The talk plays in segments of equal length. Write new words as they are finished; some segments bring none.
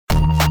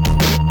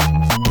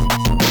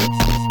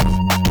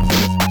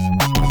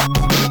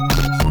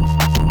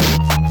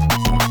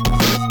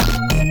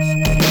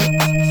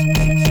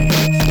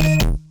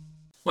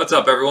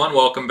up, everyone?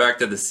 Welcome back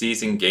to the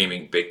Season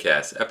Gaming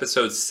Bigcast,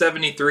 episode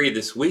 73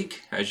 this week.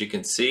 As you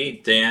can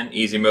see, Dan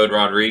Easy Mode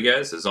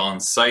Rodriguez is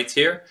on site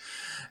here.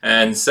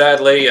 And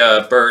sadly,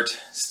 Bert,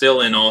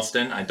 still in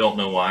Austin. I don't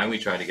know why. We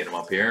tried to get him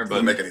up here. But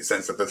doesn't make any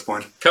sense at this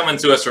point. Coming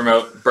to us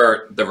remote,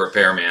 Bert, the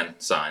repairman,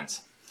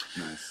 signs.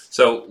 Nice.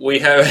 So we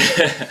have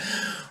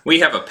we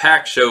have a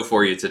packed show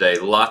for you today.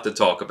 A lot to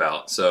talk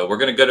about. So we're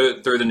going to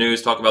go through the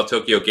news, talk about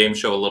Tokyo Game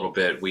Show a little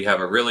bit. We have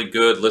a really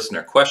good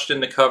listener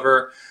question to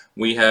cover.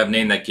 We have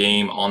named that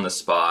game on the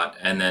spot.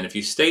 And then if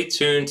you stay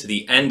tuned to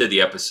the end of the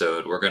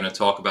episode, we're going to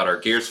talk about our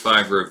Gears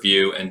 5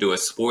 review and do a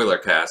spoiler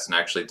cast and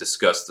actually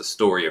discuss the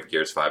story of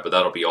Gears 5. But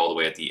that'll be all the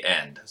way at the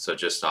end. So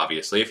just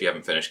obviously, if you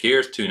haven't finished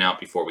Gears, tune out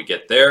before we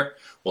get there.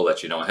 We'll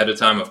let you know ahead of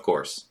time, of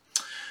course.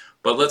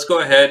 But let's go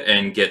ahead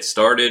and get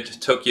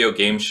started. Tokyo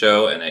Game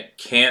Show, and it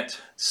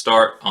can't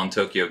start on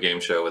Tokyo Game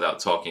Show without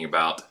talking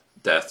about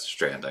Death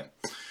Stranding.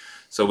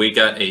 So we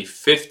got a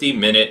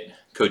 50-minute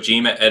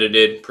Kojima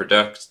edited,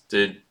 produced,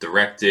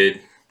 directed,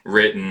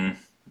 written,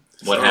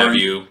 what have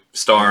you,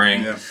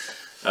 starring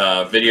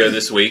video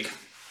this week.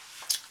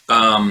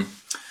 I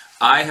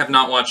have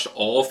not watched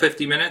all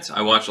 50 minutes.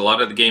 I watched a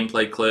lot of the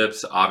gameplay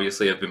clips.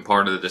 Obviously, I've been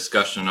part of the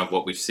discussion of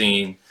what we've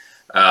seen.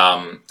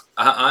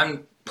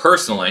 I'm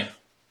personally,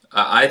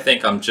 I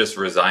think I'm just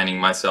resigning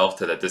myself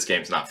to that this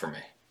game's not for me.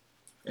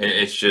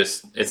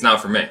 It's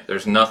not for me.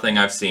 There's nothing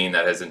I've seen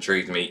that has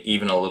intrigued me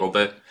even a little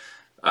bit.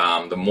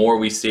 The more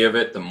we see of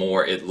it, the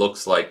more it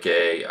looks like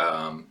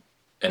an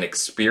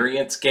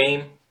experience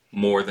game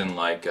more than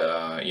like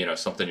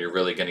something you're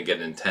really going to get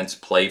an intense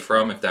play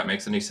from, if that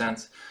makes any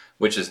sense.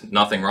 Which is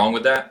nothing wrong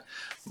with that,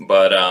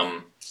 but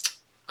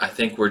I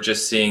think we're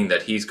just seeing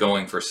that he's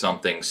going for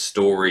something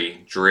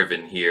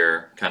story-driven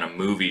here, kind of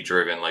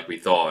movie-driven, like we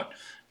thought.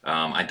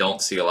 I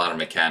don't see a lot of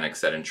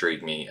mechanics that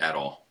intrigue me at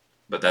all.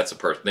 But that's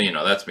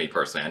that's me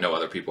personally. I know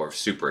other people are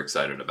super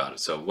excited about it.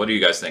 So, what do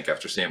you guys think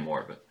after seeing more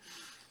of it?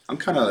 I'm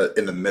kind of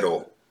in the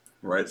middle,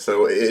 right?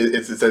 So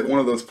it's at one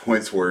of those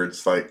points where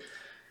it's like,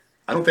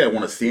 I don't think I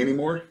want to see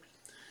anymore.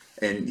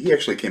 And he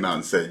actually came out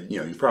and said,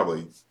 you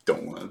probably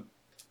don't want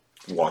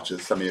to watch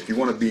this. I mean, if you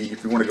want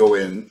to go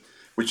in,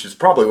 which is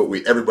probably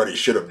what everybody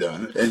should have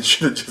done, and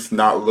should have just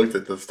not looked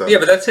at this stuff. Yeah,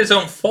 but that's his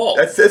own fault.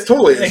 That's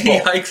totally his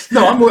fault.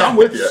 No, I'm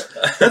with you.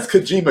 That's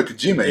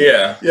Kojima.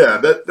 Yeah,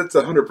 that's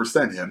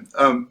 100%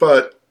 him.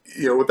 But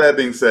with that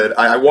being said,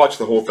 I watched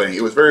the whole thing.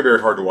 It was very,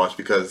 very hard to watch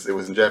because it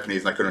was in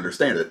Japanese and I couldn't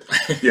understand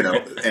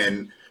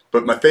it.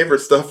 But my favorite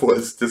stuff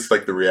was just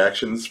like the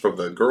reactions from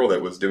the girl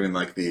that was doing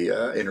like the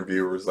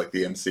interview, or was like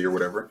the MC or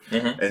whatever,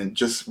 and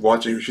just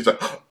watching. She's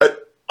like,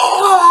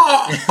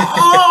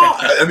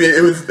 I mean,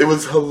 it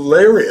was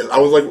hilarious. I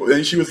was like,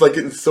 and she was like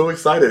getting so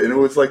excited, and it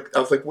was like,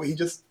 I was like, well, he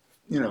just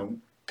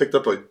picked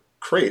up a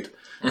crate,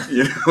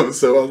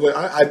 So I was like,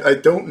 I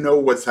don't know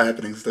what's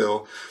happening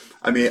still.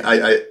 I mean,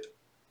 I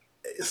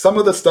some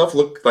of the stuff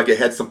looked like it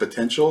had some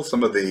potential,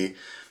 some of the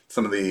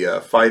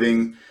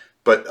fighting,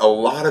 but a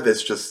lot of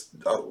it's just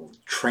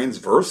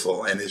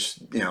transversal, and it's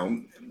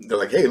they're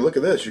like, hey, look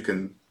at this, you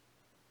can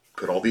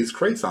put all these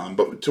crates on,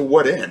 but to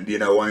what end? I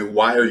mean,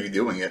 why are you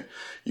doing it?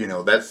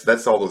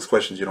 That's all those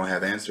questions you don't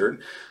have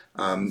answered.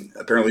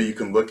 Apparently you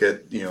can look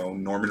at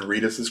Norman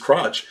Reedus's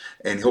crotch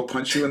and he'll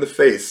punch you in the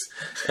face,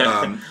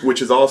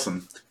 which is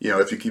awesome.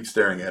 If you keep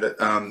staring at it.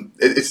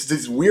 It's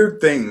these weird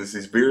things,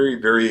 these very,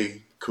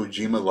 very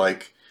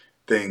Kojima-like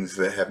things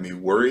that have me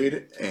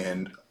worried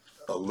and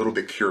a little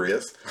bit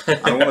curious. I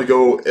don't want to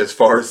go as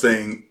far as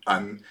saying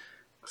I'm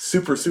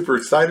super, super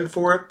excited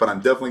for it, but I'm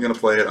definitely going to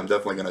play it. I'm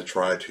definitely going to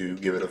try to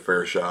give it a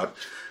fair shot.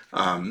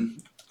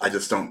 I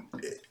just don't...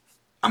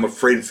 I'm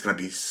afraid it's going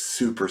to be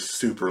super,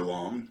 super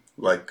long,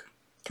 like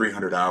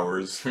 300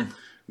 hours,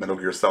 Metal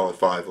Gear Solid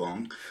 5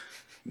 long.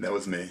 That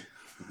was me.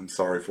 I'm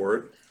sorry for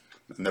it.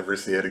 I'll never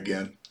see it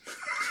again.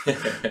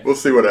 We'll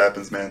see what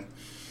happens, man.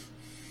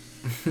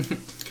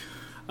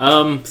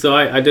 So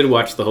I did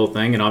watch the whole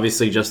thing, and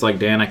obviously, just like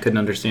Dan, I couldn't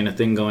understand a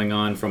thing going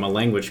on from a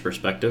language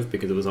perspective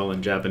because it was all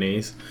in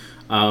Japanese.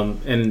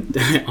 And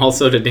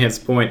also, to Dan's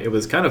point, it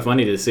was kind of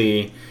funny to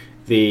see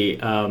the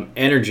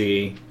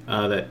energy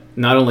that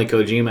not only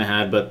Kojima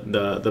had, but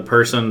the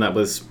person that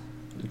was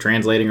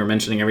translating or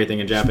mentioning everything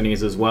in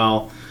Japanese as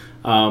well,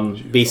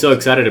 be so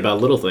excited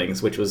about little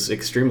things, which was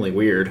extremely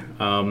weird.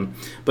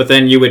 But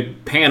then you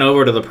would pan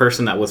over to the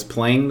person that was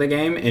playing the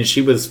game, and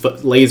she was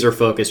laser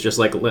focused, just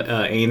like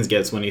Ains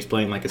gets when he's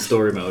playing like a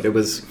story mode. It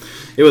was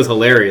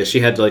hilarious.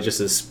 She had like just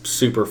this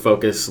super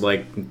focused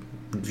like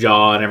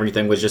jaw, and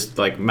everything was just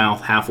like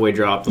mouth halfway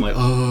dropped. I'm like,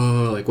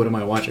 oh, like what am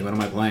I watching? What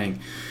am I playing?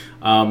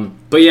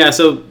 But yeah,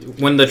 so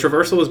when the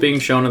traversal was being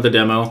shown at the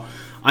demo,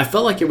 I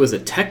felt like it was a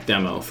tech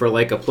demo for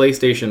like a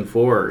PlayStation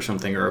 4 or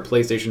something, or a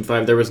PlayStation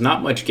 5. There was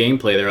not much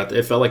gameplay there.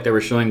 It felt like they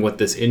were showing what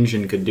this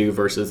engine could do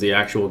versus the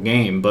actual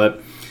game.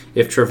 But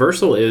if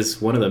traversal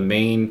is one of the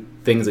main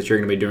things that you're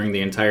going to be doing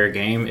the entire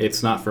game,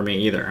 it's not for me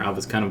either. I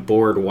was kind of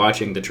bored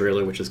watching the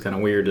trailer, which is kind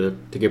of weird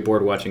to get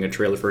bored watching a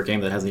trailer for a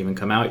game that hasn't even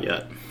come out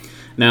yet.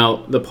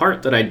 Now, the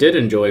part that I did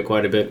enjoy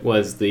quite a bit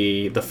was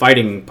the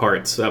fighting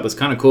parts. That was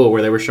kind of cool,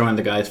 where they were showing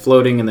the guys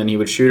floating, and then he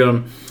would shoot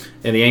them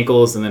in the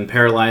ankles and then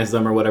paralyze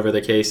them or whatever the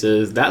case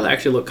is. That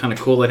actually looked kind of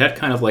cool. It had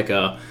kind of like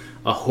a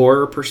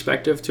horror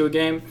perspective to a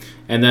game.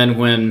 And then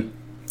when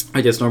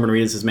I guess Norman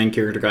Reedus' main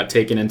character got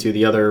taken into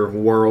the other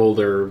world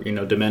or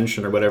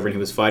dimension or whatever, and he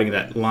was fighting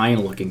that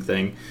lion-looking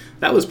thing.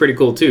 That was pretty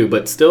cool too.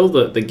 But still,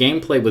 the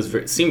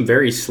gameplay seemed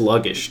very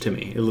sluggish to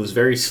me. It was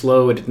very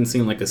slow. It didn't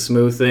seem like a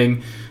smooth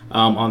thing.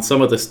 On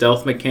some of the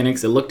stealth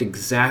mechanics, it looked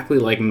exactly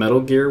like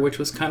Metal Gear, which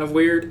was kind of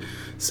weird.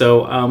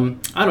 So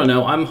I don't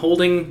know. I'm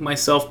holding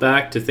myself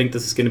back to think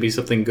this is going to be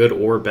something good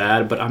or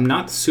bad, but I'm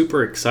not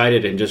super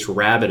excited and just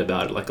rabid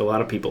about it like a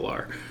lot of people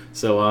are.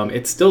 So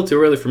it's still too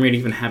early for me to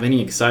even have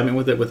any excitement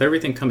with it. With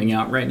everything coming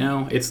out right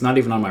now, it's not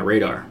even on my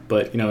radar.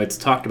 But it's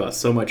talked about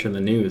so much in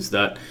the news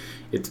that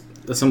it's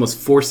almost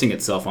forcing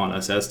itself on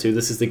us as to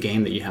this is the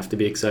game that you have to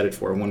be excited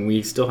for when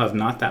we still have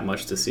not that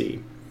much to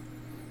see.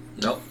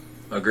 Nope,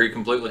 agree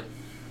completely.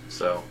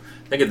 So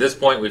I think at this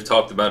point we've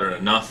talked about it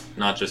enough,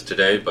 not just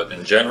today, but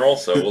in general.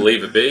 So we'll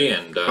leave it be.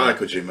 And Bye,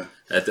 Kojima.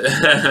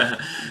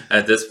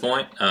 At this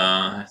point,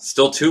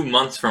 still 2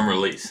 months from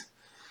release.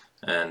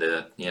 And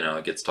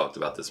it gets talked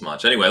about this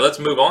much. Anyway, let's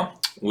move on.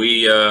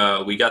 We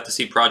got to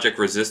see Project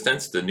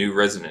Resistance, the new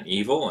Resident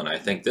Evil, and I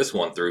think this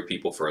one threw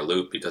people for a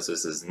loop because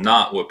this is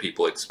not what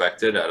people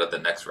expected out of the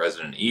next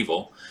Resident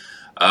Evil.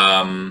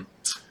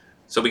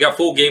 So we got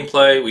full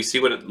gameplay. We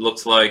see what it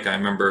looks like. I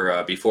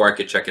remember before I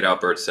could check it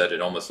out, Bert said it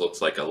almost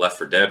looks like a Left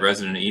 4 Dead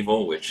Resident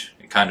Evil, which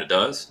it kind of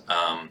does.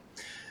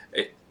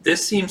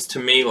 This seems to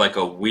me like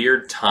a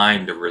weird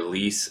time to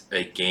release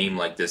a game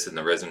like this in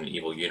the Resident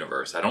Evil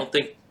universe. I don't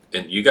think,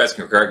 and you guys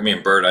can correct me,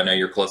 and Bert, I know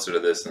you're closer to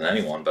this than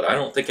anyone, but I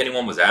don't think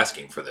anyone was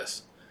asking for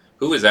this.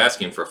 Who is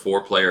asking for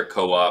 4-player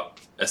co-op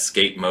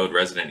escape mode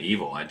Resident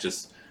Evil?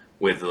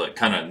 With like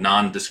kind of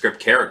nondescript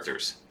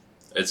characters.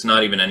 It's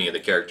not even any of the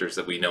characters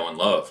that we know and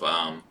love.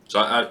 So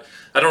I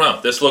don't know.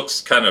 This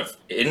looks kind of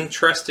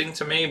interesting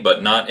to me,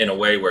 but not in a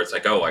way where it's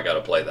like, oh, I got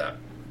to play that.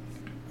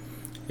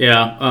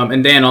 Yeah,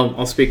 and Dan,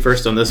 I'll speak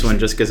first on this one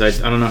just because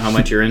I don't know how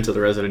much you're into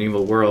the Resident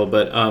Evil world,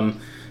 but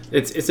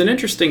it's an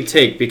interesting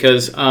take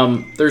because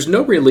there's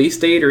no release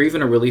date or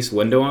even a release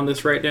window on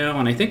this right now,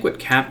 and I think what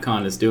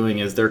Capcom is doing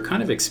is they're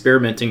kind of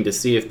experimenting to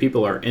see if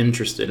people are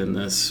interested in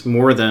this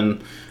more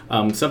than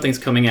something's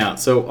coming out.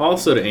 So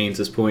also to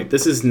Ames' point,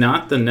 this is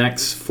not the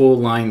next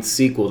full-line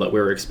sequel that we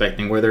were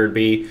expecting, whether it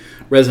be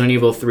Resident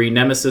Evil 3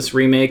 Nemesis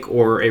remake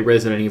or a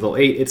Resident Evil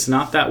 8. It's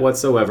not that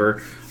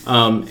whatsoever.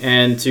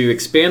 And to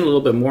expand a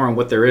little bit more on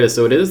what there is,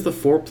 so it is the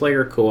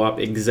 4-player co-op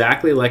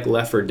exactly like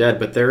Left 4 Dead,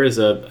 but there is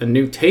a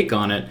new take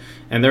on it,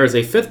 and there is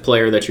a 5th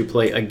player that you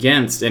play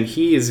against, and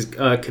he is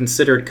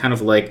considered kind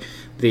of like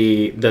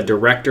the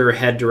director,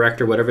 head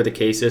director, whatever the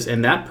case is,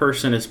 and that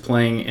person is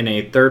playing in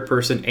a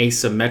third-person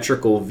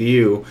asymmetrical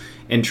view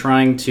and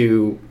trying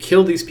to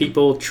kill these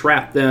people,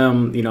 trap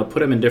them, put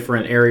them in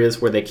different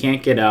areas where they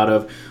can't get out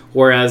of,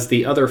 whereas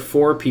the other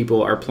 4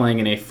 people are playing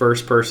in a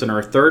first-person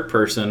or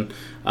third-person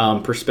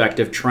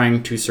perspective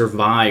trying to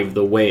survive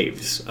the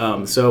waves.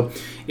 So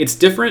it's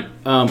different.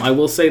 I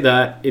will say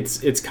that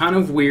it's kind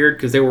of weird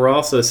because they were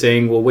also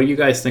saying, well, what do you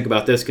guys think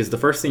about this? Because the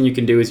first thing you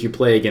can do is you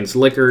play against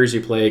lickers,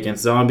 you play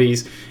against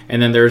zombies, and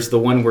then there's the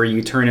one where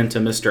you turn into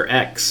Mr.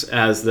 X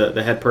as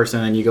the head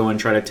person and you go and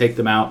try to take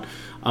them out.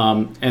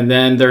 And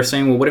then they're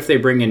saying, well, what if they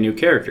bring in new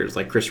characters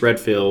like Chris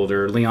Redfield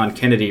or Leon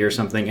Kennedy or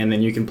something, and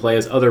then you can play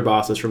as other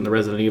bosses from the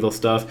Resident Evil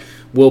stuff?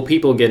 Will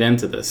people get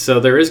into this? So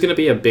there is going to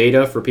be a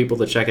beta for people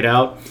to check it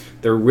out.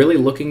 They're really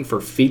looking for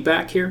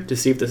feedback here to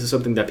see if this is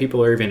something that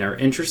people are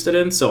interested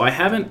in. So I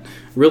haven't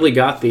really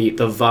got the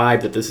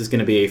vibe that this is going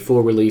to be a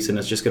full release and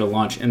it's just going to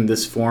launch in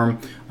this form.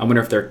 I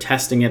wonder if they're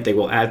testing it, they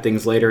will add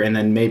things later, and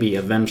then maybe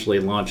eventually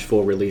launch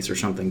full release or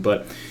something.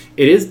 But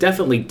it is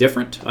definitely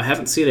different. I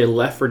haven't seen a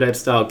Left 4 Dead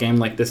style game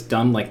like this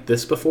done like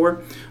this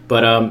before,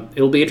 but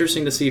it'll be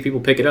interesting to see if people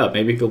pick it up.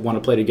 Maybe people want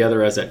to play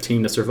together as that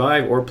team to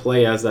survive or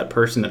play as that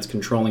person that's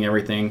controlling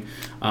everything.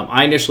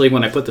 I initially,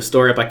 when I put the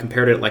story up, I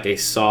compared it like a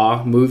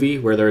Saw movie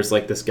where there's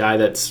like this guy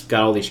that's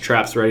got all these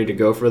traps ready to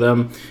go for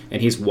them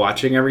and he's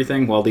watching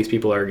everything while these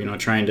people are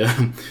trying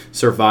to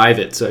survive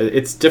it. So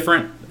it's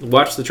different.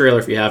 Watch the trailer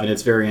if you haven't.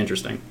 It's very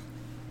interesting.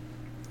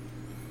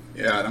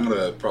 Yeah, and I'm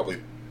going to probably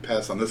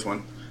pass on this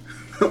one.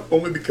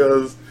 Only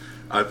because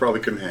I probably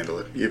couldn't handle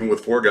it. Even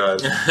with 4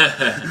 guys,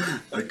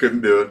 I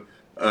couldn't do it.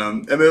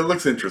 And it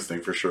looks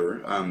interesting for sure.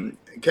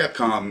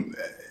 Capcom,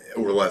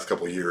 over the last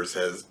couple of years,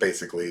 has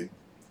basically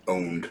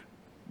owned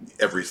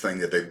everything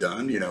that they've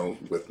done.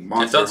 With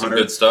Monster Hunter. Some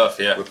good stuff,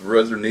 yeah. With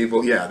Resident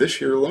Evil. Yeah, this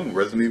year alone,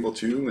 Resident Evil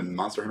 2 and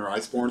Monster Hunter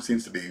Iceborne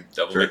seems to be...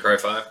 Devil May Cry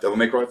 5. Devil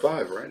May Cry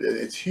 5, right?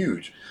 It's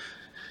huge.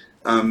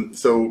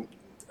 So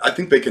I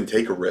think they can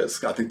take a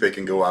risk. I think they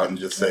can go out and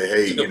just say,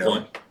 hey,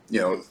 point.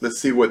 Let's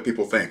see what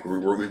people think.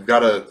 We've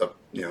got a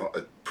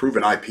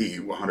proven IP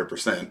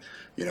 100%.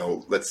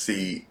 Let's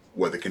see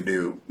what they can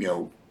do.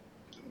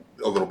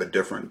 A little bit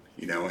different.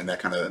 And that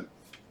kind of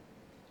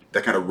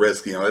that kind of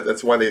risk. You know,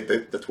 that's why they've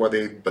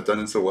done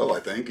it so well. I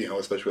think, you know,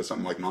 especially with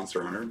something like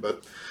Monster Hunter.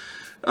 But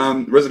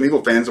Resident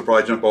Evil fans will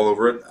probably jump all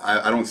over it.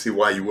 I don't see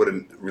why you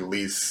wouldn't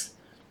release,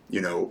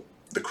 you know,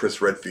 the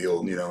Chris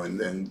Redfield, you know,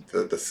 and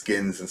the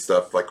skins and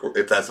stuff, like,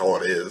 if that's all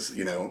it is,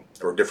 you know,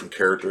 or different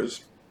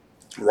characters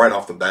right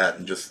off the bat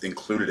and just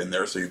include it in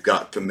there so you've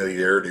got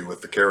familiarity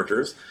with the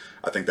characters.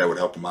 I think that would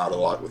help them out a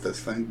lot with this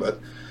thing. But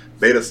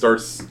beta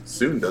starts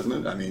soon, doesn't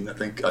it? I mean, I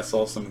think I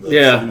saw some of the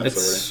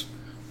signups already.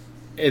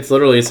 It's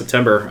literally in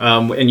September,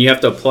 and you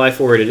have to apply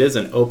for it. It is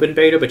an open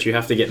beta, but you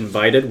have to get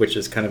invited, which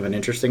is kind of an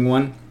interesting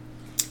one.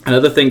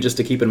 Another thing just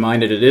to keep in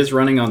mind, it is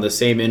running on the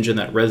same engine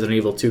that Resident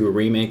Evil 2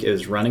 Remake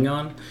is running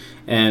on.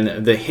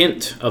 And the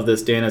hint of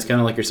this, Dan, is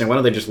kind of like you're saying, why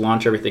don't they just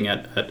launch everything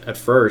at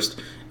first,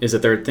 is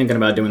that they're thinking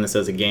about doing this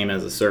as a game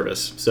as a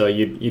service. So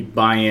you'd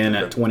buy in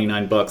at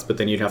 $29, but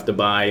then you'd have to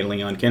buy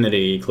Leon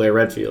Kennedy, Claire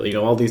Redfield, you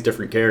know, all these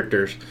different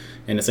characters.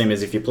 And the same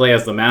as if you play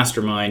as the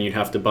Mastermind, you'd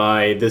have to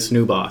buy this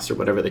new boss or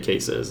whatever the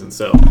case is. And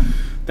so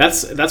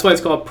that's why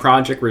it's called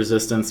Project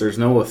Resistance. There's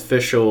no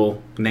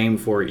official name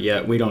for it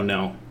yet. We don't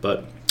know,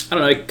 but I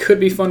don't know, it could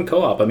be fun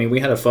co-op. I mean, we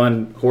had a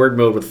fun horde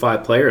mode with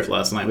 5 players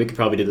last night. We could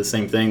probably do the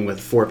same thing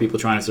with 4 people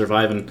trying to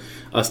survive and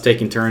us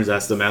taking turns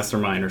as the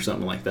Mastermind or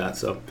something like that.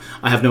 So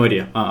I have no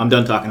idea. I'm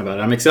done talking about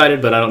it. I'm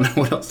excited, but I don't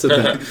know what else to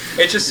think.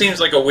 It just seems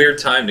like a weird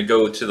time to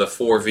go to the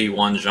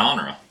 4v1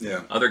 genre.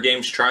 Yeah. Other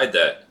games tried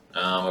that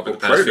over the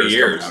past Predator's few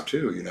years. coming out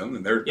too, you know,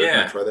 and they're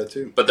going to try that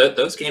too. But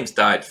those games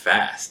died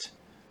fast.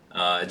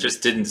 It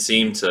just didn't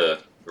seem to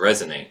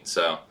resonate,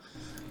 so...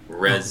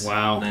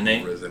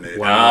 Resonate.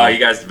 Wow, you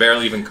guys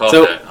barely even caught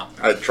that.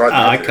 I tried.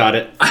 I caught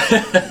it.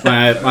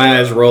 my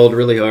eyes rolled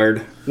really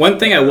hard. One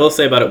thing I will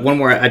say about it.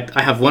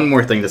 I have one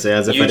more thing to say.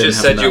 As if you I didn't just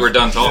have said enough. you were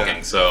done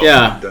talking. So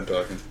yeah, done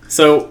talking.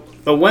 So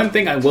the one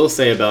thing I will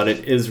say about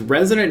it is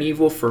Resident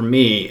Evil for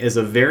me is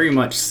a very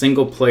much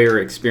single player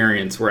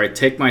experience where I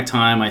take my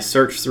time, I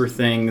search through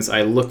things,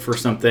 I look for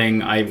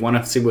something, I want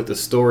to see what the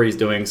story's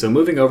doing. So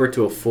moving over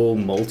to a full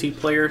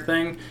multiplayer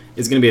thing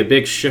is going to be a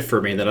big shift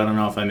for me that I don't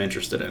know if I'm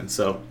interested in.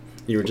 So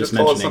you were just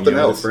mentioning, you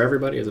know, is it for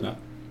everybody, is it not?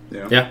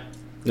 Yeah.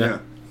 Yeah,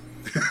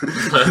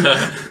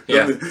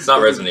 it's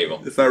not Resident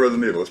Evil. It's not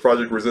Resident Evil. It's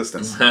Project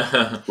Resistance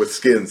with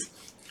skins.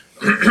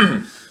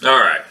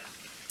 All right.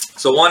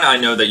 So one I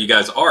know that you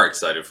guys are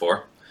excited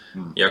for,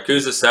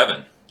 Yakuza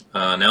 7.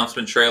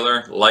 Announcement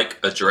trailer, Like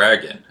a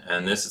Dragon.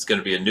 And this is going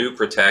to be a new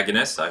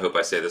protagonist. I hope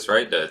I say this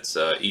right. That's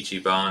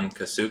Ichiban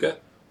Kasuga.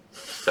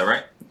 Is that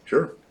right?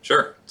 Sure.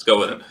 Let's go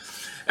with it.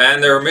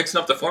 And they're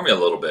mixing up the formula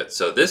a little bit.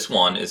 So this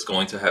one is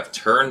going to have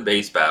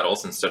turn-based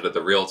battles instead of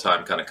the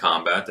real-time kind of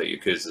combat that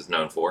Yakuza is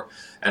known for.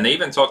 And they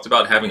even talked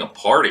about having a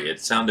party. It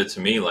sounded to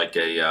me like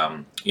a,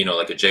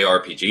 like a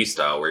JRPG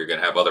style where you're going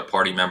to have other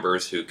party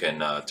members who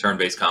can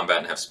turn-based combat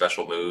and have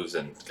special moves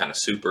and kind of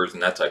supers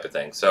and that type of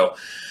thing. So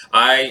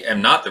I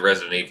am not the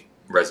Resident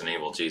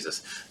Evil, the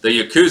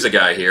Yakuza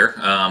guy here.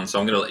 So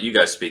I'm going to let you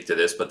guys speak to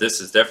this. But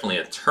this is definitely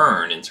a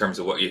turn in terms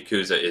of what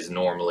Yakuza is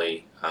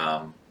normally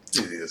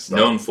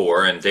known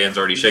for, and Dan's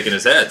already shaking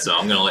his head, so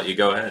I'm going to let you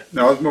go ahead.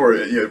 No, it was more.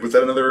 Yeah, was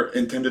that another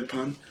intended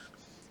pun?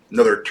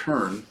 Another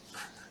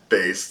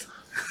turn-based.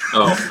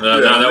 Oh,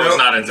 no, that was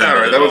not intended. All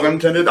right, that was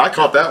unintended. I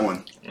caught that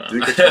one. No.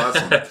 Didn't catch the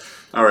last one.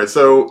 All right,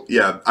 so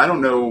yeah, I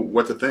don't know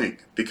what to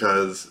think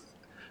because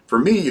for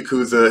me,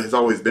 Yakuza has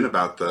always been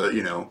about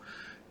the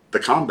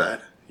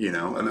combat,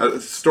 and a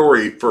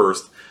story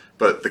first.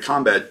 But the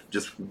combat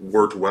just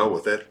worked well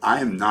with it. I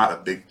am not a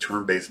big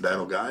turn-based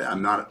battle guy.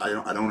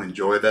 I don't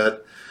enjoy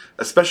that,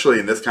 especially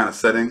in this kind of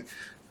setting.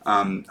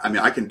 I mean,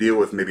 I can deal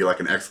with maybe like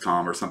an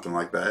XCOM or something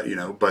like that,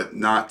 but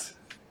not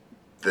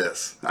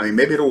this. I mean,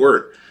 maybe it'll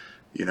work,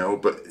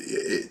 but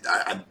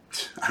I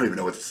don't even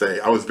know what to say.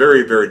 I was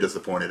very, very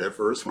disappointed at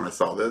first when I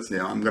saw this.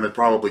 I'm going to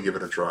probably give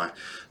it a try.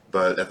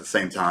 But at the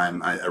same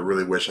time, I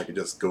really wish I could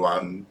just go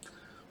out and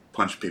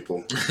punch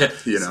people,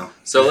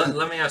 So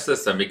let me ask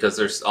this then, because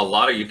there's a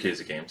lot of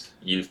Yakuza games.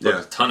 You've put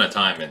a ton of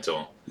time into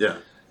them. Yeah.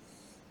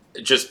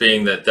 Just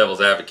being the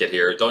devil's advocate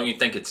here, don't you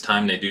think it's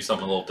time they do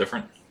something a little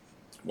different?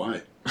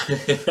 Why?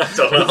 I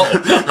don't know.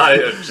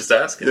 I'm just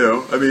asking.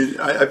 I mean,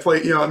 I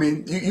play,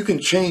 you can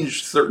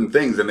change certain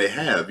things, and they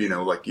have,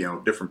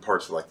 different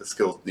parts of like the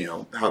skills,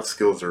 how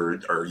skills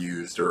are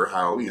used, or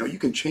how, you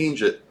can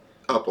change it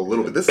up a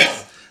little bit.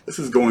 This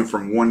is going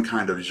from one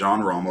kind of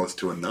genre almost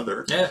to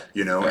another. Yeah.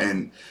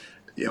 And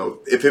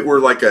if it were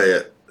like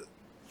a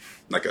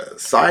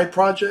side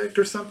project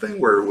or something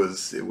where it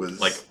was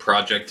like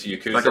Project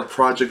Yakuza. Like a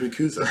Project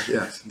Yakuza,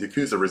 yes,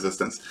 Yakuza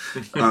Resistance.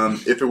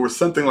 If it was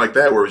something like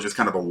that where it was just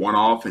kind of a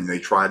one-off and they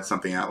tried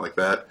something out like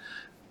that,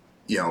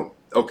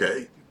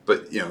 okay.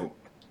 But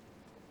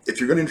if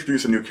you're going to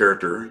introduce a new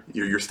character,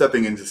 you're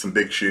stepping into some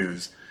big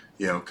shoes,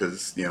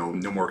 because no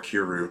more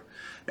Kiryu,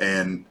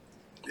 and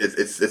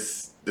this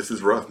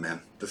is rough,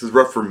 man. This is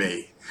rough for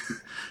me.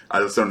 I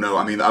just don't know.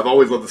 I mean, I've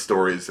always loved the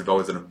stories. They've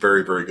always done a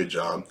very, very good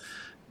job.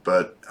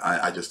 But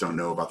I just don't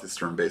know about this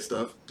turn-based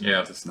stuff.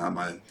 Yeah. It's not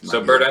my...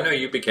 So, Bert, I know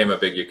you became a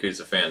big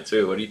Yakuza fan,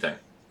 too. What do you think?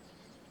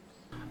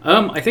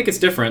 I think it's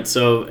different.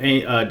 So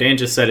Dan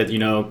just said it.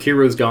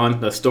 Kiru's gone.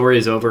 The story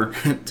is over.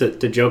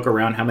 to joke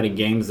around how many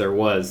games there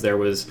was. There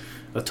was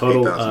a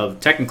total 8,000. of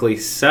technically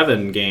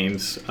 7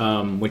 games,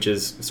 which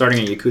is starting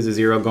at Yakuza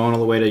 0, going all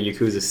the way to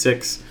Yakuza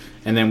 6.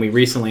 And then we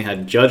recently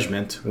had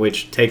Judgment,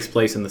 which takes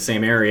place in the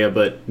same area,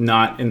 but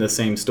not in the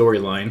same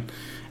storyline.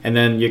 And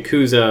then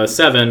Yakuza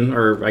 7,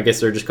 or I guess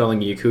they're just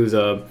calling it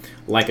Yakuza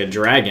Like a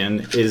Dragon,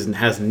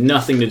 has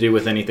nothing to do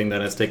with anything that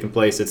has taken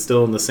place. It's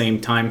still in the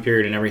same time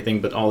period and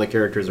everything, but all the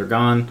characters are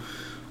gone.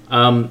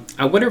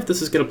 I wonder if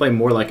this is going to play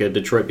more like a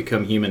Detroit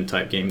Become Human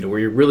type game, to where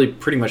you're really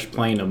pretty much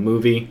playing a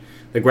movie.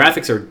 The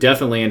graphics are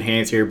definitely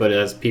enhanced here, but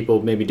as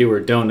people maybe do or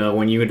don't know,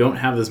 when you don't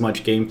have as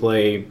much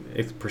gameplay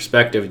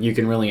perspective, you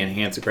can really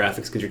enhance the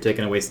graphics because you're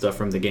taking away stuff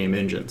from the game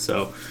engine.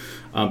 So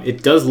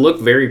it does look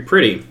very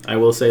pretty, I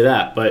will say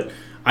that, but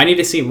I need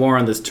to see more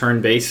on this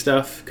turn-based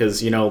stuff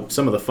because,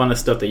 some of the funnest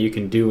stuff that you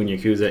can do in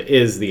Yakuza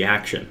is the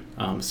action.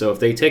 So if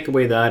they take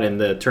away that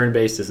and the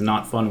turn-based is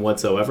not fun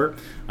whatsoever,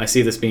 I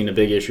see this being a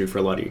big issue for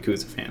a lot of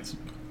Yakuza fans.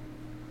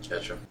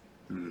 Gotcha.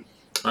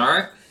 All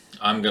right.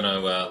 I'm going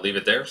to leave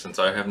it there since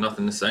I have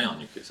nothing to say on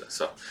Yakuza.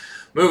 So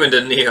moving to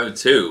Nioh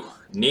 2.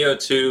 Nioh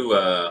 2,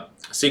 a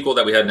sequel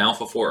that we had an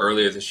alpha for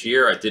earlier this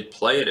year. I did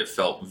play it. It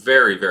felt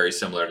very, very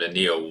similar to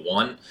Nioh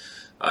 1.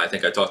 I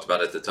think I talked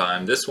about it at the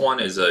time. This one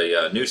is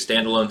a new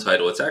standalone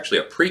title. It's actually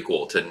a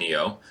prequel to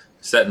Nioh,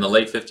 set in the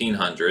late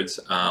 1500s.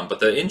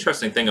 But the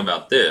interesting thing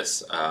about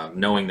this,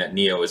 knowing that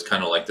Nioh is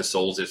kind of like the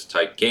Souls-ish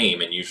type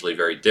game and usually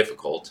very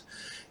difficult,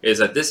 is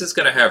that this is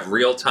going to have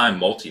real-time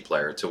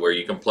multiplayer to where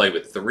you can play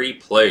with 3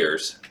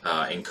 players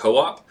in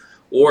co-op,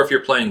 or if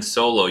you're playing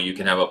solo, you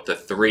can have up to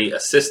 3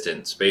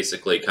 assistants,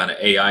 basically kind of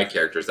AI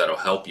characters that'll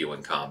help you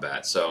in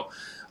combat. So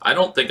I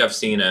don't think I've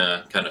seen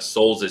a kind of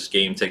Souls-ish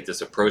game take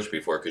this approach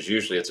before, because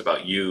usually it's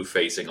about you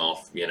facing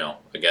off,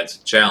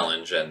 against a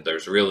challenge, and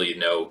there's really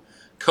no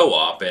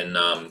co-op. In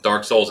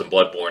Dark Souls and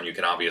Bloodborne, you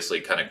can obviously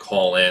kind of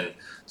call in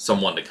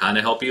someone to kind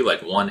of help you,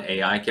 like one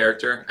AI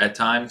character at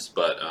times,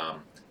 but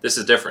this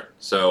is different.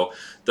 So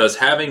does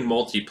having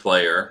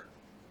multiplayer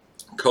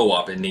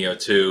co-op in Nioh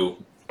 2,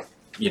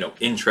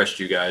 interest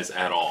you guys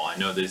at all? I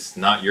know this is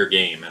not your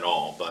game at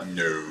all, but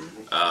No.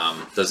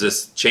 Does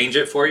this change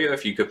it for you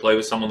if you could play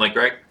with someone like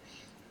Greg?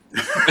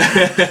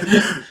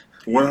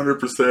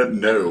 100%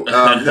 no.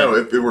 No,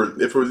 if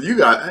it was you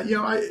guys,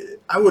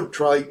 I would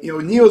try.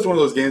 Neo is one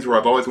of those games where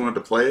I've always wanted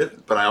to play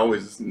it, but I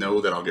always know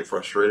that I'll get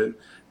frustrated,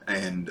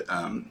 and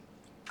I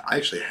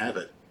actually have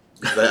it.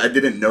 I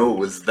didn't know it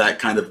was that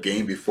kind of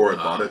game before I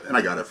bought it, and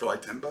I got it for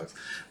like $10.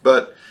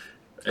 But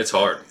It's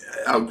hard.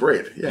 oh,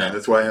 great! Yeah,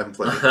 that's why I haven't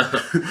played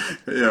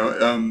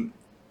it.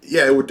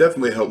 Yeah, it would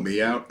definitely help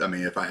me out. I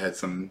mean, if I had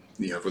some,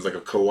 if it was like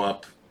a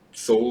co-op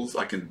Souls,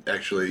 I can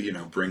actually,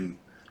 bring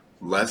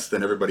less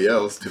than everybody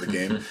else to the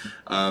game,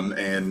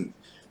 and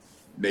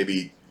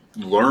maybe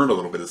learn a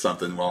little bit of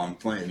something while I'm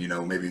playing.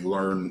 Maybe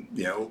learn,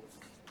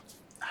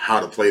 how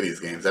to play these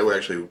games. That would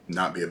actually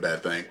not be a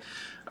bad thing.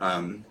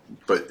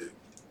 But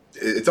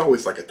it's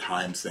always like a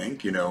time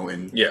sink,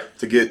 and Yeah.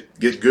 to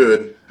get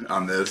good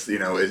on this,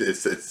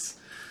 it's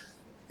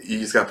you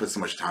just got to put so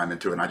much time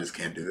into it, and I just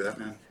can't do that,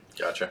 man.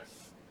 Gotcha.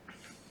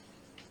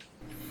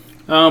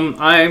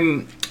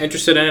 I'm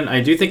interested in it.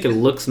 I do think it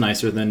looks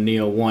nicer than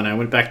Nioh 1. I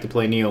went back to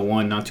play Nioh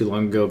 1 not too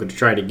long ago to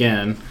try it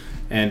again,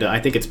 and I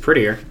think it's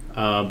prettier,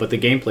 but the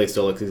gameplay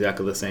still looks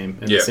exactly the same,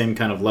 and the same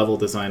kind of level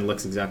design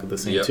looks exactly the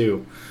same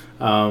too.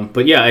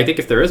 But yeah, I think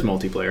if there is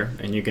multiplayer,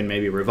 and you can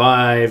maybe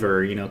revive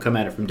or come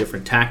at it from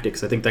different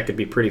tactics, I think that could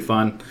be pretty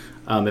fun.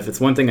 If it's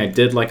one thing I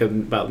did like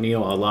about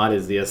Nioh a lot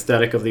is the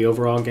aesthetic of the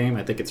overall game.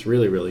 I think it's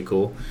really, really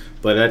cool.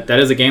 But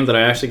that is a game that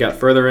I actually got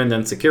further in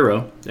than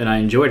Sekiro, and I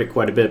enjoyed it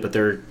quite a bit, but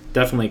there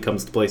definitely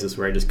comes to places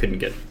where I just couldn't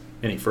get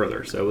any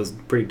further, so it was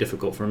pretty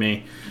difficult for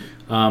me.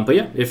 But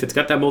yeah, if it's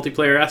got that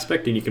multiplayer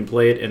aspect and you can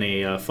play it in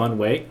a fun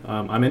way,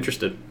 I'm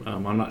interested.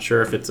 I'm not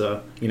sure if it's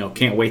a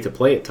can't wait to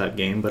play it type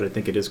game, but I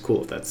think it is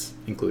cool if that's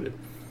included.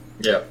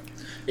 Yeah,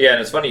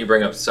 and it's funny you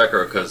bring up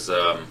Sekiro because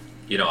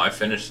I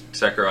finished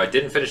Sekiro. I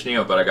didn't finish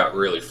Nioh, but I got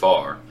really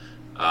far,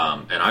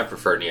 and I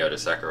prefer Nioh to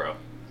Sekiro.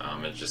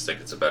 I just think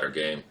it's a better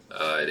game.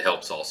 It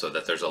helps also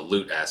that there's a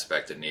loot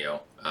aspect in Nioh,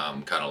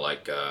 kind of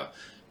like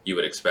you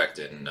would expect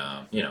in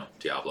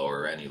Diablo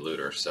or any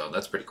looter. So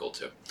that's pretty cool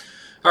too.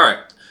 All right.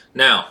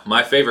 Now,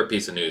 my favorite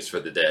piece of news for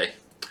the day,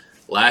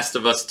 Last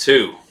of Us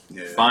 2.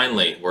 Yeah.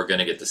 Finally, we're going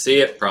to get to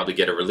see it, probably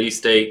get a release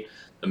date.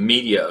 The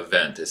media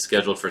event is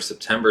scheduled for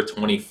September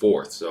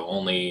 24th, so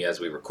only,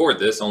 as we record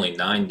this, only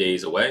 9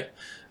 days away.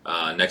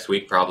 Next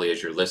week, probably,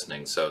 as you're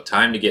listening. So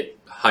time to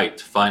get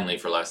hyped, finally,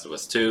 for Last of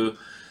Us 2.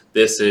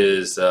 This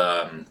is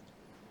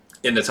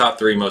in the top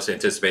 3 most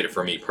anticipated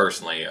for me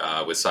personally,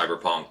 with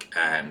Cyberpunk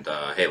and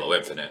Halo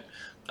Infinite.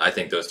 I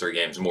think those 3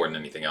 games, more than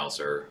anything else,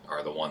 are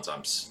the ones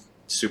I'm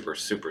super,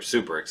 super,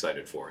 super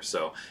excited for.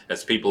 So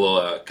as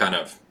people kind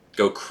of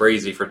go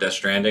crazy for Death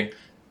Stranding,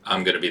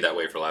 I'm going to be that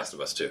way for Last of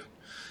Us 2.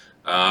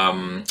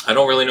 I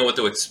don't really know what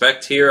to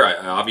expect here.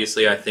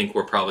 Obviously, I think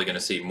we're probably going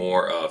to see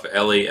more of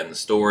Ellie and the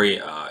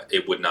story.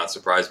 It would not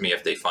surprise me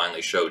if they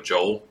finally show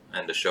Joel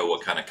and to show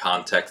what kind of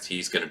context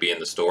he's going to be in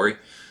the story.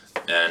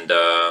 And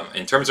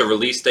in terms of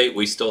release date,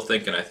 we still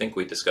think, and I think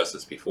we discussed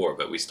this before,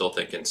 but we still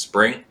think in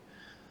spring.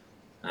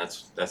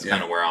 That's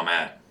kind of where I'm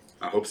at.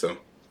 I hope so.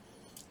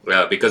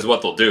 Yeah, because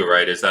what they'll do,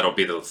 right, is that'll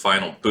be the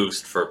final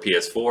boost for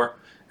PS4,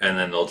 and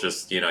then they'll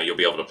just, you'll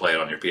be able to play it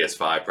on your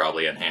PS5,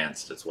 probably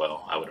enhanced as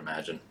well, I would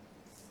imagine.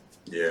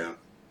 Yeah.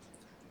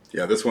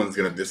 Yeah, this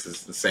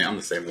is the same. I'm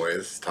the same way.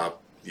 This is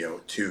top,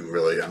 2,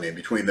 really. I mean,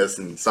 between this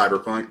and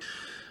Cyberpunk.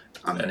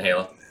 And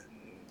Halo.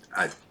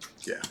 I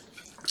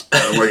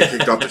don't want to get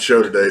kicked off the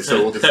show today,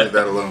 so we'll just leave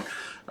that alone.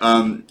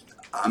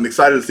 I'm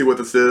excited to see what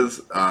this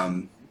is.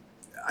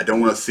 I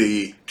don't want to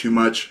see too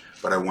much,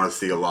 but I want to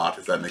see a lot.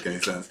 Does that make any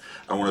sense?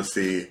 I want to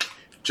see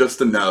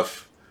just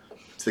enough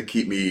to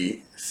keep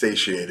me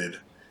satiated,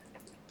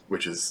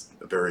 which is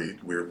a very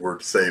weird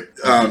word to say,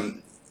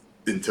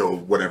 until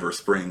whatever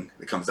spring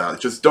it comes out.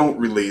 Just don't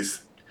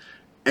release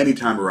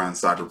anytime around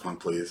Cyberpunk,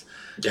 please.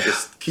 Yeah,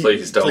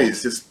 please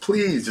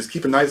just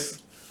keep a nice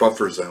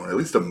buffer zone, at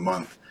least a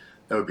month.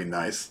 That would be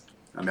nice.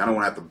 I mean, I don't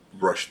want to have to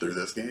rush through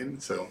this game,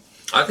 so...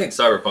 I think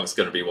Cyberpunk's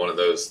going to be one of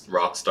those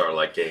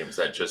Rockstar-like games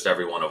that just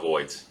everyone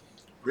avoids.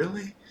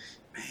 Really?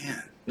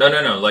 Man.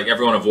 No. Like,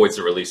 everyone avoids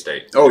the release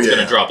date. Oh, it's yeah.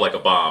 going to drop like a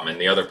bomb, and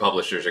the other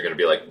publishers are going to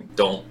be like,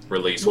 don't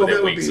release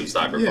within weeks of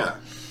Cyberpunk. Yeah.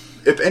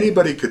 If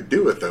anybody could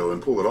do it, though,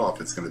 and pull it off,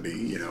 it's going to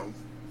be,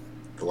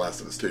 The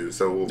Last of Us 2.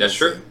 So That's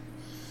true.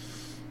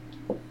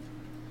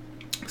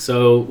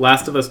 So,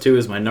 Last of Us 2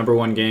 is my number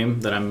one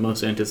game that I'm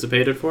most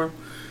anticipated for.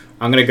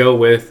 I'm going to go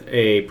with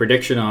a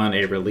prediction on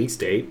a release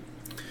date.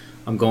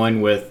 I'm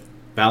going with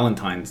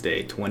Valentine's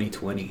Day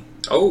 2020.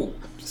 Oh.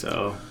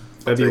 So,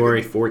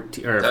 February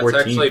 14th or That's 14th,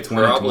 actually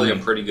 2020. probably a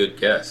pretty good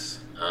guess.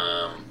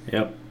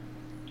 Yep.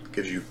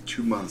 Gives you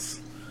 2 months.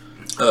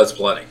 Oh, that's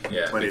plenty.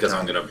 Yeah, Plenty because of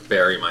I'm time. going to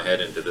bury my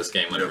head into this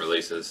game when it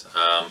releases.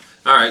 All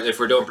right, if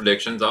we're doing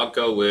predictions, I'll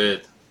go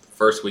with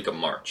first week of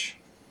March.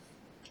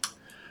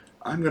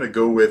 I'm going to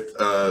go with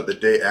the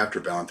day after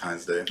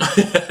Valentine's Day.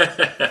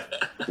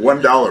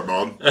 $1,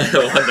 Bob.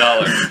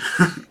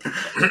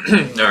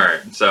 $1. All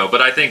right. So,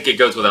 but I think it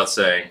goes without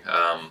saying,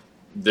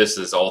 this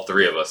is all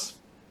three of us,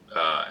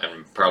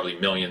 and probably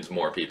millions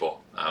more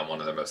people. One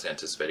of the most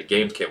anticipated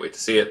games. Can't wait to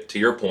see it. To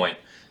your point,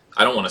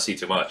 I don't want to see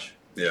too much.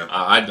 Yeah.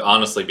 I'd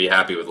honestly be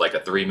happy with like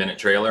a 3-minute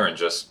trailer and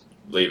just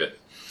leave it.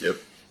 Yep.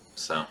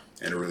 So.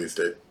 And a release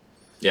date.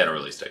 Yeah, and a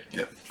release date.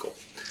 Yep. Cool.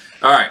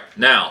 All right.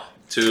 Now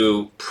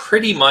to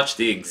pretty much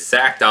the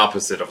exact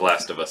opposite of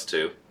Last of Us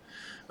 2.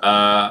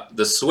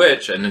 The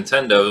Switch and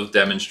Nintendo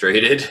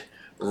demonstrated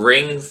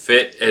Ring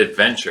Fit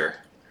Adventure.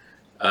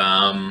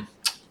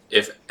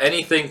 If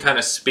anything kind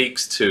of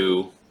speaks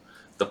to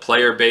the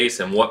player base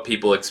and what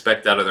people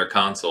expect out of their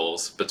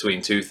consoles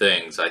between two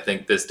things, I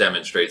think this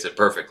demonstrates it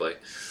perfectly.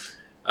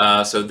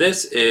 So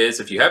this is,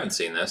 if you haven't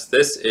seen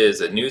this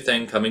is a new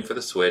thing coming for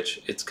the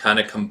Switch. It kind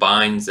of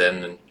combines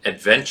an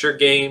adventure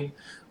game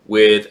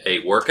with a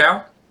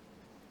workout.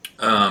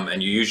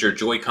 And you use your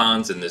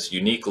Joy-Cons in this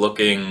unique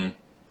looking,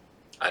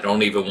 I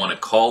don't even want to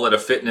call it a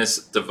fitness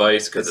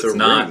device because it's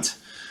not. Ring.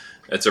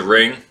 It's a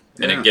ring,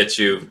 and Yeah. it gets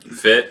you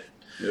fit.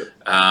 Yep.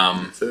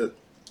 That's it.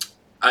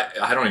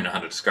 I don't even know how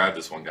to describe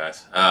this one,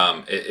 guys.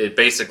 It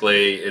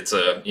basically, it's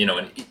a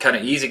kind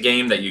of easy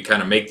game that you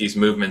kind of make these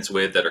movements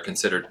with that are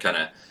considered kind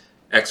of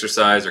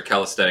exercise or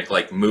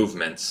calisthenic-like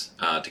movements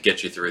to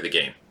get you through the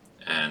game.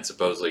 And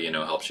supposedly,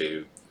 helps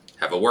you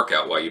have a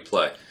workout while you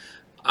play.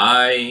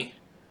 I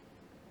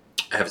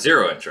have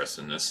zero interest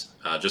in this,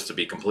 just to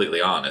be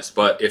completely honest.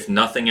 But if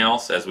nothing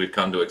else, as we've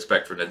come to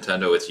expect for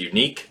Nintendo, it's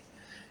unique.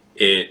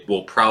 It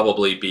will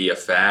probably be a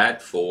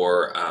fad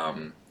for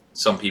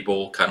some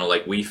people, kind of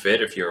like Wii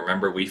Fit. If you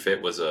remember, Wii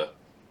Fit was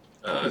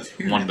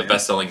one of the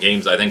best-selling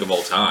games, I think, of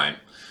all time.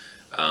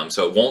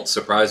 So it won't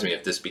surprise me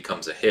if this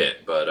becomes a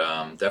hit. But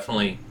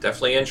definitely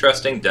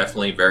interesting.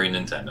 Definitely very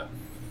Nintendo.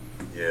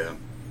 Yeah.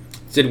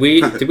 Did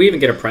we even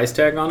get a price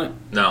tag on it?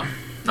 No,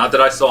 not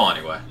that I saw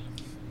anyway.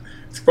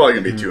 It's probably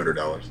going to be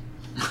 $200.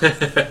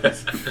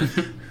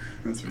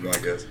 That's my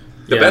guess.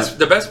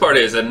 The best part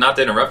is, and not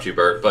to interrupt you,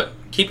 Bert, but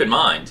keep in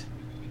mind,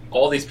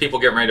 all these people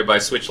getting ready to buy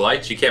Switch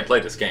Lites, you can't play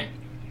this game.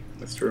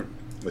 That's true.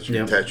 Unless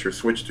you attach your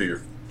Switch to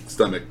your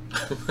stomach.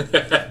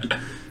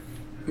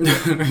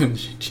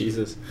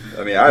 Jesus.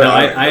 I mean,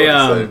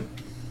 I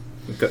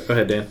go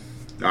ahead, Dan.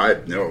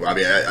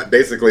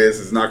 Basically, this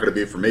is not going to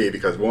be for me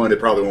because, one, it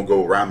probably won't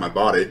go around my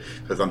body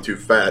because I'm too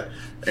fat,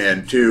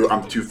 and two,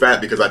 I'm too fat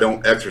because I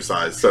don't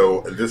exercise.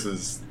 So this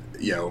is,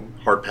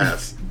 hard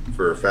pass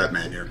for a fat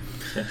man here.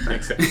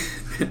 Thanks.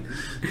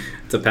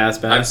 It's a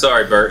pass. I'm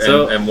sorry, Bert,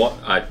 and what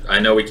I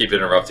know we keep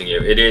interrupting you.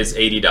 It is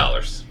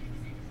 $80.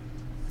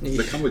 Does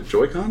it come with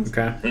Joy-Cons?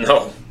 Okay.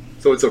 No.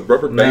 So it's a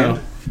rubber band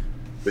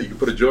that you can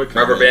put a Joy-Con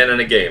Rubber in. band in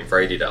a game for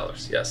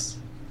 $80. Yes.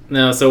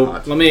 No, so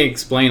let me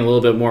explain a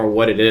little bit more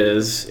what it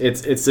is.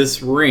 It's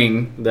this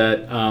ring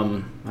that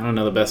I don't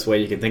know the best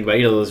way you can think about.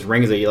 You know those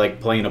rings that you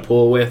like play in a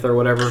pool with or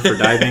whatever for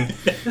diving.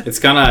 It's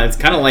kind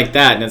of like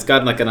that, and it's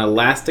got like an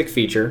elastic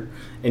feature,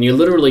 and you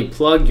literally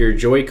plug your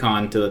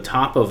Joy-Con to the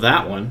top of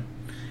that one,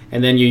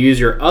 and then you use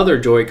your other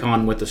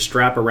Joy-Con with the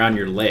strap around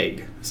your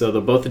leg.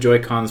 So both the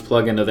Joy-Cons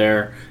plug into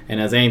there,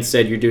 and as Ain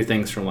said, you do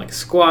things from like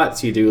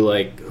squats, you do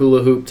like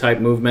hula hoop type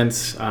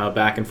movements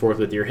back and forth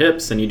with your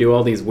hips, and you do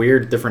all these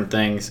weird different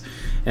things.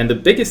 And the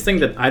biggest thing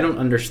that I don't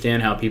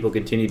understand how people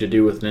continue to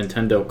do with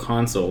Nintendo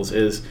consoles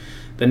is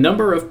the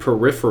number of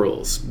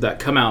peripherals that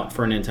come out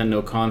for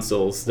Nintendo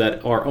consoles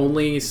that are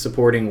only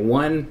supporting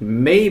one,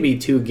 maybe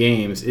two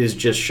games is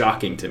just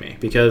shocking to me.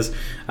 Because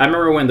I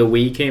remember when the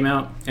Wii came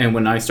out, and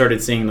when I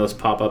started seeing those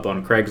pop up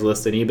on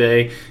Craigslist and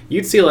eBay,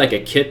 you'd see like a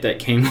kit that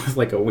came with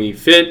like a Wii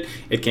Fit,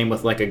 it came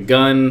with like a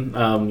gun,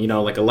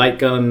 like a light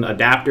gun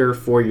adapter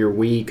for your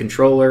Wii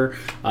controller,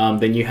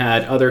 then you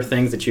had other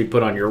things that you'd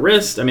put on your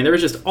wrist. I mean, there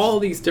was just all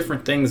these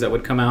different things that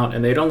would come out,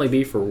 and they'd only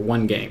be for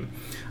one game.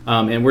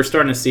 And we're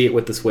starting to see it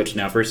with the Switch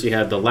now. First, you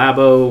had the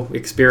Labo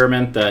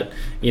experiment that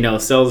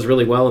sells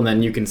really well, and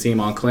then you can see them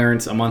on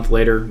clearance a month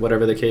later,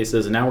 whatever the case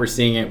is. And now we're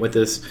seeing it with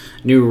this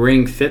new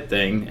Ring Fit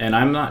thing, and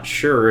I'm not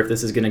sure if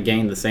this is going to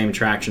gain the same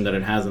traction that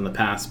it has in the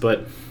past,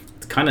 but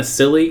it's kind of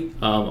silly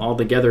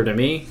altogether to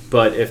me.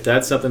 But if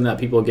that's something that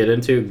people get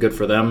into, good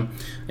for them.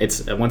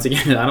 It's once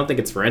again, I don't think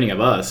it's for any of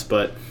us,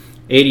 but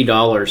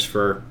 $80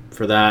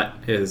 for that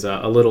is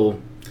a little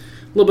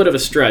bit of a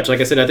stretch. Like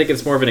I said, I think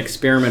it's more of an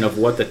experiment of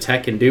what the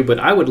tech can do, but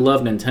I would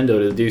love Nintendo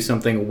to do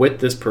something with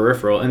this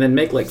peripheral and then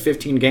make like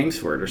 15 games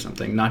for it or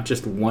something, not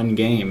just one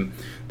game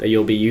that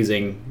you'll be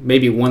using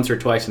maybe once or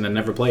twice and then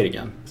never play it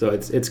again. So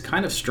it's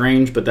kind of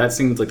strange, but that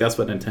seems like that's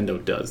what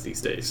Nintendo does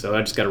these days. So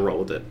I just got to roll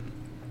with it.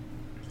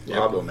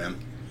 Labo, man.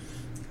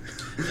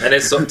 And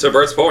it's to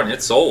Bert's point,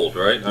 it's sold,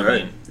 right? I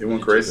mean, it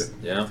went crazy.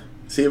 Yeah.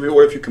 See,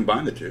 what if you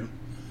combine the two?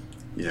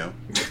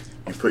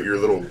 You put your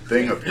little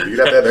thing up here. You'd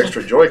have to have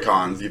extra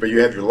Joy-Cons, but you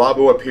have your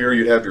Labo up here.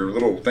 You'd have your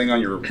little thing on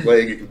your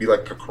leg. You could be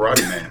like a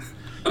karate man.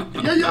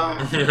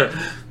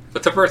 Yeah.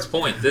 But to Bert's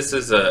point, this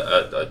is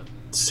a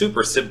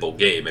super simple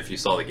game if you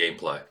saw the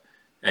gameplay.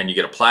 And you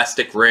get a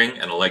plastic ring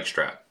and a leg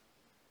strap.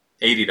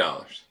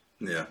 $80.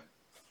 Yeah.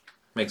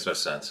 Makes no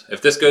sense.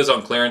 If this goes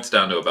on clearance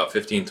down to about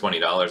 $15,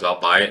 $20,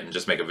 I'll buy it and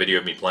just make a video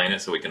of me playing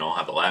it so we can all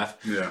have a laugh.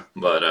 Yeah.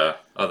 But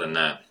other than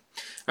that.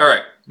 All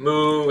right,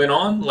 moving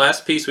on.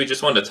 Last piece we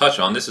just wanted to touch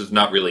on. This is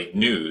not really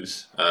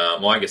news.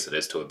 Well, I guess it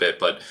is to a bit,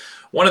 but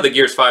one of the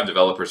Gears 5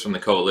 developers from the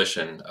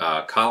Coalition,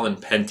 Colin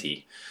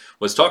Penty,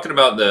 was talking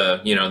about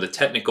the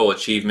technical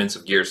achievements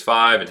of Gears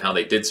 5 and how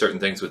they did certain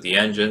things with the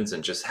engines,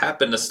 and just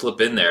happened to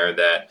slip in there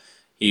that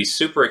he's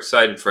super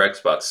excited for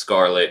Xbox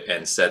Scarlet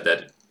and said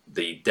that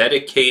the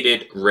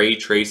dedicated ray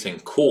tracing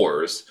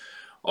cores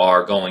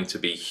are going to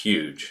be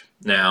huge.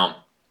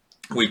 Now,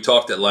 we've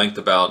talked at length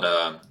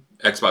about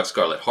Xbox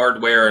Scarlet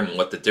hardware and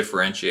what the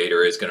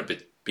differentiator is going to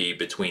be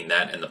between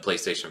that and the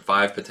PlayStation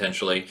 5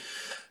 potentially.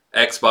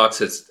 Xbox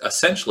has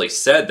essentially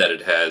said that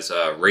it has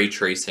ray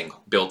tracing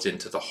built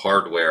into the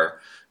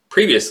hardware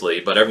previously,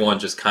 but everyone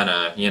just kind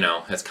of,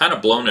 has kind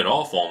of blown it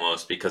off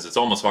almost, because it's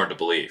almost hard to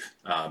believe,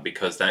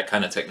 because that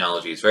kind of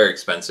technology is very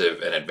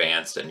expensive and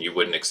advanced, and you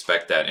wouldn't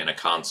expect that in a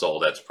console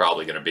that's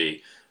probably going to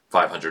be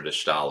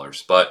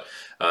 $500-ish. But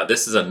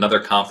this is another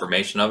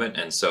confirmation of it,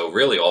 and so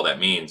really all that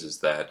means is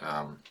that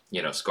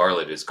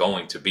Scarlet is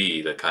going to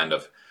be the kind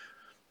of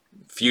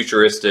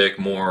futuristic,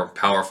 more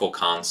powerful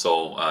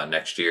console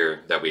next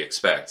year that we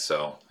expect.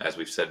 So as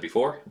we've said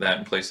before, that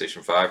and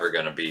PlayStation 5 are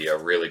going to be a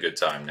really good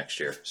time next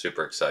year.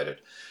 Super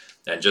excited.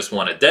 And just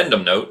one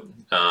addendum note,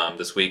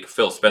 this week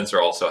Phil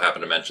Spencer also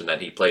happened to mention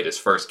that he played his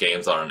first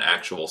games on an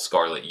actual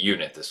Scarlet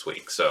unit this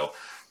week. So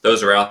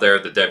those are out there,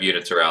 the dev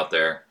units are out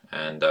there.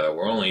 And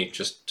we're only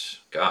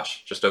just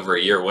over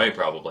a year away,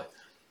 probably.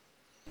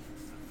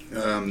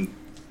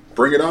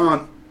 Bring it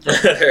on.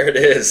 There it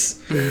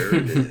is. There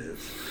it is.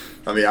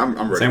 I mean, I'm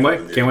ready. Same way.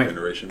 For the Can't wait.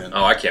 generation, man.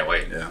 Oh, I can't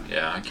wait.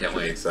 Yeah, I can't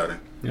wait. Exciting.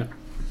 Yeah.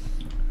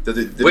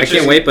 I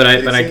can't wait, but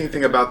did you say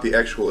anything about the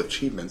actual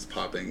achievements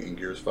popping in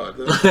Gears 5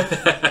 though?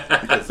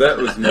 Because that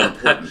was more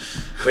important.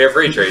 We have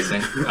ray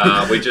tracing.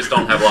 We just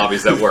don't have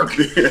lobbies that work.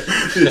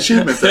 The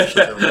achievements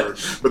actually don't work,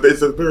 but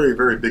it's a very,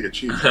 very big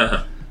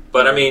achievement.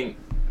 But I mean,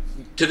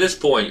 to this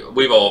point,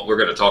 we're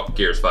going to talk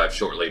Gears 5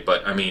 shortly,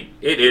 but I mean,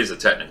 it is a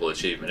technical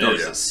achievement. It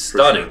is a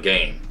stunning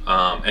game.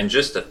 And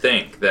just to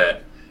think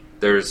that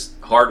there's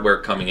hardware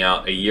coming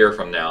out a year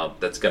from now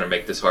that's going to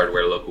make this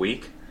hardware look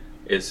weak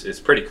is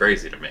pretty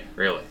crazy to me,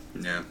 really.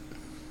 Yeah.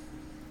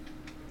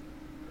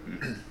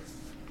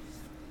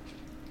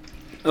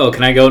 Oh,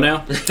 can I go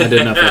now? I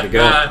didn't know if I could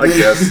go. I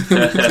guess.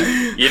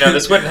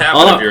 This wouldn't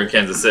happen if you're in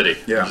Kansas City.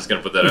 Yeah. I'm just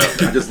going to put that out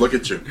there. I just look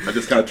at you. I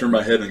just kind of turn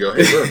my head and go,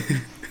 hey, look.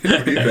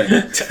 What do you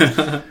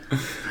think?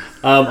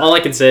 All I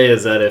can say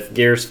is that if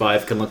Gears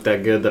 5 can look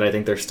that good, then I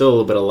think there's still a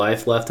little bit of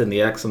life left in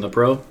the X and the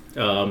Pro.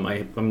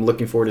 I'm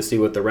looking forward to see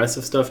what the rest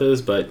of stuff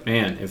is, but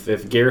man,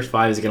 if Gears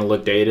 5 is going to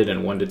look dated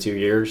in 1 to 2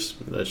 years,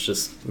 let's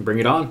just bring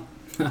it on.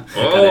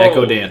 Gotta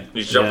echo Dan.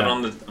 He's jumping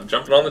on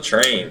the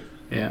train.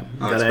 Yeah,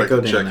 I gotta expect echo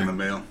a check Dan in the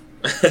mail.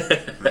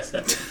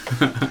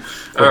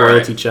 A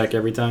royalty check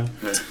every time.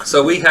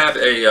 So we have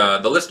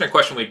the listener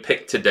question we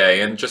picked today,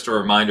 and just a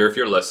reminder if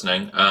you're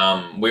listening,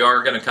 we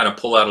are going to kind of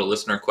pull out a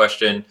listener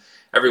question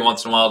every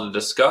once in a while to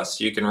discuss.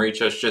 You can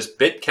reach us just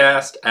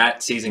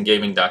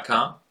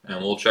bitcast@seasongaming.com,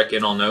 and we'll check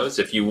in on those.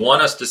 If you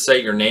want us to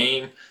say your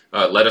name,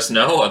 let us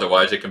know.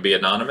 Otherwise, it can be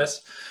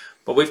anonymous.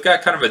 But we've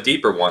got kind of a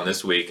deeper one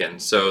this week,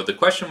 and so the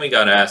question we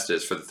got asked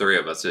is for the three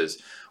of us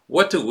is,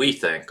 what do we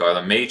think are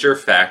the major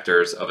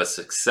factors of a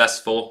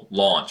successful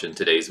launch in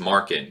today's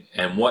market,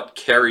 and what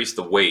carries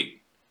the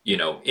weight,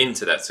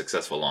 into that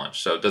successful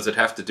launch? So does it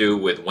have to do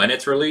with when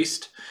it's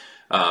released,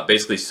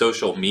 basically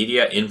social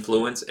media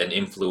influence and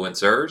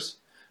influencers,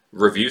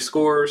 review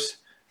scores,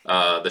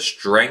 the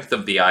strength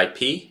of the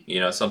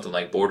IP, something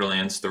like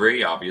Borderlands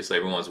 3, obviously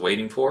everyone's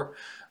waiting for,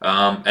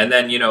 and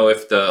then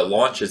if the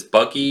launch is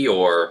buggy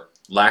or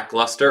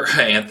lackluster,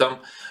 Anthem,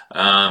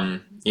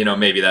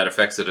 maybe that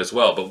affects it as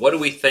well. But what do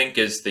we think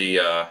is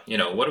the,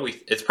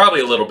 it's probably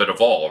a little bit of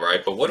all,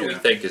 right? But what do we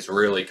think is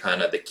really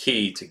kind of the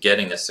key to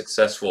getting a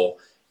successful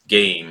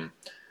game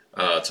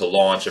to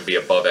launch and be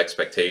above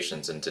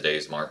expectations in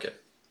today's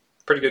market?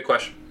 Pretty good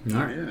question.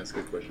 All right. Yeah, that's a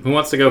good question. Who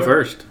wants to go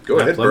first? Go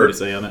ahead, plenty Bert. to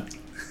say on it.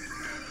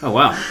 Oh,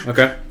 wow.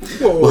 Okay.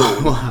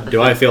 Whoa.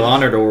 Do I feel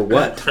honored or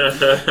what?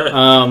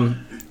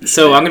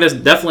 So I'm going to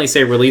definitely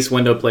say release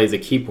window plays a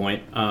key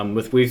point.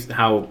 With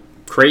how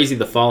crazy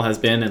the fall has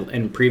been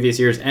in previous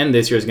years, and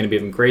this year is going to be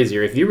even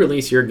crazier. If you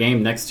release your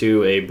game next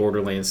to a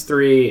Borderlands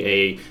 3,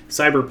 a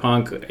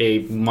Cyberpunk, a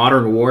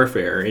Modern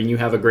Warfare, and you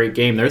have a great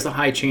game, there's a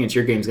high chance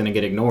your game's going to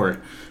get ignored.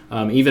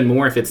 Even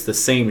more if it's the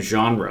same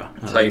genre.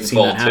 We've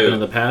seen that happen in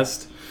the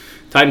past.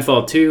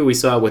 Titanfall 2, we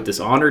saw with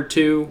Dishonored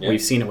 2. Yeah.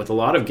 We've seen it with a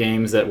lot of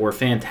games that were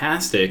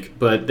fantastic,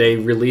 but they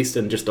released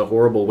in just a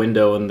horrible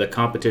window and the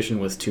competition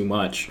was too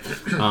much.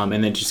 And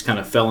then just kind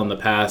of fell in the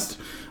past.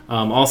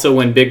 Also,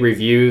 when big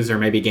reviews or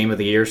maybe Game of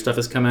the Year stuff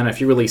has come out,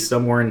 if you release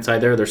somewhere inside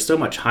there's so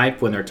much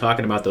hype when they're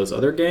talking about those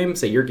other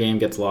games that your game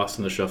gets lost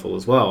in the shuffle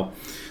as well.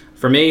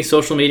 For me,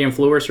 social media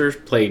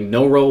influencers play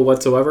no role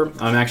whatsoever.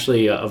 I'm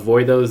actually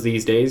avoid those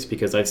these days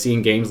because I've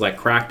seen games like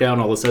Crackdown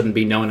all of a sudden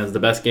be known as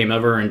the best game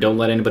ever, and don't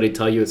let anybody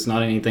tell you it's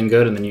not anything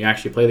good, and then you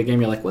actually play the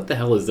game, you're like, what the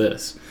hell is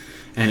this?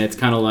 And it's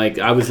kind of like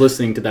I was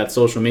listening to that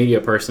social media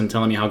person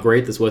telling me how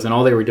great this was, and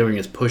all they were doing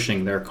is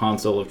pushing their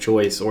console of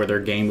choice or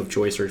their game of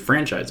choice or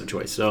franchise of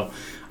choice. So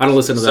I don't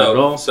listen to that at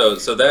all. So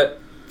that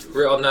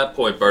on that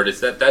point, Bert, is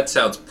that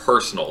sounds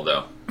personal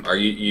though. Are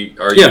you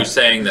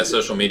saying that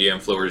social media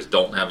influencers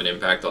don't have an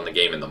impact on the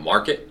game in the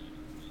market?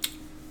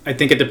 I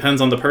think it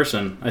depends on the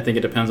person. I think it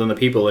depends on the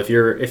people. If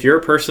you're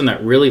a person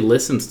that really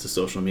listens to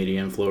social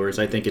media influencers,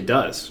 I think it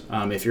does.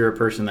 If you're a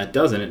person that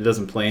doesn't, it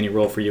doesn't play any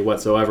role for you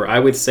whatsoever. I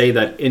would say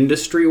that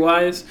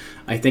industry-wise,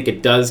 I think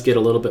it does get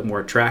a little bit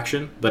more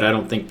traction, but I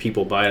don't think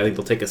people buy it. I think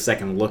they'll take a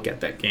second look at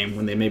that game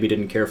when they maybe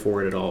didn't care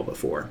for it at all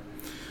before.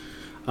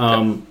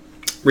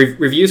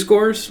 Review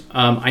scores,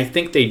 I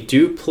think they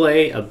do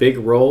play a big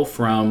role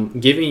from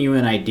giving you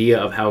an idea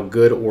of how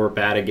good or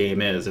bad a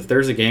game is. If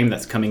there's a game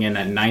that's coming in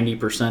at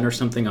 90% or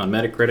something on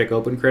Metacritic,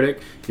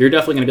 OpenCritic, you're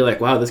definitely going to be like,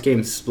 wow, this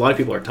game's, a lot of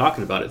people are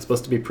talking about it. It's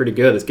supposed to be pretty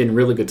good. It's getting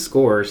really good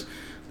scores.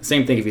 The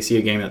same thing if you see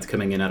a game that's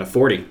coming in at a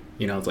 40.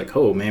 It's like,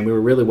 oh, man, we were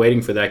really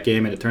waiting for that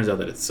game, and it turns out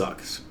that it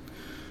sucks.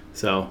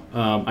 So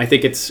I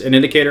think it's an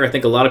indicator. I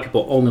think a lot of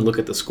people only look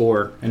at the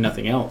score and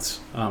nothing else.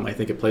 I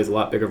think it plays a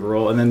lot bigger of a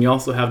role. And then you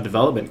also have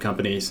development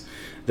companies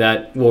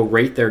that will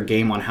rate their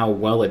game on how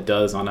well it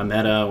does on a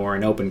Meta or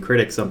an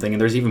OpenCritic something. And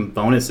there's even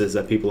bonuses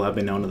that people have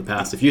been known in the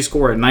past. If you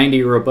score at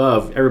 90 or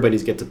above, everybody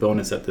gets a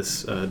bonus at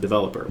this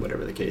developer,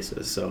 whatever the case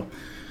is. So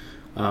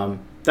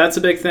that's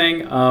a big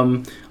thing.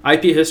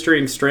 IP history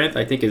and strength,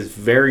 I think, is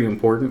very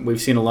important.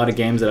 We've seen a lot of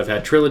games that have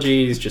had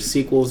trilogies, just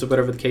sequels or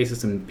whatever the case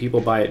is, and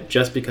people buy it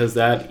just because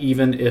that,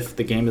 even if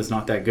the game is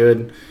not that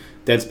good.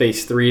 Dead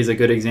Space 3 is a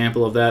good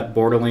example of that.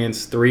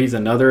 Borderlands 3 is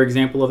another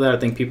example of that. I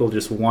think people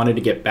just wanted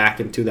to get back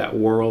into that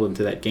world,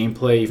 into that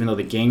gameplay, even though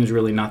the game's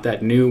really not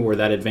that new or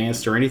that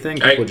advanced or anything.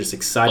 People are just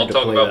excited to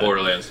play that. Don't talk about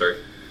Borderlands 3.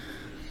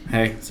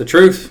 Hey, it's the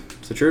truth.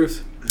 It's the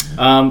truth.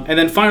 And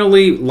then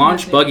finally,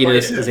 launch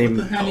bugginess is a...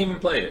 I haven't even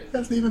played it.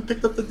 Hasn't even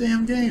picked up the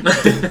damn game.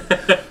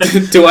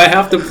 Do I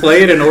have to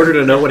play it in order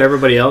to know what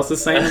everybody else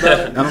is saying about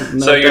it? I don't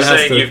know. So you're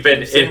saying you've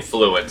been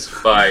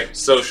influenced by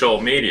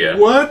social media?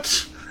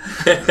 What?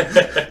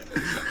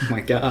 Oh my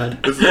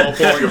god. This is all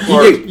falling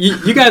apart.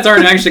 You guys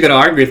aren't actually going to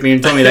argue with me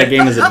and tell me that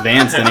game is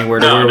advanced anywhere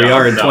to where we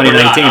are in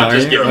 2019, are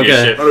you?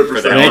 Okay.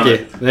 Thank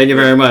you. Thank you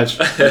very much.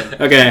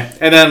 Okay.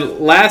 And then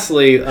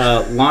lastly,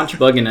 launch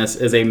bugginess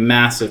is a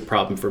massive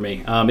problem for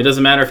me. It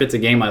doesn't matter if it's a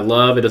game I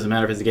love. It doesn't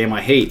matter if it's a game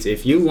I hate.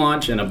 If you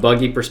launch in a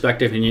buggy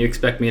perspective and you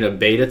expect me to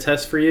beta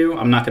test for you,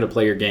 I'm not going to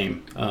play your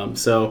game.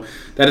 So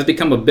that has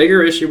become a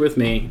bigger issue with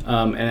me.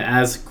 And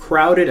as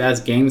crowded as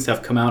games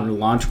have come out in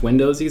launch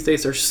windows these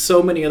days, there's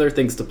so many other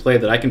things to play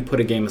that I can put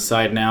a game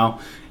aside now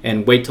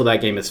and wait till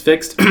that game is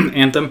fixed,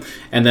 Anthem,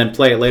 and then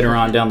play it later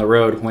on down the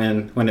road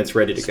when it's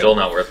ready to go. Still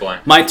not worth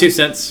playing. My 2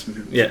 cents.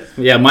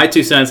 Yeah, my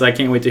 2 cents. I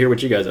can't wait to hear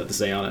what you guys have to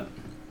say on it.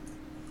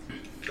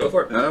 Go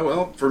for it.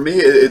 Well, for me,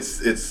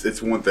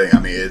 it's one thing. I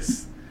mean,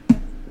 it's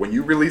when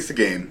you release a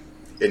game,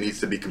 it needs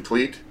to be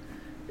complete.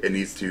 It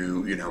needs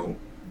to,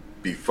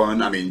 be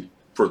fun. I mean,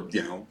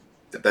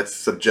 that's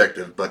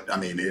subjective, but I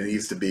mean, it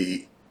needs to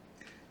be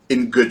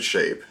in good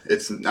shape. I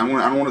don't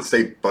want to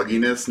say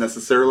bugginess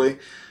necessarily,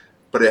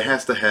 but it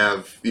has to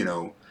have,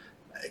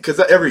 because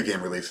every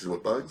game releases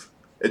with bugs.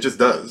 It just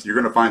does. You're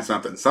going to find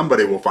something.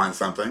 Somebody will find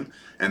something,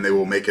 and they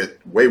will make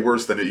it way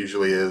worse than it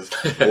usually is,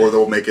 or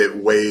they'll make it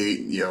way,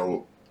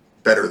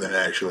 better than it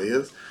actually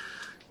is.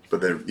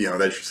 But then,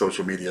 that's your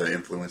social media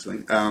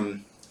influencing.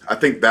 I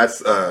think that's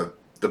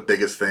the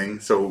biggest thing.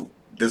 So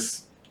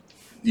this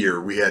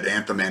year we had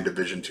Anthem and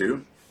Division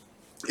 2.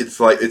 It's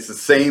the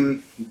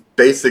same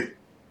basic,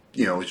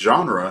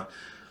 genre,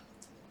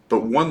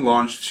 but one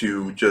launched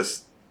to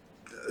just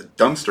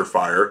dumpster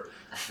fire,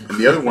 and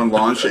the other one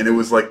launched and it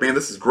was like, man,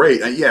 this is great.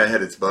 Yeah, it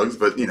had its bugs,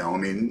 but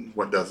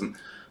what doesn't?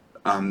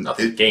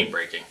 Nothing game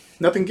breaking.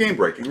 Nothing game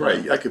breaking,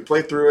 right? I could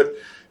play through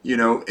it,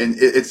 and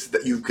it's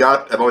you've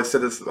got. I've always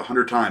said this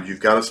 100 times. You've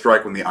got to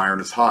strike when the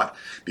iron is hot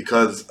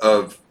because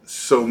of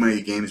so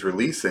many games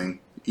releasing.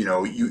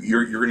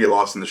 You're gonna get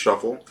lost in the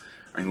shuffle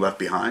and left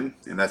behind,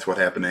 and that's what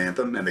happened to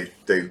Anthem. And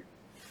they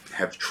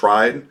have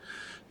tried,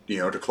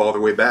 to claw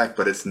their way back,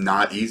 but it's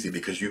not easy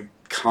because you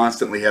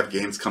constantly have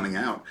games coming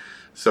out.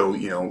 So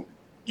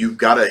you've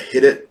got to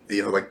hit it,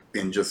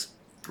 and just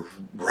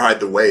ride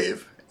the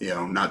wave.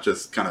 Not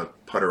just kind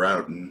of putter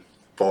out and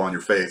fall on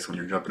your face when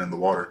you're jumping in the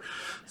water.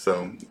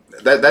 So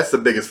that's the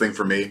biggest thing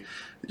for me.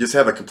 Just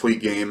have a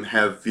complete game,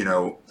 have,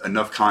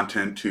 enough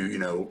content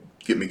to,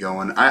 get me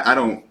going. I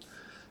don't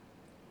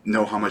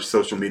know how much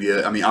social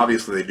media, I mean,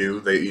 obviously they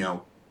do. They,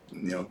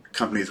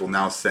 companies will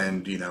now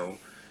send,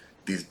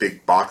 these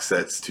big box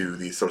sets to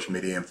these social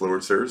media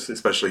influencers,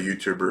 especially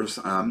YouTubers,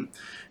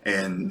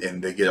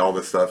 and they get all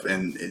this stuff,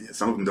 and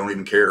some of them don't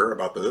even care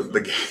about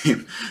the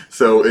game.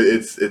 So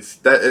it's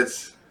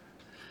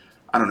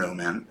I don't know,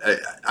 man.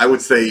 I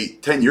would say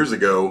 10 years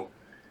ago,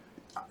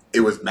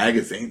 it was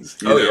magazines,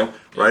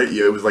 right?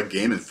 It was like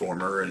Game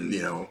Informer and,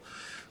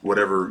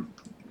 whatever,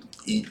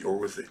 or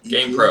was it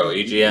GamePro,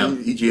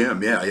 EGM?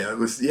 EGM, yeah. It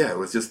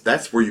was just,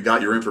 that's where you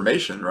got your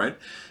information, right?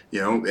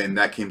 And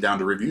that came down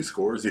to review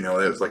scores, it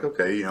was like,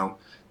 okay,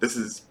 this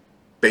is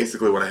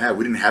basically what I had.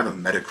 We didn't have a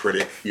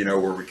Metacritic,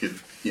 where we could,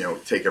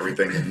 take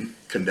everything and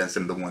condense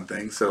it into one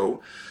thing.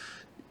 So,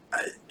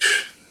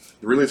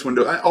 the release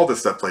window, all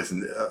this stuff plays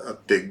a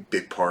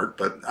big part,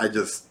 but I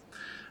just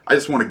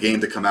want a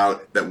game to come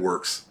out that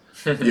works,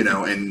 and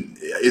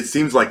it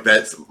seems like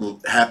that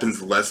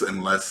happens less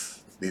and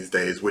less these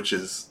days, which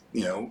is,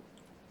 I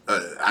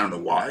don't know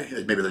why.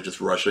 Maybe they're just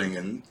rushing,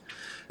 and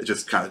it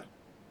just kind of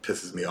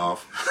pisses me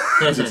off.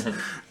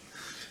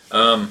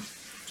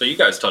 So you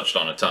guys touched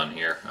on a ton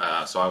here,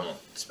 so I won't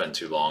spend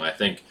too long. I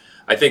think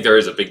there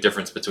is a big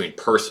difference between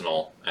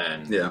personal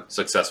and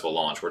successful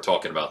launch. We're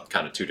talking about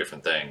kind of two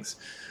different things.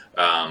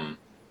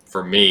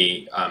 For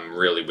me, I'm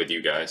really with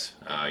you guys.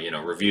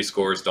 Review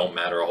scores don't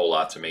matter a whole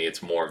lot to me.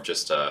 It's more of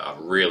just a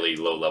really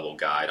low-level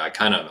guide.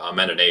 I'm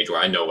at an age where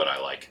I know what I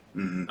like.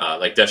 Mm-hmm.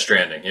 Like Death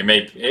Stranding.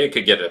 It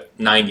could get a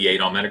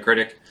 98 on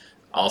Metacritic.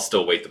 I'll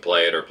still wait to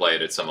play it or play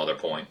it at some other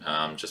point,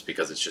 just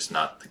because it's just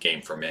not the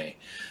game for me.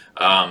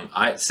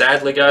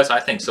 Sadly, guys, I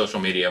think social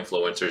media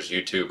influencers,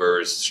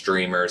 YouTubers,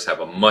 streamers have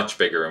a much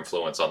bigger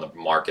influence on the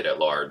market at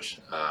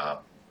large,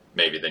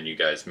 maybe than you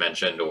guys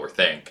mentioned or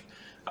think.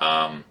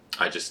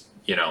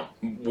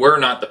 We're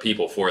not the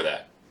people for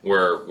that.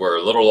 We're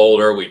a little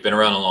older. We've been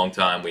around a long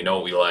time. We know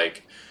what we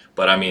like.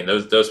 But I mean,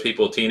 those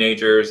people,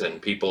 teenagers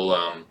and people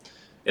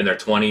in their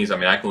 20s. I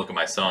mean, I can look at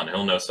my son.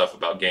 He'll know stuff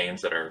about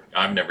games that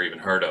I've never even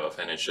heard of.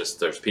 And it's just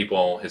there's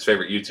people, his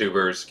favorite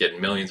YouTubers,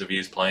 getting millions of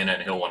views playing it,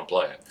 and he'll want to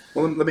play it.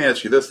 Well, let me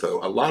ask you this though: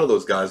 a lot of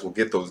those guys will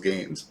get those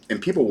games, and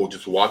people will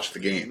just watch the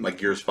game, like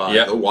Gears 5.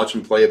 They'll watch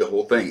them play the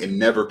whole thing and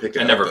never pick it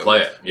up. And never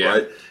play it. Yeah.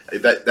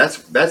 Right?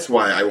 That's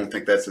why I don't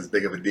think that's as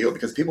big of a deal,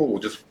 because people will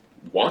just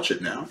watch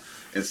it now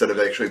instead of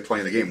actually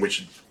playing the game,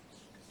 which,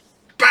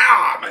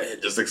 bam,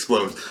 it just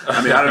explodes.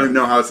 I mean, I don't even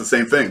know how it's the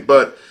same thing,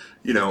 but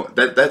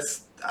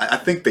that's. I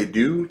think they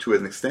do to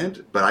an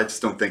extent, but I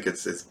just don't think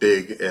it's as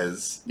big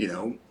as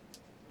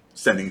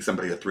sending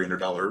somebody a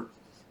 $300.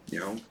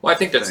 Well, I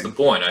think that's the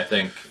point. I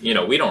think,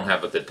 we don't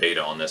have the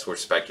data on this. We're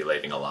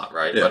speculating a lot,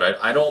 right? Yeah.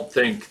 But I don't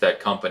think that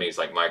companies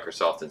like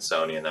Microsoft and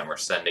Sony and them are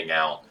sending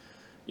out,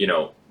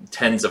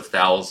 tens of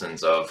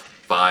thousands of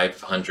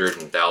 $500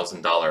 and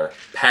 $1,000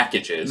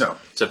 packages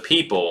to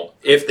people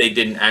if they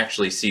didn't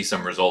actually see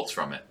some results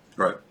from it.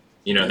 Right.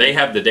 They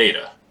have the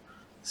data.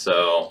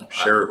 So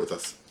share it with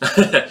us.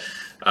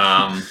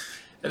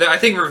 I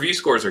think review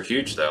scores are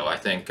huge, though. I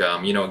think,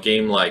 a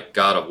game like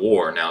God of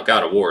War. Now,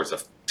 God of War is a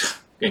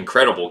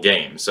incredible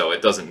game, so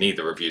it doesn't need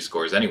the review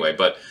scores anyway.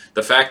 But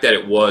the fact that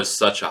it was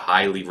such a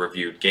highly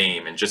reviewed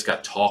game and just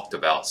got talked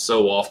about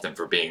so often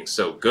for being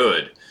so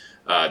good,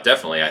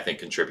 definitely I think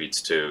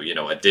contributes to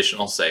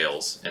additional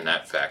sales in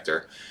that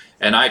factor.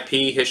 And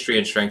IP, history,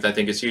 and strength, I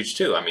think is huge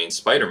too. I mean,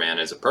 Spider-Man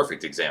is a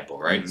perfect example,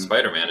 right? Mm-hmm.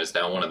 Spider-Man is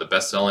now one of the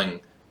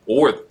best-selling,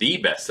 or the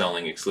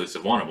best-selling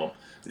exclusive, one of them,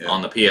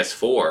 on the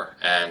PS4,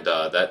 and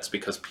that's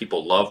because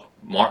people love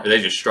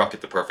they just struck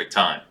at the perfect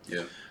time.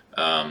 Yeah.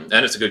 And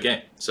it's a good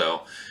game.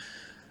 So,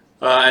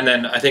 and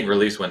then I think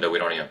release window we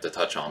don't even have to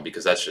touch on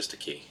because that's just a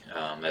key.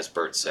 As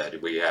Bert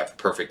said, we have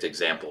perfect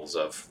examples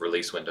of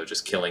release window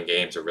just killing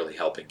games or really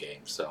helping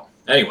games. So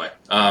anyway,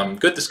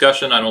 good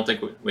discussion. I don't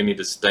think we need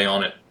to stay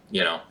on it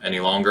any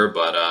longer,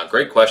 but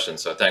great question.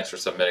 So thanks for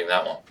submitting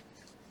that one.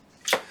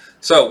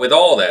 So with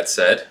all that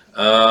said,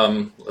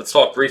 let's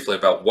talk briefly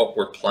about what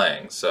we're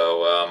playing.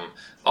 So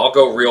I'll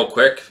go real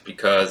quick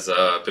because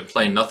I've been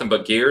playing nothing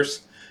but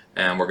Gears,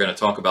 and we're going to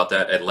talk about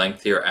that at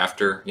length here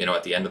after,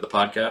 at the end of the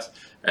podcast.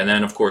 And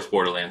then, of course,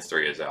 Borderlands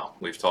 3 is out.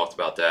 We've talked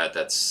about that.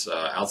 That's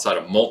outside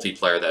of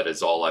multiplayer. That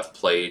is all I've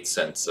played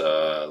since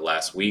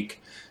last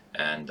week,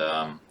 and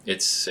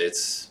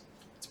it's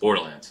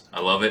Borderlands. I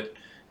love it.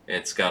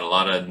 It's got a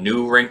lot of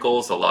new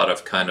wrinkles, a lot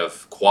of kind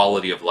of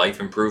quality of life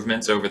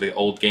improvements over the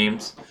old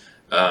games,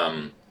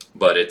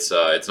 but it's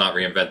not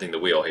reinventing the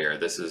wheel here.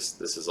 This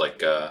is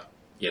like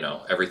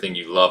everything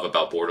you love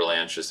about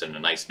Borderlands, just in a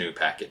nice new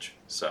package.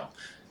 So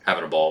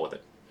having a ball with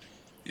it.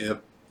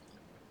 Yep.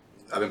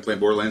 I've been playing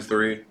Borderlands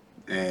 3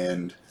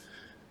 and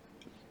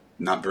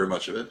not very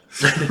much of it.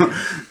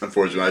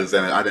 Unfortunately,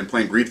 I've been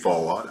playing Greedfall a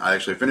lot. I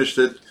actually finished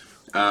it.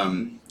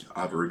 I'll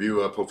have a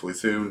review up hopefully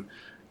soon.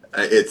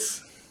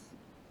 It's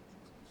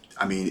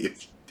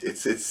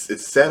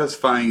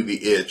satisfying the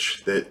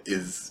itch that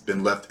is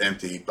been left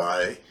empty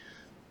by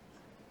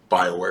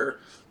BioWare.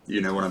 You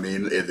know what I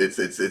mean?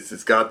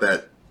 It's got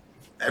that.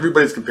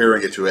 Everybody's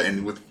comparing it to it,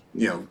 and with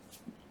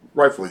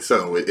rightfully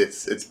so.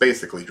 It's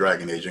basically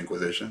Dragon Age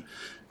Inquisition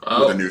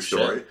with a new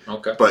story. Shit.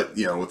 Okay. But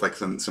with like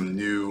some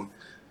new,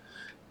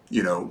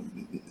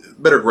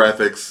 better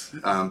graphics.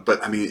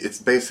 But I mean, it's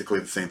basically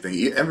the same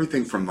thing.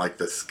 Everything from like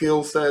the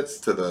skill sets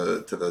to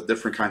the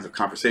different kinds of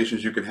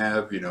conversations you can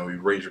have. You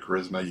raise your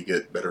charisma, you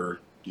get better.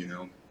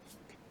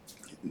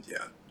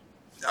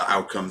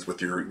 Outcomes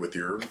with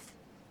your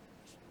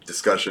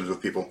discussions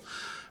with people.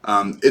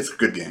 It's a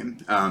good game.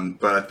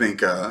 But I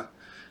think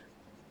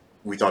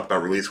we talked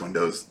about release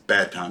windows.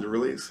 Bad time to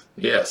release.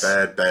 Yes.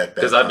 Bad.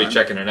 Because I'd be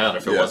checking it out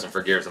if it wasn't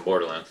for Gears and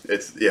Borderlands.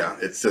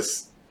 It's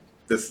just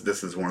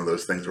this is one of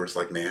those things where it's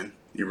like, man,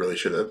 you really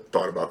should have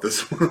thought about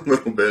this one a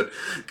little bit.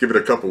 Give it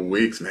a couple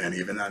weeks, man.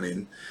 Even I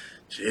mean,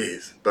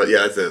 jeez. But yeah,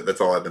 that's it.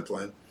 That's all I've been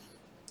playing.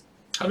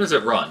 How does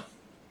it run?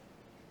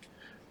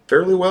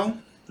 Fairly well.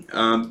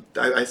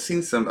 I've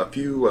seen a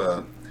few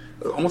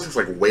almost looks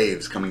like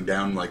waves coming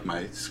down like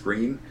my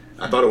screen.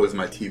 I thought it was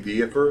my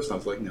TV at first. I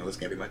was like, no, this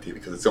can't be my TV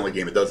because it's the only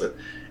game that does it.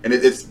 And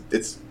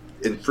it's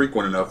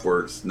infrequent enough where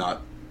it's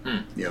not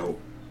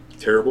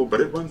terrible, but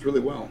it runs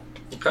really well.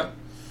 Okay.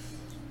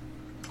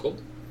 Cool.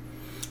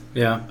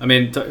 Yeah, I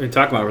mean, talking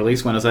about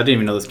release windows, I didn't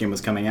even know this game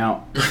was coming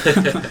out.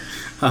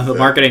 The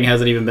marketing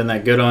hasn't even been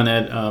that good on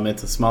it.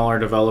 It's a smaller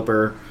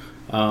developer,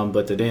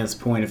 but to Dan's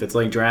point, if it's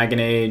like Dragon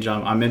Age,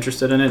 I'm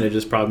interested in it. It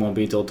just probably won't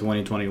be till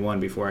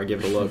 2021 before I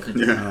give it a look.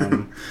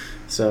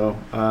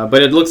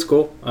 But it looks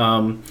cool.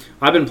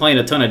 I've been playing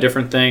a ton of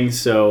different things,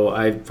 so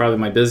probably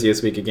my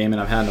busiest week of gaming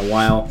I've had in a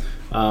while.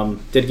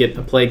 Did get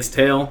A Plague's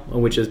Tale,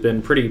 which has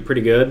been pretty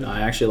good.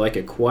 I actually like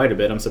it quite a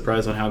bit. I'm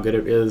surprised on how good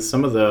it is.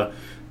 Some of the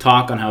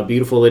talk on how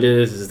beautiful it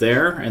is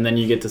there, and then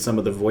you get to some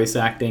of the voice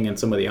acting and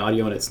some of the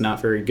audio, and it's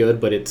not very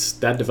good, but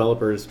that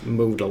developer's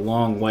moved a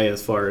long way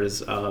as far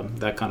as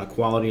that kind of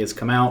quality has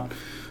come out.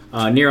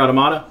 Nier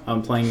Automata,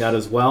 I'm playing that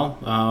as well.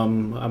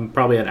 I'm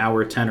probably at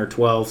hour 10 or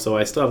 12, so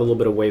I still have a little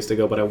bit of ways to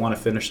go, but I want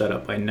to finish that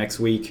up by next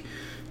week.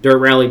 Dirt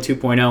Rally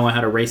 2.0, I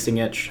had a racing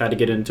itch, had to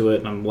get into it,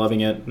 and I'm loving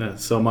it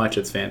so much.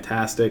 It's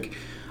fantastic.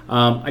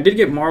 I did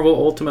get Marvel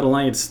Ultimate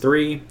Alliance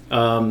 3.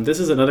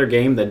 This is another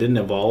game that didn't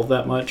evolve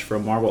that much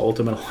from Marvel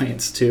Ultimate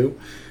Alliance 2.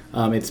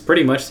 It's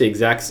pretty much the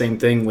exact same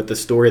thing with the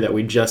story that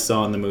we just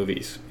saw in the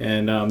movies.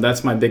 And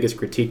that's my biggest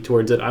critique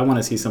towards it. I want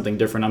to see something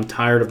different. I'm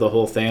tired of the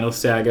whole Thanos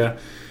saga.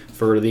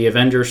 For the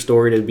Avengers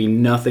story to be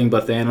nothing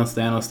but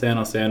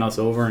Thanos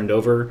over and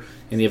over,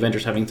 and the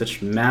Avengers having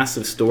such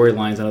massive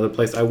storylines in other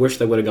places, I wish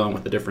they would have gone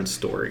with a different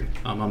story.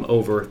 I'm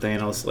over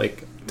Thanos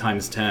like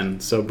times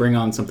 10, so bring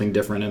on something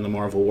different in the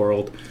Marvel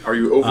world. Are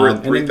you over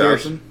at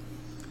 3,000?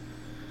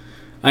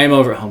 I am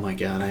over. Oh my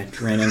god, I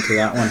ran into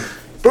that one.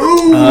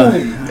 Boom!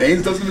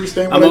 Ains doesn't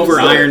understand what I'm over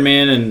Iron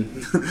Man,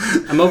 and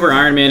I'm over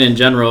Iron Man in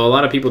general. A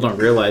lot of people don't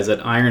realize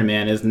that Iron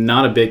Man is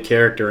not a big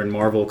character in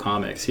Marvel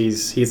Comics.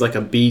 He's like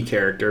a B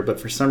character, but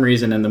for some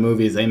reason in the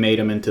movies they made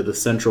him into the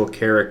central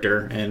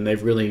character, and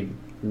they've really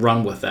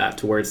run with that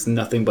to where it's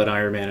nothing but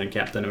Iron Man and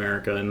Captain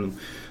America. And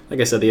like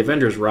I said, the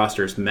Avengers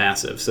roster is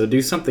massive, so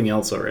do something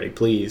else already,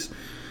 please.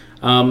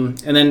 And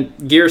then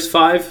Gears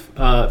 5,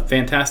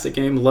 fantastic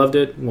game, loved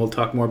it. We'll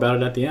talk more about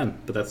it at the end,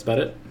 but that's about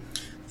it.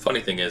 Funny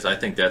thing is, I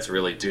think that's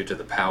really due to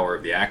the power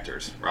of the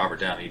actors, Robert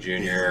Downey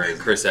Jr. and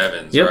Chris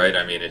Evans, right?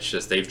 I mean, it's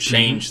just they've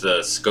changed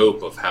the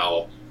scope of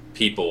how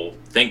people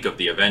think of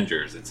the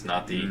Avengers. It's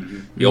not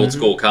the old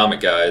school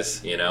comic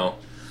guys, you know.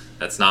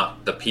 That's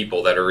not the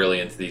people that are really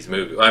into these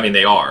movies. I mean,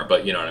 they are,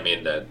 but you know what I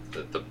mean?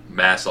 The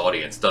mass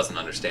audience doesn't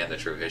understand the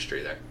true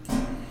history there.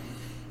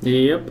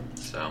 Yep.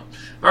 So,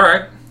 all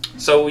right.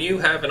 So you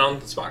have an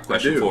on-the-spot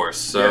question for us.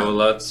 So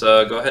let's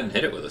go ahead and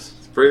hit it with us.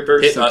 It's very,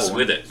 very hit simple us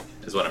with it,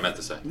 is what I meant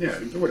to say. Yeah,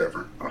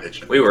 whatever. I'll hit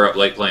you. We were up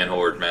late playing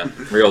Horde, man.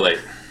 Real late.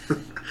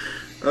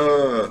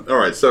 All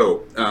right,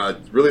 so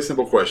really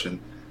simple question.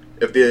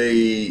 If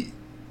the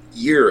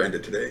year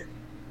ended today,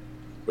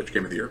 which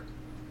game of the year?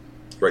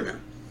 Right now.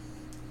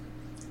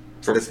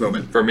 For this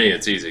moment. For me,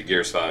 it's easy.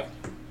 Gears 5.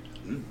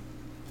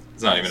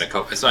 It's not even a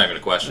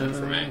question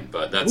for me,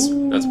 but that's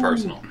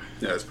personal.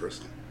 Yeah, it's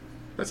personal.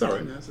 That's all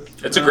right.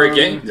 It's a great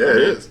game. Yeah, it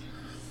is.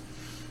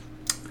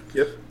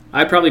 Yep.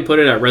 I'd probably put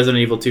it at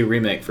Resident Evil 2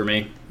 Remake for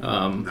me.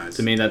 Nice.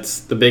 To me, that's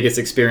the biggest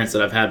experience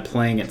that I've had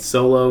playing it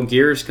solo.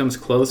 Gears comes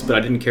close, but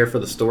I didn't care for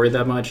the story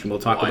that much, and we'll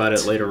talk about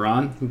it later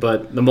on.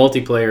 But the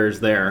multiplayer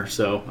is there,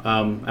 so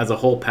as a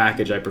whole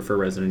package, I prefer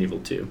Resident Evil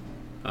 2.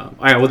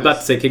 I was about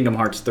to say Kingdom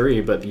Hearts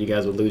 3, but you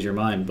guys would lose your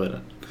mind,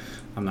 but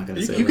I'm not going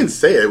to say it. You can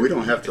say it. We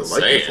don't have to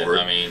like it for it.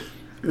 I mean,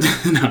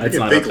 no, it's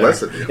not. Think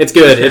less of you. It's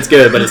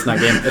good, but it's not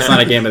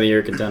a game of the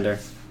year contender.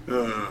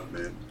 Oh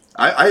man,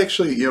 I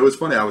actually, you know, it was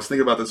funny. I was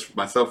thinking about this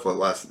myself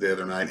the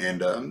other night,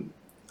 and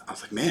I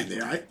was like, man,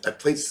 I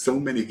played so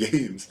many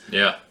games.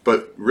 Yeah.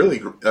 But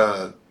really,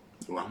 I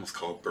almost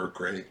called Bert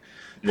Craig.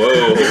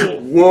 Whoa.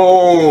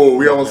 Whoa,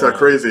 we almost got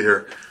crazy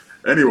here.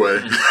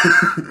 Anyway,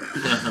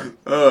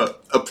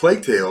 A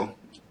Plague Tale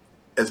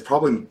is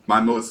probably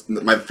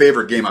my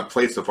favorite game I've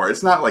played so far.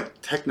 It's not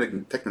like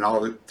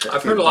technology.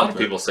 I've heard a lot of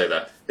people say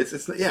that.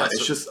 It's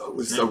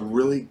a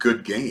really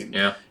good game.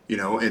 Yeah. You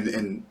know,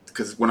 and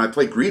because when I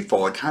played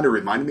Greedfall, it kind of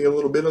reminded me a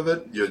little bit of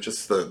it. You know,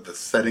 just the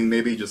setting,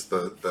 maybe just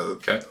the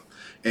Okay.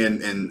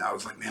 And I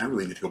was like, man, I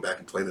really need to go back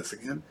and play this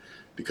again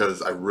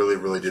because I really,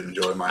 really did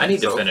enjoy my. I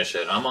need to finish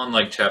it. I'm on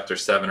like chapter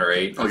 7 or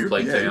 8 of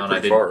Plague Tale, and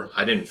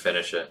I didn't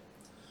finish it.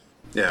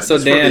 Yeah.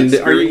 So Dan,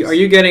 are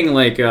you getting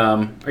like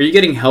are you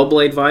getting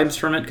Hellblade vibes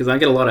from it? Because I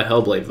get a lot of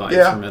Hellblade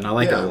vibes from it. And I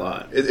like it a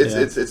lot.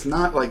 It's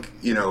not like,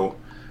 you know,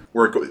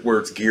 where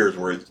it's Gears,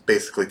 where it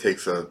basically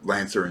takes a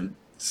lancer and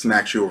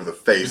smacks you over the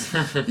face.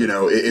 You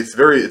know,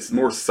 it's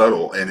more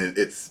subtle, and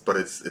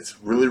it's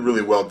really,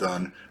 really well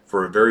done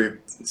for a very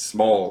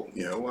small,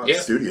 you know,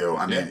 studio.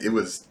 I mean,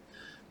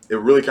 it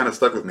really kind of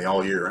stuck with me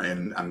all year,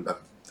 and I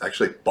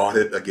actually bought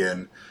it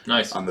again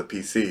on the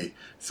PC,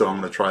 so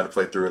I'm going to try to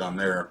play through it on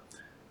there.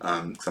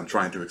 Because I'm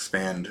trying to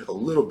expand a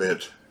little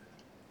bit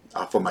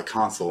off of my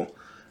console.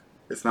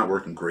 It's not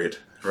working great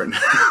right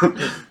now,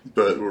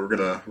 but we're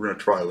gonna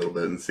try a little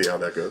bit and see how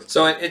that goes.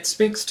 So it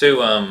speaks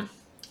to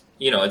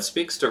it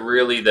speaks to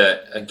really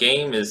that a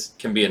game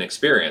can be an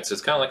experience.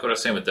 It's kind of like what I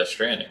was saying with Death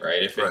Stranding,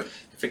 right? If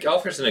it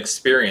offers an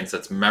experience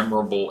that's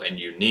memorable and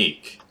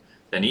unique,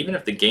 then even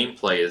if the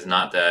gameplay is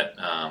not that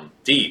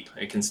deep,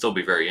 it can still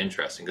be very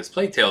interesting. Because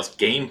Plague Tale's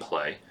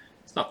gameplay,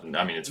 it's nothing.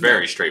 I mean, it's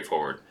very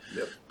straightforward.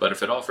 Yep. But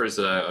if it offers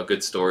a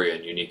good story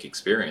and unique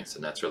experience,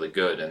 then that's really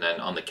good. And then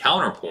on the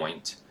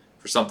counterpoint,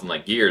 for something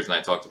like Gears, and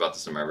I talked about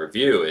this in my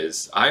review,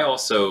 is I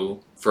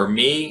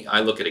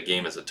look at a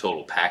game as a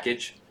total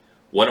package.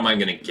 What am I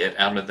going to get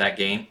out of that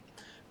game?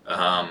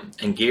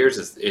 And Gears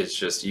is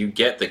just, you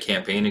get the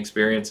campaign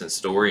experience and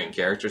story and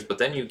characters, but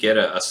then you get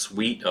a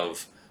suite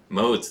of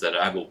modes that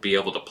I will be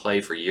able to play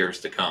for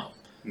years to come.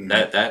 Mm-hmm.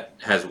 That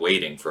has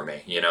waiting for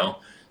me, you know?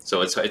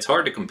 So it's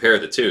hard to compare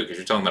the two because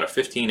you're talking about a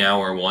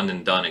 15-hour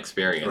one-and-done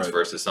experience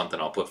versus something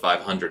I'll put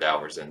 500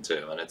 hours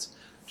into. And it's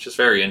just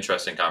very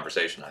interesting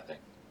conversation, I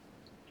think.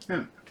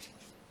 Yeah.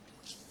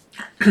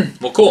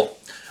 Well, cool.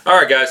 All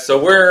right, guys.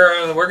 So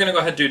we're going to go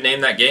ahead and do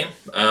Name That Game.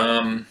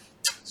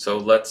 So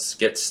let's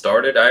get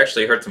started. I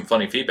actually heard some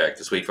funny feedback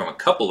this week from a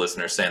couple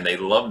listeners saying they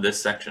love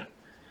this section.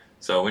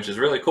 So, which is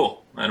really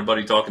cool. I had a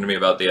buddy talking to me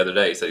about it the other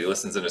day. He said he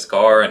listens in his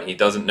car and he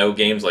doesn't know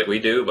games like we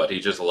do, but he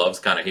just loves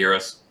kind of hear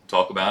us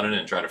talk about it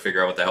and try to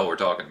figure out what the hell we're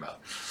talking about.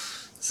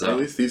 So at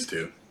least these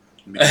two.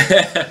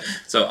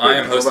 So I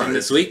am hosting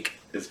this week.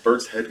 Is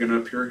Bert's head going to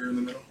appear here in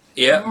the middle?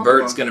 Yeah,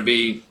 Bert's going to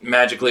be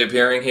magically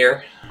appearing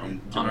here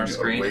on our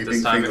screen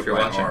this time if you're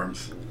watching.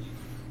 Arms.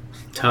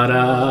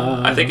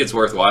 Ta-da! I think it's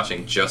worth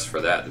watching just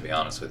for that, to be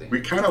honest with you. We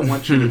kind of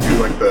want you to do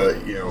like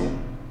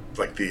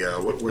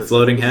what was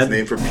floating his head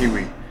name from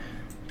Pee-wee?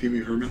 Pee-wee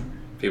Herman?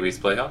 Pee-wee's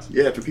Playhouse?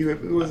 Yeah, for Pee-wee.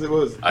 What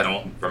was it? I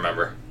don't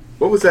remember.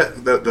 What was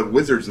that? The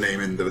wizard's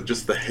name and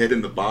just the head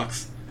in the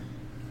box.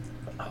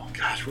 Oh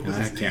gosh, what was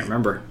his name? I can't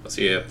remember. Was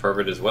he a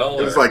pervert as well?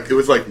 It was like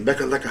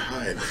Mecca Lecca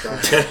Hyde.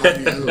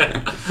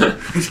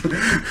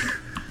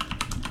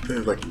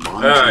 Like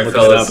all right, look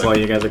it up while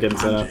you guys are getting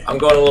set up. I'm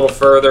going a little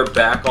further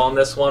back on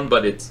this one,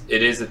 but it's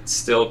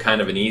still kind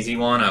of an easy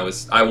one.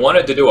 I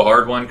wanted to do a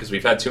hard one because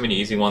we've had too many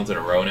easy ones in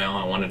a row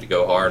now. I wanted to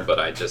go hard, but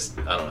I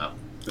don't know.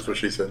 That's what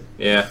she said.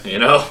 Yeah, you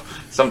know,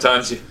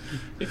 sometimes you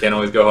can't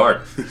always go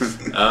hard.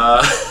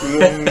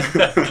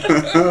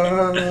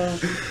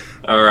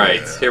 All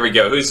right, here we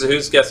go.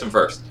 Who's guessing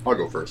first? I'll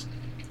go first.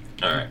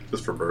 All right,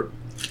 just for Bert.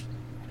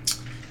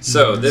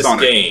 So this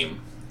Sonic.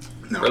 game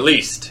No.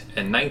 released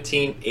in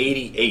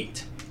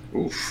 1988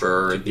 Oof.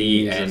 for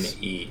the Jesus.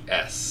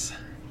 NES.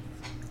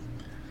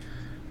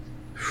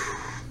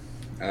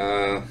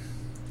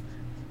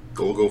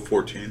 Golgo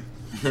 14.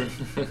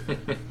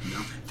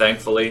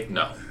 Thankfully,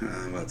 no.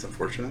 That's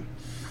unfortunate.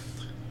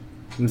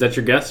 Is that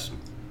your guess,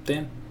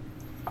 Dan?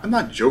 I'm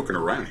not joking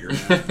around here,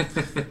 man.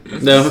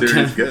 That's No, a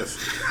serious okay. guess.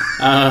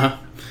 I'm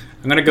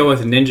gonna go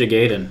with Ninja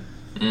Gaiden.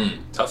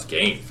 Tough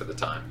game for the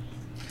time.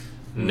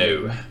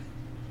 No.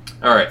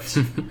 All right.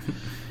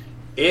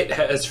 It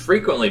has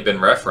frequently been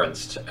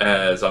referenced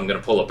as, I'm going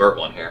to pull a Burt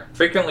one here,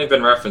 frequently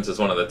been referenced as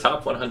one of the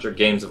top 100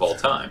 games of all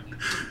time.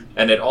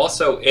 And it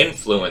also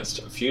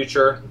influenced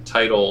future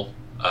title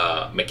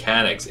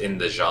mechanics in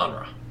the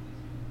genre.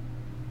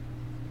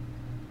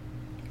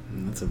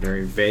 That's a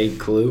very vague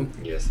clue.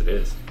 Yes, it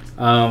is.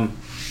 I'd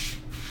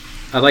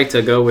like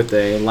to go with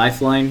a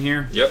lifeline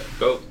here. Yep,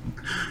 go.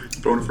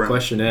 Phone a The friend.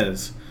 question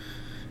is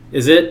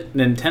it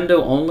Nintendo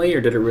only,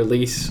 or did it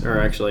release, or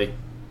actually,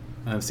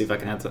 let's see if I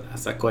can ask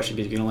that question,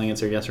 because you can only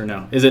answer yes or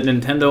no. Is it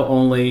Nintendo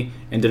only,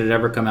 and did it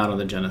ever come out on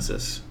the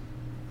Genesis?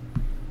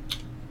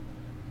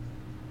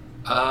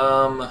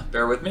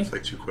 Bear with me. It's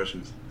like 2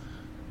 questions.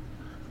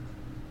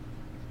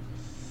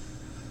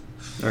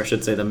 Or I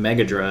should say the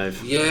Mega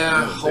Drive.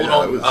 Yeah, hold yeah,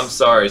 on. it was- I'm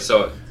sorry.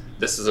 So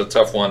this is a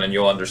tough one, and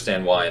you'll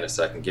understand why in a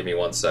second. Give me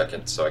 1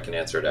 second so I can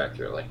answer it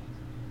accurately.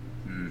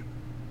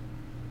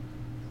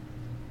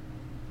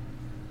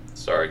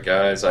 Sorry,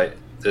 guys.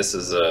 This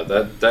is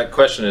that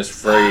question is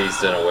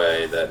phrased in a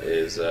way that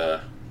is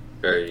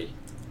very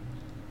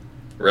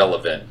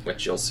relevant,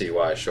 which you'll see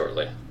why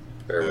shortly.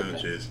 Bear Oh, with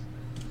me. jeez.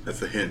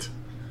 That's a hint.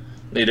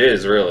 It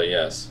is really,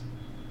 yes,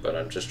 but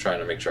I'm just trying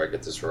to make sure I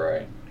get this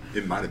right.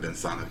 It might have been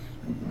Sonic.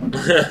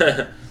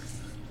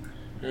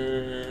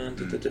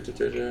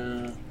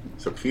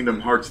 So Kingdom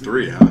Hearts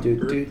 3, huh?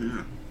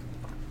 Dude.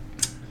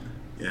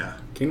 Yeah.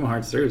 Kingdom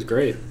Hearts 3 was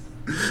great.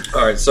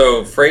 All right,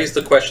 so phrase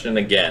the question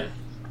again,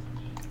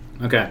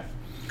 Okay.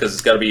 because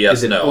it's got to be yes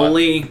Is it no.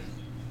 only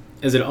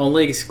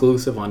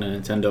exclusive on a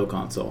Nintendo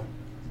console?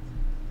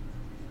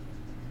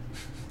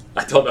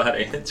 I don't know how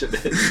to answer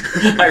this.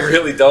 I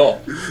really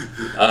don't.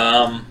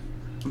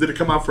 Did it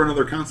come out for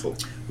another console?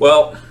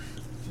 Well,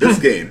 This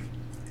game.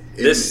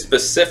 this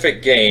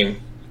specific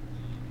game.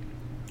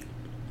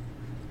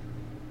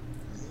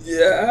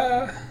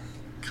 Yeah.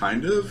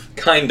 Kind of.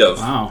 Kind of.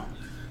 Wow.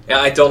 Yeah,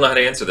 I don't know how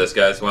to answer this,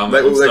 guys. Well, I'm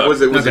Like, stuck.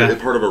 was it Okay.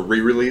 part of a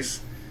re-release?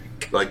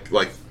 Like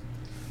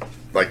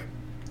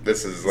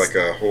this is like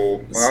a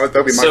whole. Well,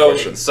 that'd be my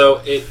question.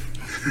 So it.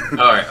 All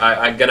right,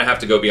 I'm gonna have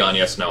to go beyond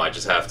yes no. I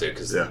just have to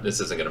because Yeah.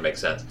 this isn't gonna make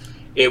sense.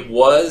 It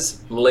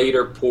was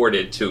later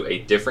ported to a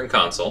different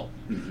console,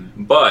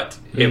 but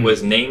it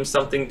was named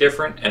something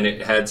different and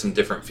it had some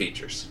different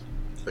features.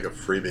 Like a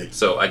freebie.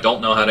 So I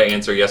don't know how to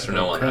answer yes or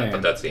no on that, Okay.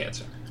 but that's the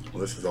answer. Well,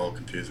 this is all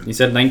confusing. You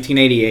said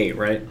 1988,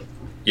 right?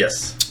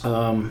 Yes.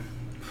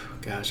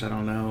 Gosh, I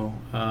don't know.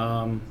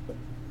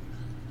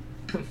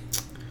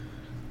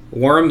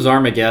 Worms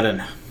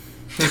Armageddon.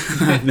 I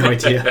have no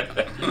idea.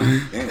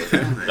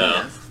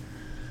 No.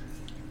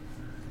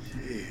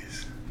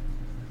 Jeez.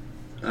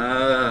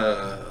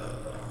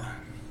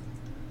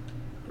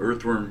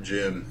 Earthworm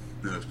Jim.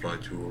 No, it's probably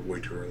way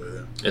too early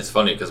then. It's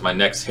funny because my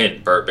next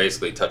hint, Bert,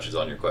 basically touches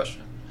on your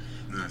question.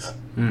 Nice.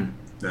 Hmm.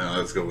 No,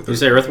 let's go with You it.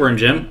 say Earthworm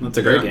Jim? That's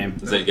a great Yeah. game.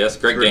 Is it yes?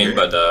 Great Great game,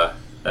 game. but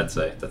that's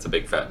a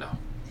big fat no.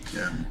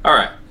 Yeah. All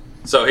right.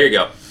 So here you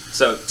go.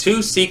 So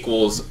 2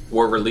 sequels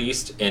were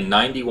released in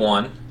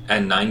 91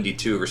 and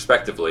 92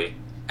 respectively,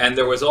 and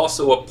there was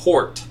also a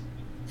port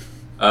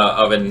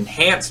of an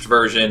enhanced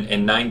version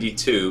in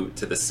 92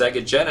 to the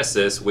Sega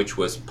Genesis, which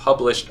was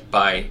published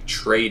by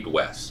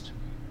Tradewest.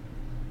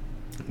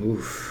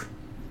 Oof.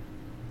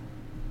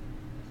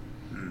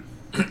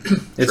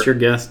 It's your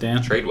guess, Dan.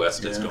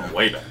 Tradewest is Yeah. going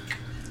way back.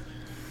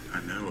 I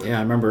know. it. Yeah,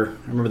 I remember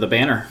the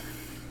banner.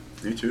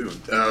 Me too.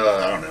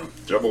 I don't know.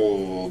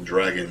 Double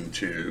Dragon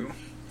 2.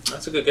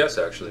 That's a good guess,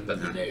 actually,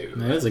 but no.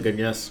 That is a good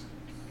guess.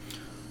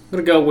 I'm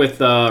gonna go with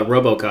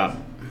RoboCop.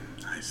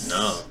 Nice.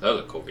 No, that was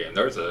a cool game.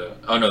 There was a...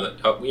 Oh, no.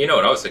 You know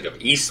what I was thinking of?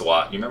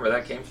 eSWAT. You remember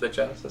that game for the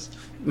Genesis?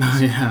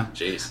 Yeah.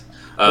 Jeez.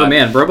 Oh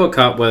man,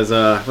 RoboCop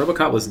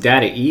was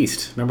Data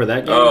East. Remember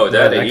that game? Oh,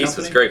 That that East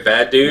was company? great.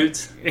 Bad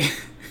Dudes.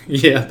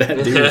 Yeah,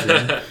 bad dudes.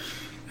 Man.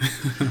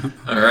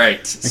 All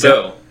right.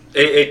 So,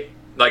 it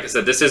like I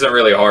said, this isn't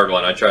really a hard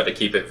one. I tried to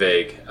keep it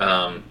vague.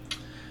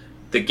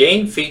 The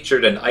game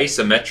featured an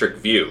isometric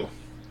view,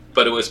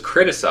 but it was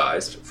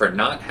criticized for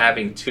not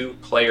having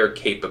 2-player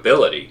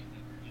capability.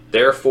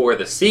 Therefore,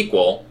 the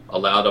sequel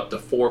allowed up to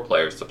 4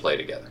 players to play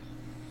together.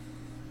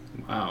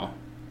 Wow.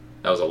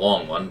 That was a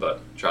long one, but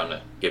I'm trying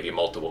to give you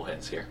multiple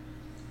hints here.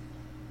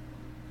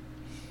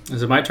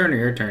 Is it my turn or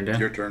your turn, Dan?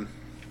 Your turn.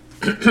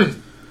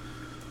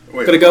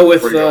 Wait, Gonna go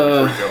with, before you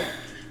go.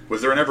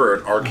 Was there ever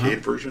an arcade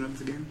version of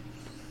the game?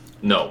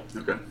 No,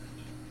 Okay.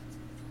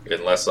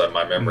 unless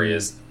my memory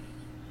is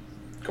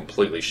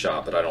completely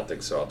shot, but I don't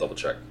think so. I'll double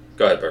check.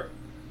 Go ahead, Bert.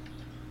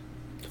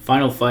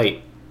 Final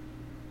Fight.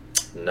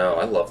 No,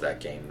 I love that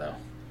game though.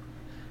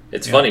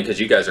 It's Yeah. funny because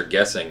you guys are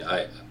guessing.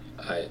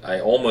 I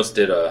almost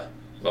did a.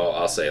 Well,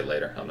 I'll say it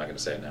later. I'm not going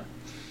to say it now.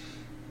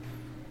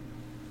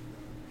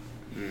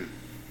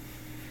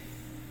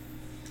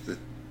 The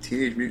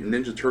Teenage Mutant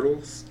Ninja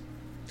Turtles.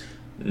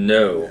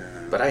 No, Yeah.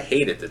 but I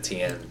hated the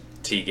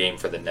TNT game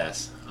for the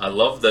NES. I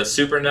love the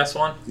Super NES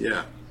one,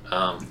 Yeah,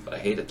 but I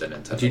hated the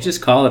Nintendo. Did you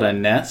just call it a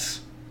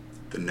NES?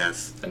 the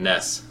NES. the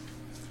NES?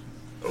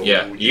 Oh,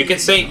 Yeah, you can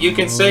say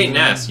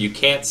NES. You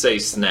can't say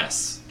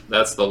SNES.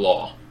 That's the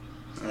law.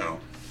 Oh,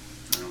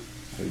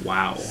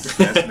 Wow.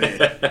 that's me.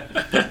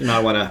 You might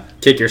want to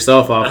kick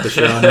yourself off the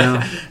show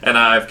now. And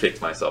I've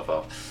kicked myself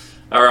off.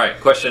 All right,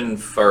 question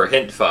for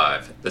hint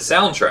 5. The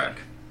soundtrack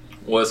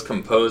was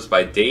composed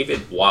by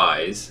David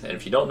Wise, and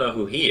if you don't know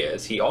who he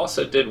is, he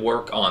also did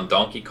work on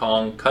Donkey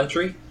Kong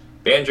Country,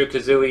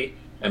 Banjo-Kazooie,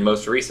 and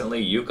most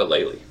recently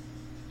Yooka-Laylee.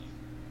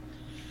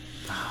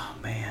 Oh,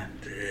 man.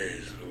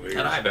 Jeez Louise.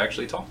 And I've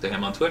actually talked to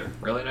him on Twitter.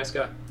 Really nice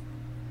guy.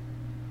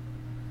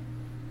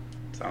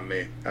 It's on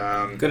me.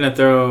 I'm gonna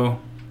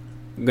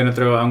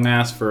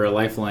ask for a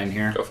lifeline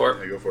here. Go for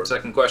Yeah, it. go for it.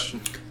 Second question.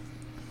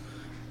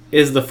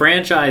 Is the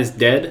franchise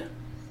dead?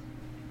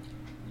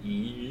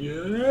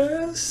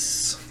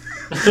 Yes.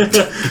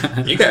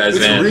 You guys, It's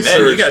man, you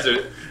research. guys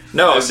are.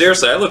 No,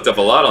 seriously, I looked up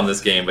a lot on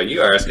this game, but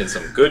you are asking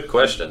some good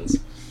questions.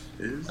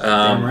 Is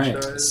Damn right.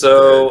 franchise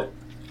So dead?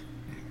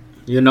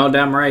 You know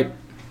damn right.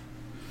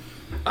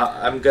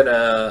 I'm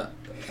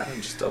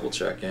just double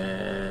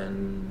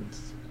checking.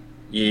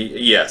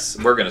 Yes,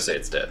 we're gonna say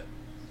it's dead.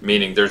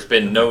 Meaning there's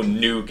been no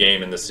new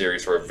game in the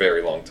series for a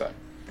very long time.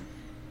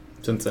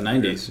 Since the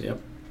 90s, yep.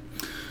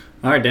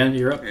 All right, Dan,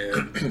 you're up.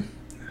 Yeah.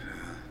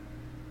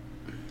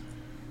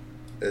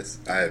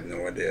 I have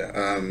no idea.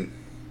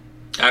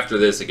 After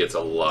this, it gets a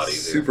lot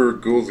easier. Super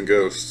Ghouls and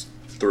Ghosts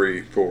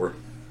 3, 4,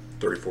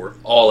 34.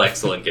 All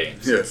excellent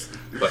games. Yes.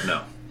 But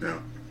no. No.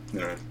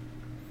 No.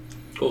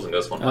 Ghouls and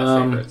Ghosts, one of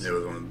my favorites. It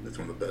was it's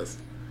one of the best.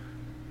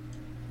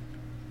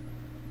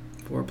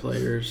 4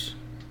 players.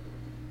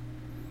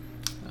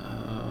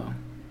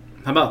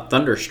 How about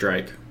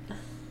Thunderstrike?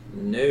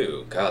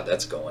 No. God,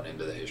 that's going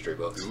into the history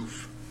books.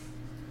 Oof.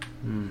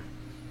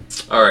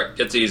 All right,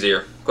 gets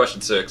easier.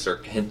 Question 6, or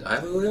hint. I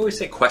always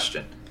say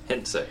question.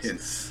 Hint 6.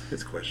 Hints.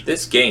 It's a question.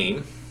 This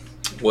game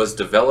was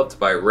developed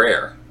by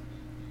Rare,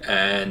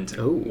 and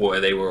Oh.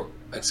 they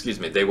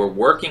were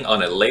working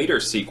on a later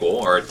sequel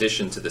or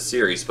addition to the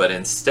series, but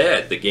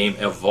instead the game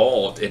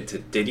evolved into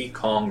Diddy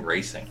Kong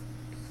Racing.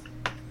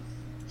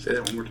 Say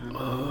that one more time.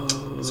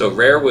 Oh. So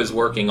Rare was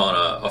working on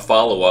a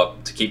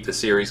follow-up to keep the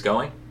series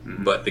going,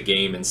 but the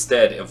game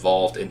instead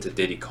evolved into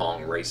Diddy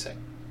Kong Racing.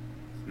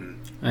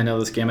 I know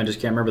this game, I just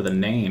can't remember the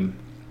name.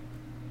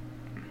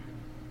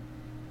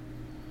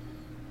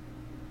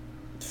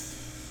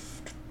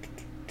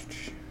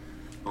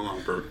 Hold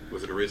on, Bert.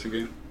 Was it a racing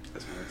game?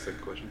 That's my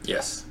second question.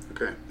 Yes.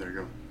 Okay, there you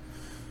go.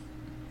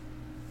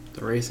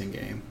 The racing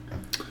game.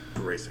 A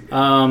racing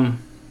game.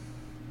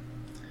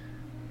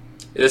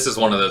 This is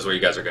one of those where you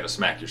guys are going to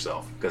smack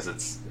yourself, because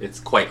it's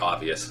quite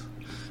obvious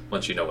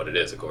once you know what it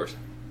is, of course.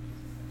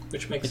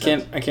 Which makes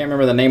sense. I can't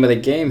remember the name of the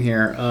game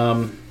here.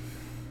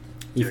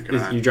 Yeah, can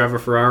I? You drive a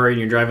Ferrari and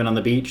you're driving on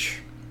the beach.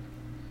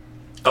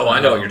 Oh,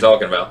 I know what you're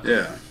talking about.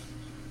 Yeah.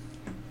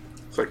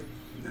 It's like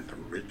not the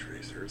Ridge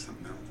Racer or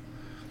something else.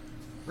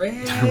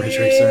 Ridge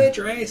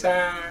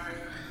Racer.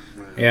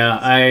 Yeah,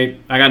 I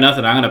got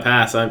nothing. I'm gonna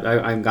pass.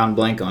 I've gone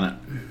blank on it.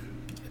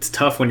 It's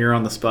tough when you're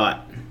on the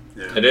spot.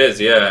 Yeah. It is,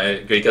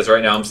 yeah, because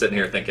right now I'm sitting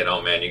here thinking,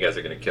 oh man, you guys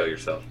are going to kill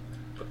yourself.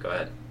 But go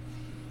ahead.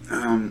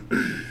 Damn.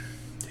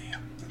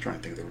 I'm trying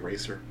to think of the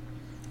racer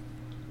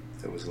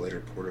that was later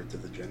ported to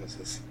the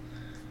Genesis.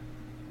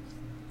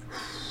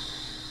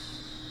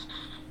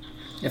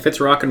 If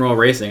it's rock and roll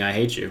racing, I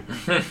hate you.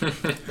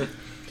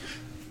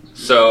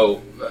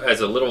 So, as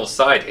a little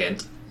side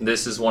hint,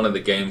 this is one of the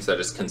games that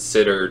is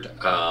considered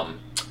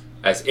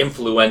as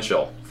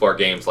influential for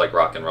games like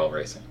Rock and Roll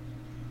Racing.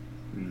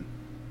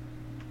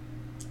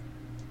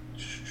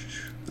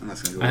 I'm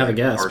not gonna go I have a like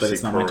guess, but RC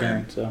it's not my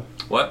Pro-Am. turn. So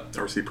What?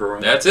 RC Pro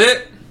Am. That's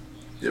it?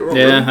 yeah,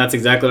 that's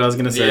exactly what I was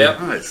gonna say. Yep.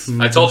 Nice.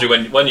 I told you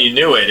when you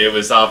knew it, it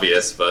was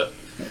obvious, but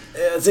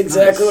That's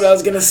exactly what I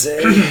was gonna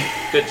say.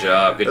 good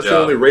job, good That's the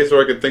only job.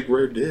 racer I could think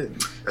Rare did.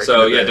 Back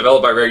So, in the yeah, day.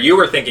 developed by Rare. You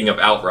were thinking of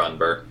Outrun,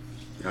 Bert.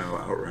 Oh,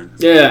 Outrun.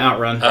 Yeah,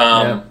 Outrun.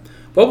 Yeah. Um,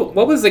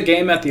 What was the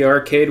game at the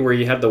arcade where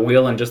you had the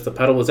wheel and just the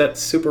pedal? Was that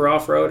Super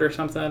Off Road or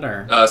something?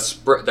 Or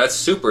that's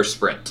Super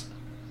Sprint.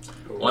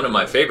 One of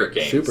my favorite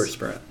games. Super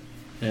Sprint?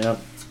 Yeah,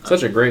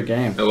 such a great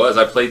game. It was.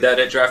 I played that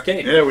at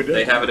Draftcade. Yeah, we did.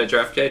 They have it at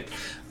Draftcade.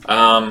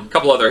 A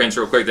couple other hints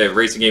real quick. The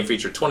racing game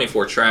featured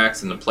 24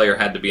 tracks, and the player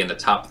had to be in the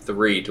top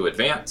 3 to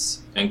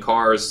advance. And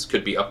cars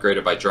could be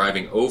upgraded by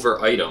driving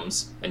over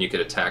items, and you could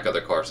attack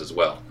other cars as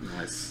well.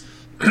 Nice.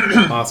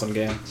 Awesome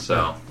game.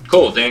 So,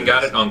 cool. Dan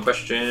got it on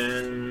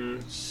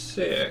question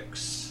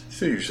 6.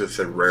 So you should have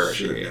said Rare. I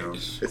should have known.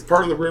 It's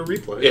part of the Rare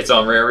replay. It's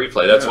on Rare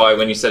Replay. That's Yeah. why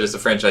when you said is the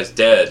franchise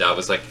dead, I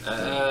was like,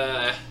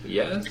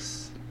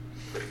 yes.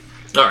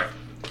 All right.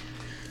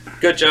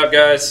 Good job,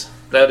 guys.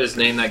 that is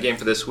Name That Game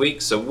for this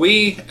week. So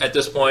we, at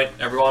this point,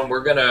 everyone,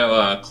 we're going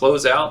to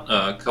close out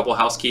a couple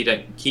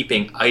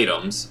housekeeping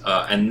items,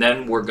 and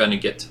then we're going to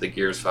get to the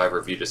Gears 5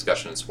 review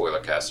discussion and spoiler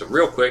cast. So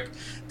real quick,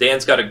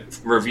 Dan's got a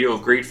review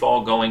of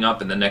Greedfall going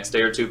up in the next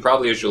day or two.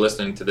 Probably as you're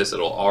listening to this,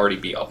 it'll already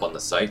be up on the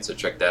site, so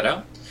check that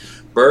out.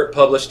 Bert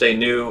published a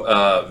new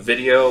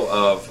video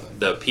of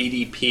the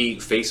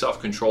PDP face-off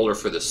controller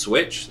for the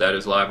Switch. That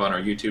is live on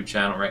our YouTube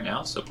channel right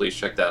now, so please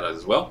check that out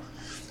as well.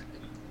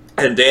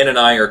 And Dan and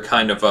I are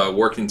kind of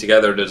working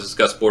together to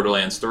discuss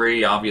Borderlands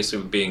 3.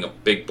 Obviously, being a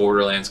big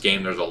Borderlands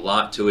game, there's a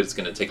lot to it. It's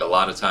going to take a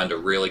lot of time to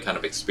really kind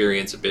of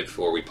experience a bit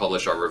before we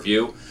publish our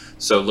review.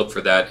 So look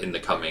for that in the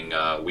coming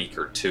week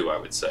or two, I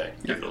would say.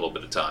 Give it a little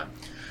bit of time.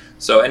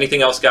 So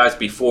anything else, guys,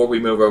 before we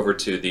move over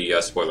to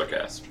the spoiler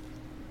cast?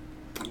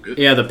 Good.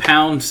 Yeah, the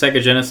Pound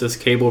Sega Genesis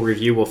cable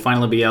review will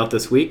finally be out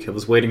this week. I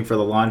was waiting for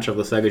the launch of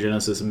the Sega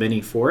Genesis Mini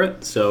for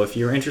it, so if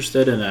you're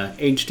interested in a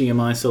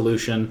HDMI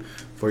solution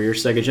for your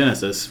Sega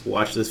Genesis,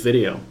 watch this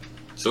video.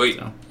 Sweet.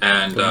 So,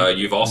 and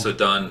you've also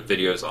done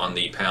videos on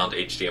the Pound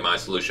HDMI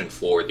solution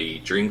for the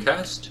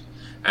Dreamcast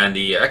and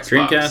the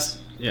Xbox. Dreamcast,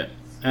 yeah,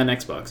 and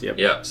Xbox, yep.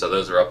 Yeah, so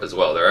those are up as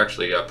well. They're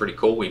actually pretty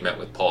cool. We met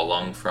with Paul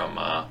Lung from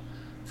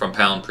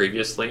Pound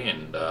previously,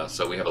 and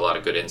so we have a lot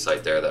of good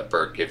insight there that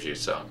Bert gives you,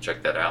 so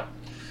check that out.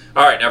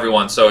 All right,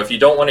 everyone, so if you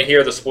don't want to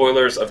hear the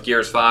spoilers of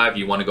Gears 5,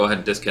 you want to go ahead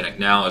and disconnect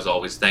now. As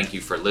always, thank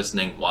you for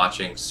listening,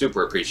 watching,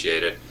 super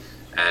appreciate it,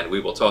 and we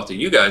will talk to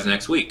you guys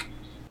next week.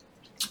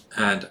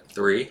 And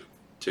 3,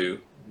 2,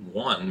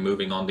 1,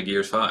 moving on to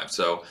Gears 5.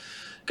 So,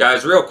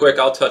 guys, real quick,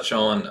 I'll touch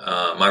on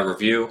my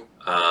review,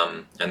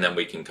 and then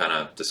we can kind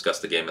of discuss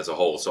the game as a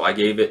whole. So I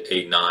gave it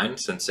a 9,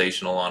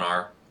 sensational on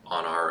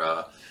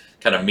our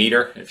kind of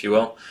meter, if you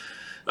will.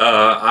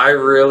 I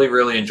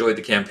really enjoyed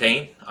the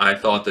campaign. I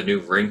thought the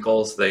new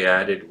wrinkles they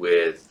added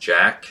with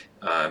Jack,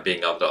 being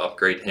able to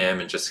upgrade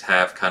him and just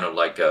have kind of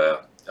like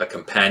a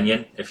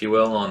companion, if you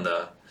will, on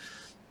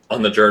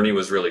the journey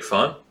was really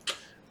fun.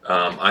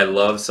 I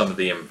love some of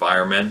the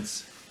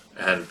environments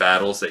and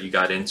battles that you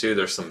got into.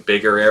 There's some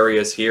bigger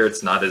areas here.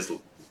 It's not as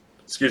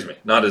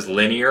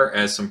linear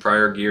as some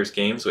prior Gears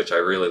games, which I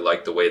really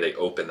like the way they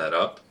open that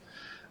up.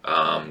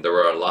 There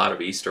were a lot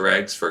of Easter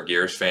eggs for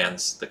Gears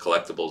fans. The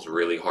collectibles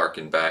really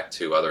harken back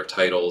to other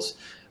titles.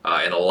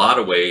 In a lot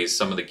of ways,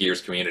 some of the Gears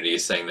community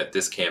is saying that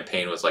this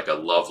campaign was like a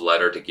love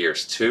letter to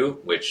Gears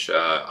 2, which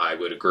I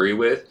would agree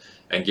with.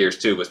 And Gears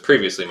 2 was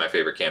previously my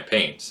favorite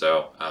campaign,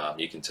 so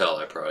you can tell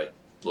I probably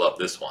love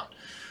this one.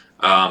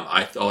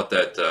 I thought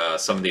that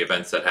some of the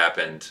events that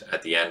happened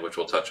at the end, which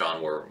we'll touch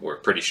on, were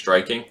pretty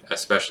striking,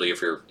 especially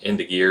if you're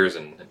into Gears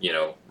and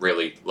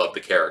really love the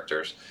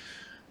characters.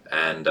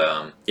 And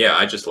yeah,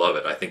 I just love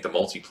it. I think the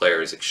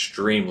multiplayer is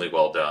extremely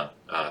well done.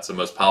 It's the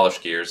most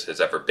polished Gears has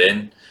ever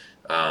been.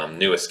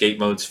 New escape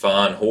mode's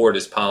fun. Horde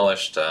is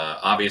polished.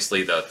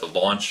 Obviously, the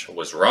launch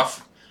was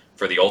rough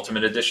for the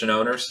Ultimate Edition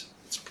owners.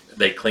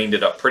 They cleaned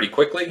it up pretty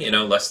quickly.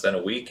 Less than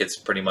a week. It's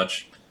pretty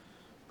much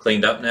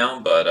cleaned up now.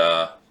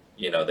 But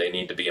they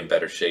need to be in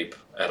better shape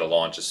at a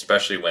launch,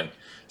 especially when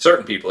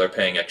certain people are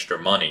paying extra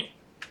money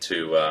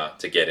to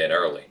get in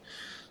early.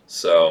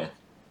 So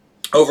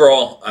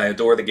overall, I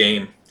adore the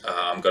game.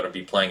 I'm going to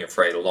be playing it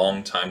for a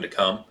long time to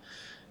come.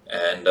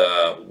 And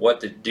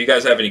do you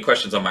guys have any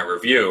questions on my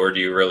review, or do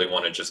you really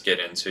want to just get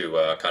into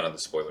kind of the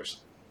spoilers?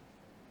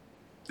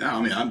 No,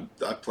 I mean,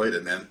 I played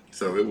it, man.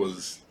 So it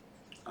was,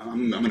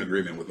 I'm in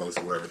agreement with most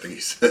of everything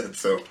you said.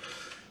 So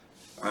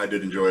I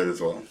did enjoy it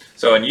as well.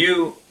 So, and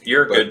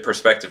you're good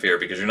perspective here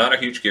because you're not a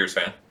huge Gears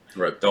fan.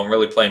 Right. Don't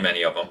really play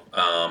many of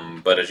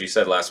them. But as you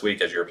said last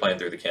week, as you were playing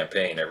through the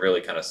campaign, it really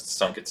kind of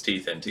sunk its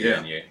teeth into you,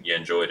 and you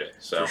enjoyed it.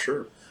 So for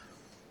sure.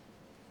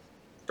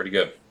 Pretty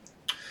good.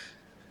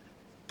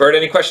 Bert,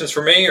 any questions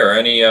for me or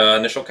any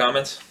initial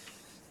comments?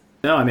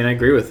 No, I mean, I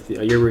agree with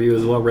your review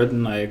is well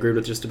written. I agree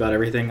with just about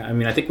everything. I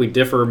mean, I think we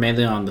differ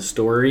mainly on the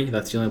story.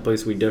 That's the only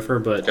place we differ.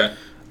 But okay.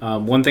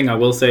 One thing I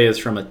will say is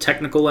from a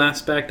technical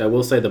aspect, I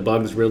will say the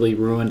bugs really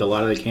ruined a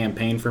lot of the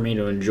campaign for me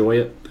to enjoy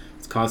it. I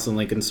was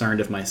constantly concerned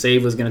if my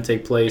save was going to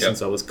take place, and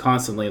so I was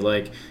constantly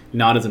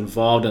not as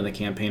involved in the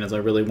campaign as I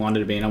really wanted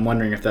to be. And I'm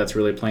wondering if that's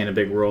really playing a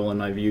big role in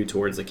my view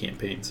towards the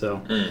campain.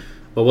 So,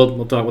 but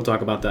we'll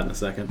talk about that in a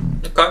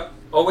second. Okay.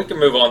 Well, we can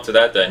move on to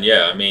that then.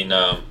 Yeah, I mean,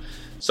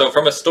 so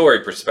from a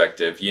story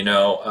perspective,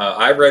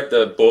 I read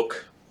the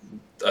book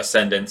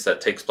Ascendance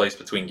that takes place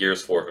between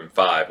Gears 4 and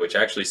 5, which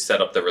actually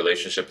set up the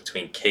relationship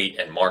between Kate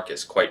and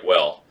Marcus quite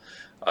well.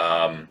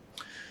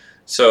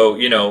 So,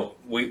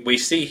 we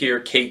see here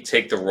Kate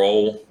take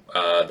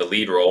the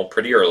lead role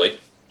pretty early.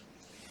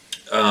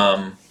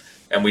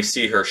 And we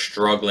see her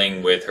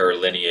struggling with her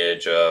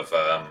lineage of,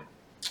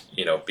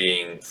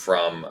 being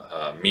from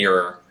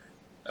Mirror,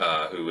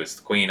 who is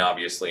the queen,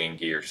 obviously, in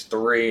Gears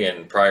 3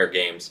 and prior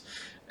games.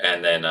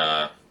 And then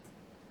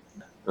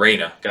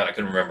Reyna, God, I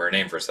couldn't remember her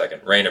name for a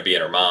second. Reyna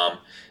being her mom.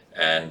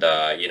 And,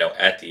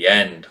 at the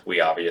end, we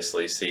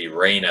obviously see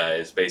Reyna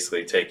is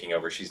basically taking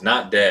over. She's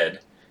not dead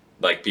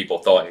like people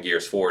thought in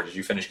Gears 4. Did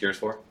you finish Gears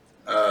 4?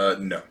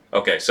 No.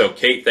 Okay, so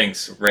Kate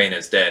thinks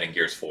Reyna's dead in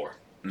Gears 4.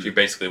 She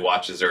basically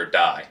watches her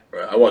die.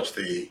 Right. I watched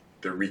the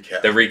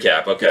recap. The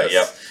recap, okay,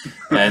 Yes. yep.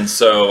 And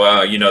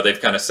so,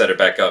 they've kind of set it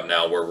back up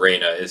now where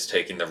Reyna is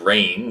taking the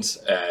reins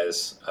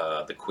as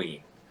the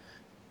queen.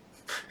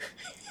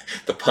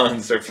 The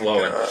puns are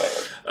flowing.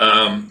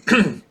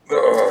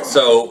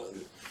 So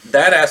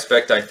that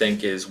aspect, I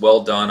think, is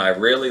well done. I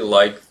really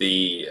like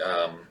the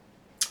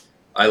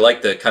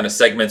kind of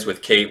segments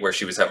with Kate where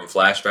she was having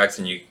flashbacks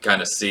and you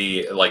kind of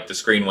see, like, the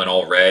screen went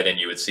all red and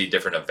you would see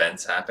different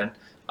events happen.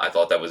 I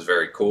thought that was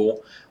very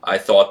cool. I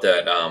thought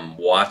that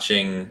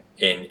watching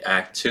in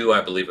Act 2,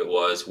 I believe it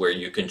was, where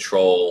you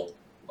control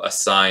a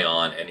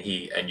Scion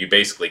and you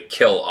basically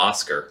kill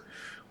Oscar,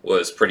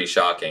 was pretty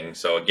shocking.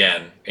 So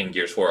again, in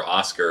Gears 4,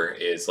 Oscar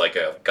is like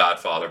a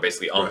godfather,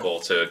 basically uncle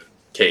to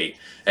Kate,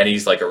 and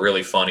he's like a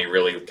really funny,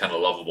 really kind of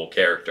lovable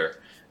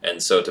character.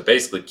 And so to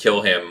basically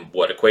kill him,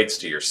 what equates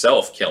to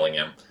yourself killing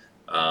him,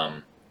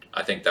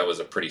 I think that was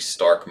a pretty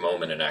stark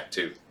moment in Act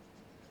 2.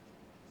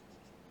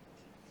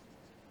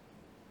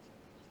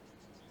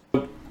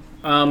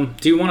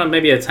 Do you want to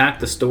maybe attack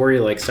the story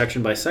like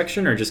section by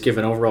section, or just give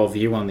an overall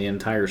view on the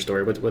entire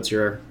story? What's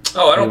your?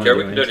 Oh, I don't care.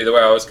 We can do it either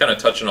way. I was kind of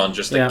touching on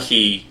just the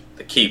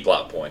key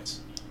plot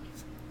points.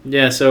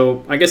 Yeah,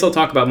 so I guess I'll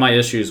talk about my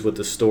issues with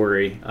the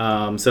story.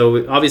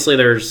 So obviously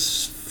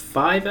there's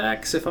 5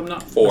 acts, if I'm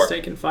not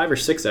mistaken, 5 or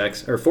 6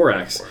 acts, or 4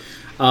 acts.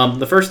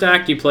 The first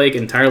act you play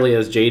entirely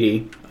as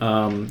JD,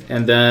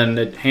 and then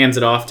it hands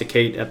it off to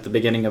Kate at the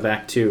beginning of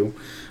Act 2.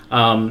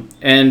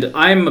 And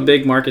I'm a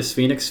big Marcus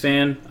Phoenix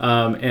fan,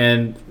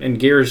 and in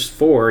Gears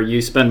 4,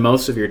 you spend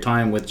most of your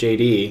time with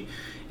JD.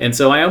 And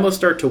so I almost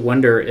start to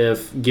wonder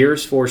if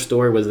Gears 4's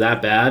story was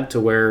that bad to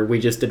where we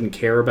just didn't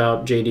care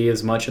about JD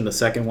as much in the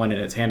second one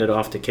and it's handed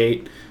off to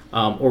Kate,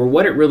 or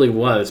what it really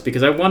was,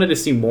 because I wanted to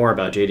see more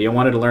about JD. I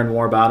wanted to learn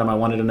more about him. I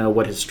wanted to know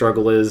what his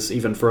struggle is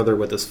even further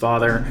with his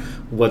father,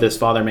 what his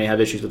father may have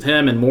issues with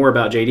him, and more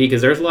about JD,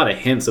 because there's a lot of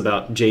hints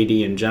about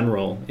JD in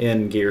general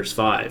in Gears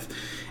 5.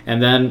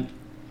 And then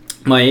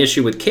my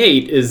issue with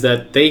Kate is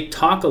that they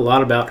talk a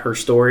lot about her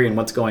story and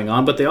what's going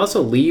on, but they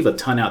also leave a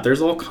ton out.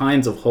 There's all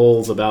kinds of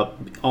holes about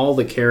all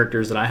the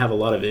characters that I have a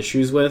lot of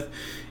issues with.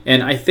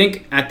 And I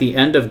think at the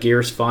end of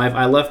Gears 5,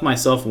 I left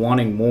myself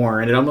wanting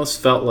more, and it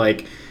almost felt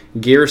like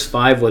Gears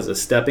 5 was a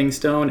stepping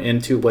stone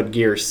into what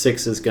Gears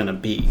 6 is going to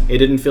be. It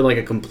didn't feel like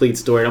a complete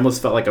story. It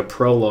almost felt like a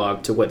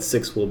prologue to what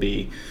 6 will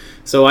be.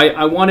 So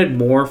I wanted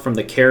more from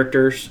the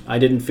characters. I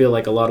didn't feel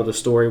like a lot of the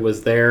story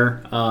was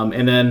there.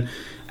 And then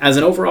as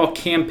an overall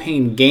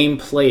campaign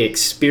gameplay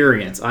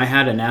experience, I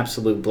had an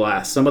absolute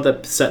blast. Some of the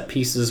set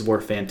pieces were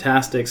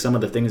fantastic. Some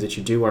of the things that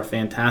you do are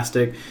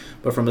fantastic.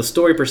 But from a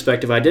story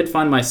perspective, I did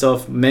find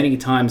myself many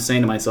times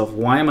saying to myself,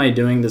 why am I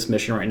doing this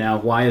mission right now?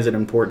 Why is it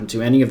important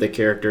to any of the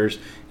characters?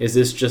 Is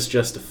this just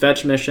a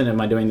fetch mission? Am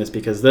I doing this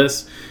because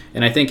this?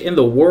 And I think in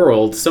the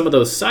world, some of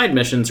those side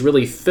missions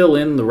really fill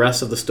in the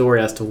rest of the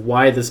story as to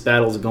why this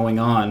battle is going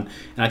on.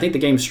 And I think the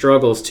game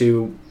struggles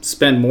to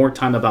spend more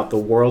time about the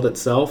world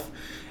itself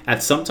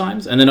at some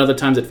times, and then other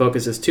times it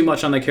focuses too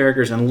much on the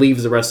characters and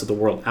leaves the rest of the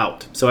world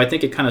out. So I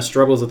think it kind of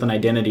struggles with an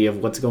identity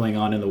of what's going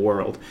on in the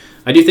world.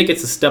 I do think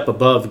it's a step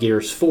above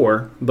Gears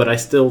 4, but I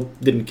still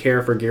didn't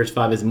care for Gears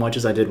 5 as much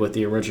as I did with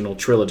the original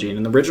trilogy. And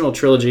in the original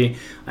trilogy,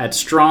 I had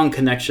strong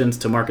connections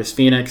to Marcus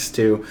Phoenix,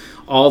 to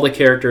all the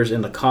characters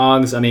in the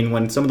COGs. I mean,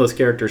 when some of those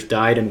characters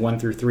died in 1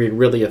 through 3, it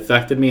really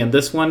affected me. And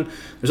this one,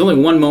 there's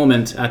only one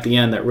moment at the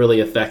end that really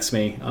affects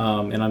me.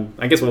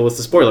 I guess, well, it's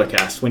the spoiler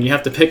cast. When you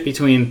have to pick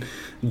between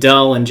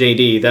Del and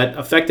JD, that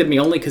affected me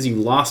only because you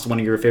lost one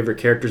of your favorite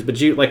characters. But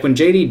when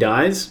JD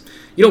dies,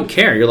 you don't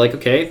care. You're like,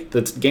 okay,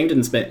 the game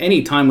didn't spend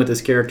any time with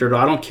this character.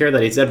 I don't care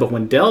that he's dead. But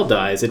when Del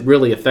dies, it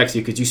really affects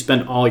you because you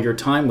spend all your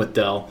time with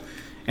Del.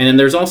 And then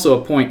there's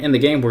also a point in the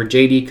game where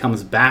JD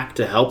comes back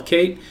to help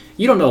Kate.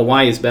 You don't know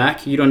why he's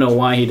back. You don't know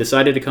why he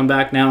decided to come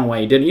back now and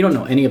why he didn't. You don't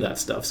know any of that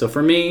stuff. So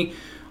for me,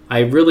 I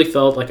really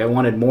felt like I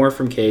wanted more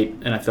from Kate,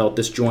 and I felt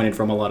disjointed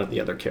from a lot of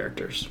the other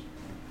characters.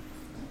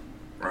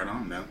 Right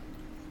on, man.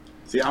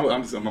 See, I'm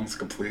almost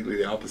completely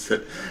the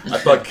opposite. I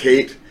thought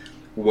Kate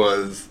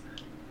was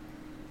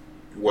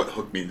what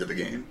hooked me into the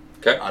game.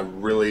 Okay. I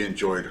really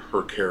enjoyed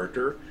her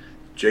character.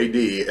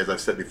 JD, as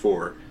I've said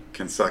before,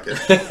 can suck it.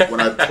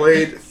 When I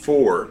played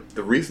 4,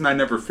 the reason I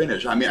never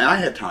finished, I mean, I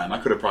had time. I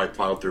could have probably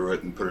plowed through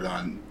it and put it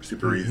on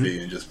super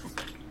easy and just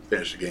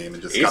finish the game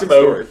and just got the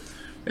story.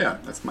 Yeah,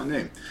 that's my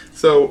name.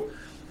 So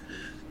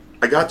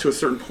I got to a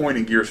certain point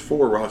in Gears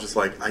 4 where I was just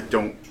like, I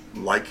don't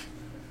like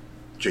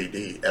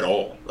JD at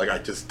all. Like, I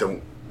just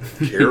don't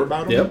care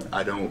about him. Yep.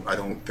 I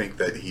don't think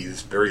that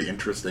he's very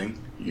interesting.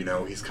 You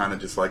know, he's kind of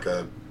just like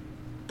a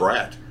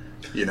brat,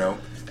 you know.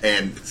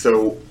 And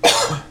so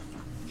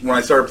when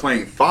I started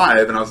playing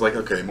 5 and I was like,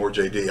 okay, more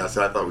JD, I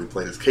said I thought we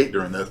played as Kate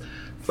during this.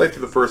 Played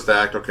through the first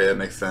act, okay, that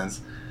makes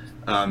sense.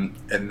 And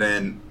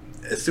then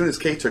as soon as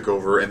Kate took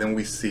over and then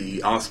we see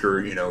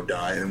Oscar, you know,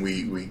 die, and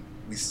we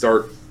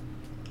start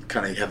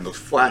kind of having those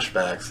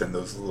flashbacks and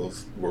those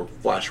or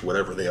flash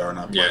whatever they are,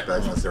 not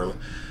flashbacks necessarily,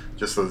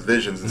 just those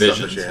visions and stuff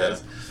that she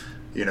has.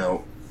 You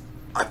know,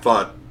 I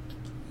thought,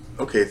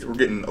 okay, we're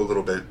getting a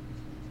little bit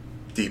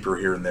deeper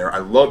here and there. I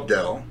love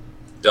Dell.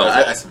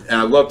 Dell's awesome. And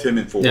I loved him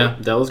in 4. Yeah,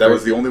 Dell was That great.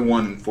 was the only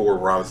one in 4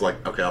 where I was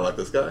like, okay, I like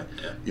this guy.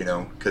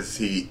 Yeah. Because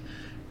he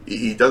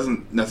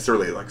doesn't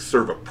necessarily like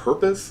serve a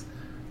purpose.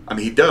 I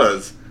mean, he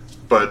does,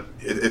 but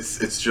it's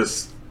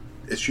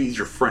he's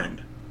your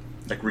friend.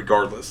 Like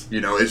regardless,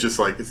 it's just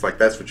like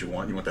that's what you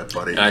want. You want that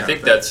buddy. And I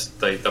think that's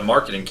the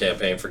marketing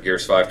campaign for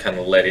Gears 5 kind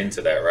of led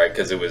into that, right?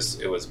 Because it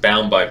was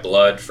bound by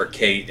blood for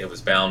Kate, it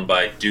was bound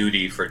by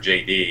duty for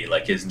JD,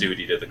 like his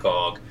duty to the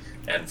COG,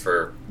 and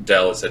for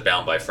Dell it said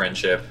bound by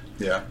friendship.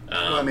 Yeah.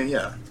 Well, I mean,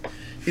 yeah,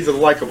 he's a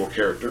likable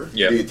character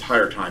the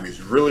entire time.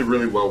 He's really,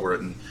 really well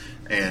written,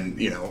 and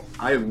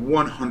I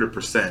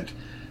 100%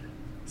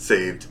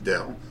 saved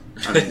Dell.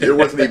 I mean, it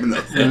wasn't even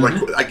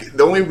the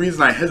only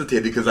reason I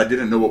hesitated because I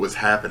didn't know what was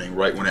happening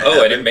right when it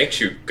happened. And it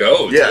makes you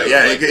go. Yeah, too.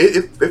 yeah. Like,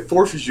 it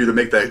forces you to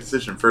make that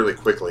decision fairly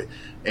quickly,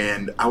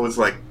 and I was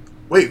like,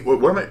 "Wait,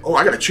 what am I? Oh,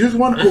 I got to choose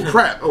one. Oh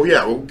crap! Oh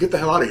yeah, well get the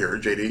hell out of here,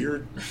 JD.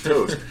 You're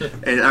toast."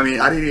 And I mean,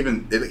 I didn't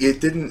even.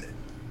 It didn't.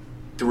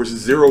 There was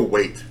zero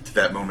weight to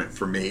that moment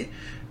for me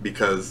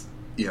because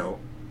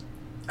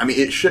I mean,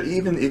 it should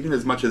even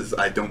as much as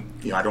I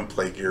don't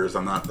play Gears.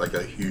 I'm not like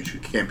a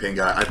huge campaign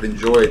guy. I've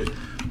enjoyed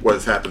what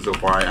has happened so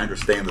far. I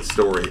understand the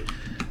story,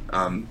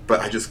 but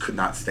I just could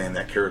not stand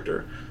that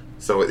character.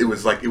 So it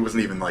was like it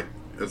wasn't even like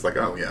it was like,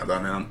 oh yeah,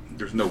 I mean,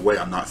 there's no way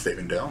I'm not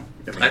saving Dell.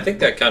 I think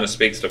that kind of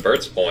speaks to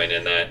Bert's point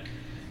in that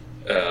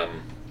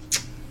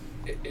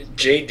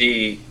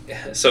JD.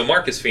 So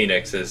Marcus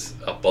Phoenix is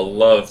a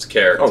beloved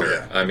character. Oh,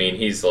 yeah. I mean,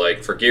 he's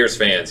like, for Gears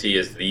fans, he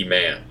is the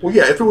man. Well,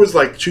 yeah, if it was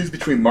like choose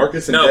between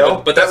Marcus and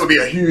Dell, but that would be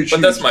a huge. But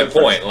huge that's my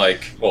difference. point.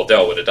 Like, well,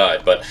 Dell would have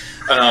died, but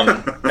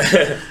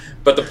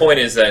but the point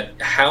is that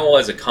how,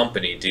 as a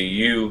company, do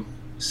you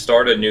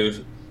start a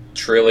new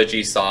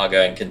trilogy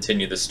saga and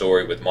continue the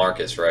story with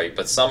Marcus, right?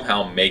 But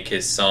somehow make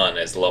his son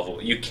as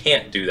lovable. You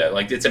can't do that.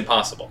 Like, it's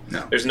impossible.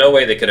 No. There's no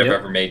way they could have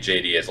ever made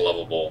JD as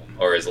lovable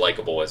or as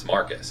likable as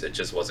Marcus. It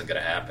just wasn't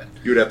going to happen.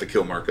 You would have to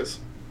kill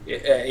Marcus.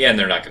 Yeah, and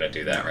they're not going to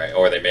do that, right?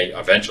 Or they may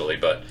eventually,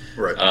 but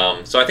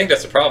right. So I think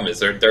that's the problem. Is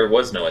there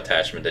was no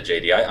attachment to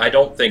JD. I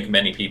don't think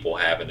many people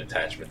have an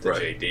attachment to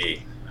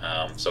JD.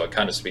 So it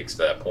kind of speaks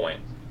to that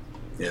point.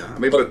 Yeah, I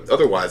mean, but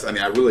otherwise, I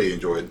mean, I really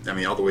enjoyed. I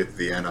mean, all the way to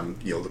the end, I'm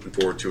looking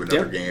forward to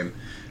another game.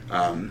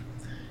 I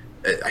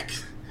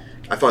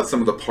thought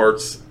some of the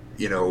parts,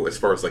 as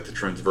far as like the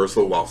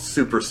transversal, while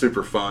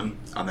super fun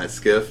on that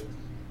skiff,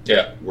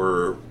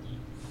 were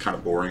kind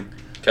of boring.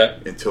 Okay.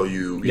 Until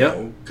you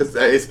know, because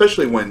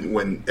especially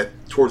when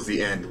towards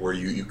the end where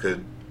you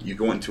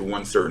go into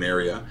one certain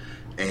area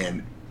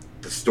and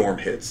the storm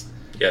hits.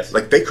 Yes.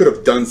 Like they could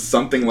have done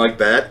something like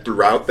that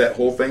throughout that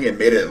whole thing and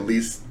made it at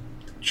least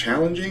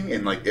challenging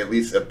and like at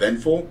least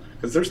eventful,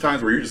 because there's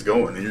times where you're just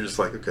going and you're just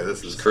like, okay,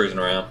 this is cruising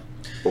around,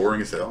 boring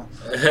as hell.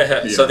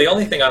 So the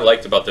only thing I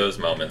liked about those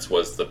moments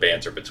was the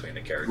banter between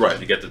the characters. Right.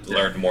 You get to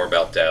learn more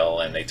about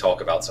Dell, and they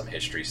talk about some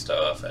history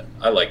stuff, and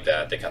I like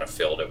that. They kind of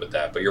filled it with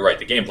that. But you're right,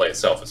 the gameplay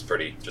itself is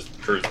pretty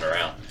just cruising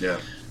around. Yeah.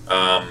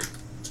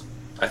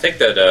 I think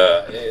that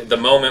the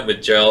moment with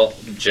JD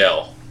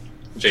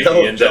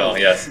and Dell,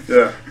 yes.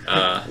 Yeah.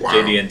 Wow.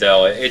 JD and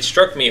Dell. It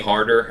struck me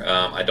harder.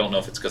 I don't know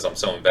if it's because I'm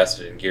so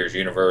invested in Gears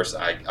universe.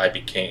 I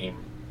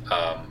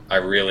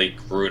really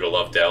grew to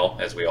love Dell,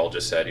 as we all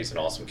just said. He's an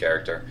awesome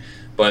character.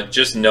 But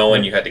just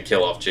knowing you had to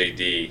kill off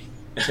JD,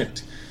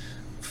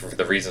 for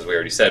the reasons we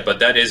already said, but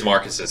that is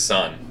Marcus's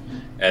son.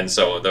 And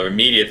so the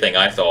immediate thing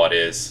I thought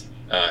is,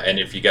 and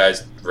if you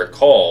guys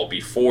recall,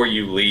 before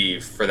you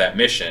leave for that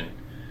mission,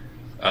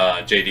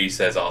 JD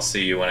says, "I'll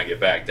see you when I get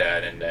back,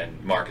 Dad," and then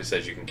Marcus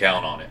says, "You can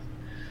count on it."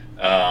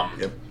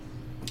 Yep.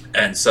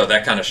 And so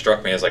that kind of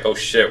struck me as like, oh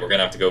shit, we're going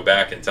to have to go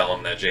back and tell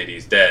him that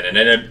JD's dead. And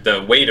then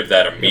the weight of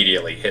that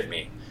immediately hit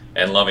me.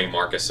 And loving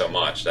Marcus so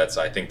much,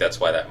 I think that's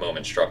why that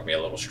moment struck me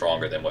a little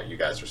stronger than what you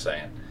guys were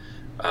saying.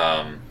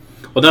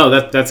 Well,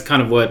 no, that's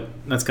kind of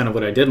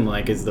what I didn't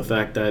like, is the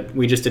fact that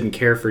we just didn't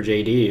care for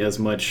JD as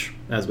much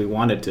as we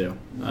wanted to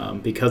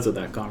because of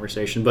that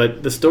conversation.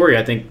 But the story,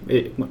 I think,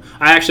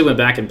 I actually went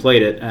back and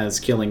played it as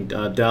killing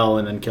Dell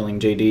and then killing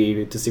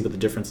JD to see what the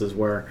differences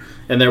were.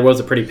 And there was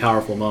a pretty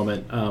powerful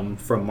moment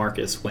from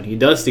Marcus when he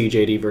does see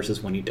JD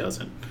versus when he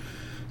doesn't.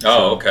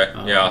 Oh, okay.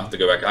 Yeah, I'll have to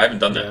go back. I haven't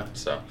done that,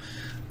 so I'll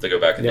have to go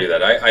back and do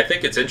that. I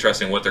think it's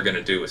interesting what they're going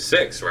to do with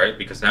 6, right?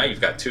 Because now you've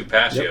got 2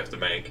 paths you have to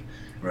make.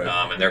 Right.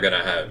 And they're going to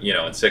have,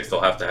 in 6, they'll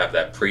have to have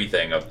that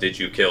pre-thing of, did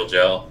you kill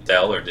Dell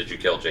or did you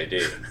kill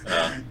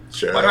JD?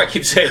 Sure. Why do I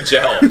keep saying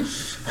Gel?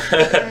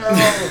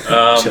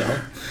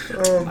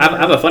 I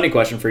have a funny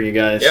question for you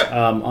guys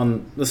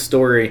on the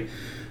story.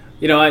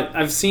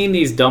 I've seen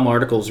these dumb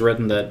articles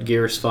written that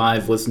Gears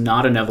 5 was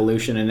not an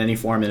evolution in any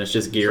form and it's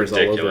just Gears all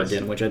over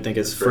again, which I think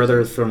is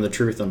further from the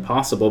truth than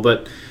possible.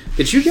 But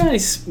did you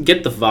guys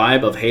get the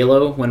vibe of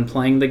Halo when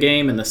playing the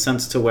game, in the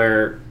sense to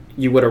where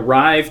you would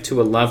arrive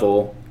to a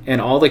level, and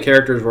all the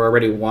characters were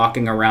already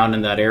walking around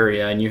in that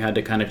area, and you had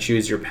to kind of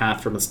choose your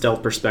path from a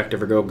stealth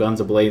perspective or go guns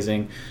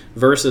a-blazing,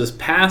 versus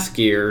past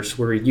Gears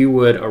where you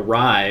would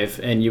arrive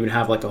and you would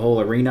have like a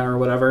whole arena or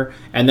whatever,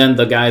 and then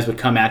the guys would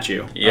come at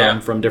you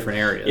from different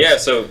areas. Yeah,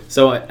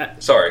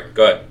 sorry,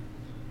 go ahead.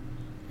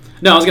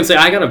 No, I was going to say,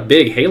 I got a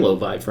big Halo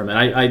vibe from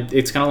it.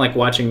 It's kind of like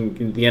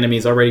watching the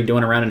enemies already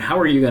doing around, and how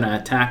are you going to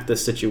attack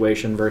this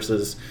situation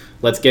versus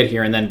let's get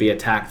here and then be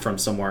attacked from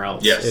somewhere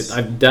else. Yes.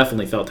 I've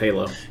definitely felt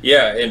Halo.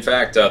 Yeah, in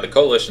fact, the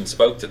Coalition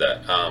spoke to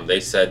that. They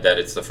said that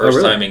it's the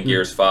first time in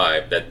Gears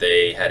 5 that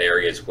they had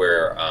areas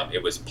where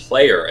it was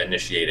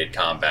player-initiated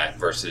combat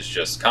versus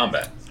just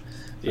combat.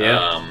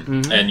 Yeah.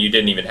 And you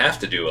didn't even have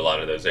to do a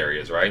lot of those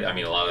areas, right? I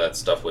mean, a lot of that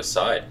stuff was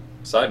side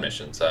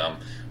missions.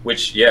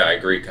 Which, yeah, I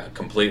agree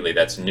completely.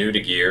 That's new to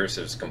Gears.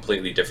 It was a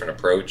completely different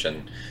approach.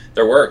 And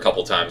there were a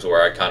couple times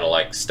where I kind of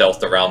like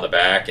stealthed around the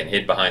back and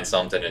hid behind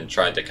something and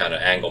tried to kind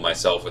of angle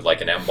myself with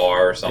like an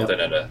M-bar or something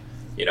at a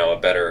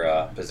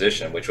better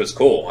position, which was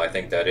cool. I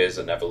think that is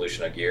an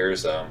evolution of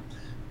Gears.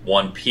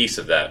 One piece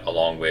of that,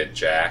 along with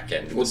Jack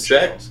and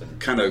Jack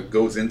kind of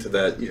goes into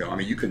that. I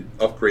mean, you can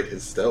upgrade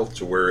his stealth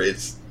to where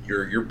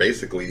you're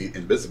basically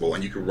invisible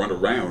and you can run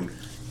around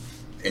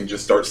and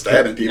just start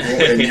stabbing people,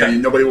 and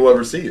nobody will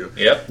ever see you.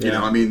 Yep.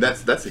 I mean,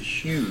 that's a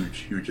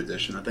huge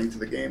addition, I think, to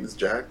the game is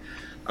Jack.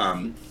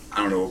 I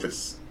don't know if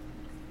it's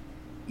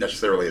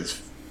necessarily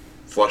as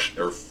fleshed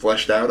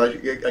out, I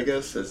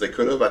guess, as they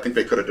could have. I think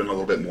they could have done a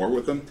little bit more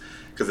with them,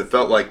 because it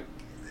felt like,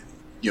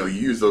 you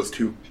use those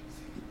two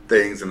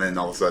things, and then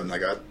all of a sudden I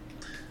got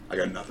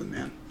nothing,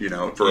 man.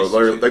 For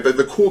like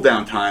the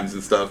cooldown times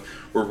and stuff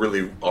were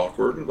really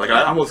awkward. Like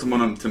I almost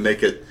want them to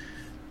make it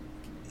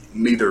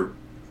either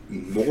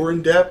more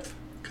in depth,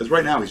 because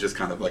right now he's just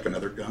kind of like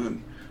another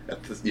gun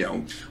at this,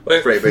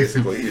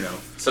 basically.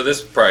 So this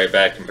is probably a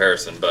bad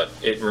comparison, but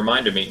it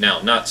reminded me,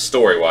 now not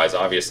story wise,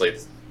 obviously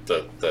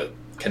the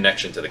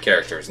connection to the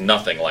character is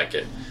nothing like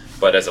it,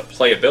 but as a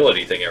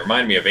playability thing, it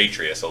reminded me of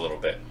Atreus a little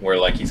bit, where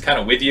like he's kind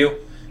of with you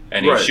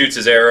and he shoots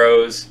his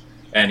arrows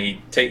and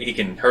he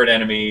can hurt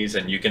enemies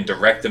and you can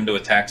direct him to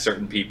attack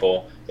certain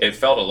people. It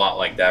felt a lot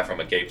like that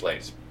from a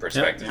gameplay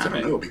perspective to me.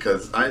 I don't know,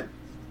 because I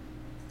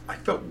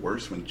felt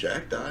worse when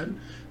Jack died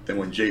than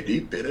when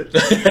JD did it.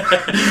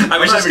 I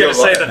was just going to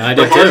say that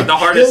the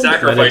hardest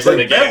sacrifice in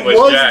the game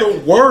was Jack. That was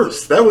the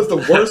worst. That was the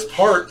worst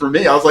part for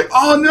me. I was like,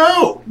 oh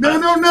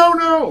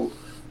no.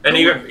 And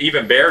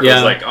even Baird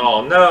was like,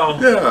 oh no.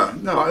 Yeah,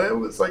 no, it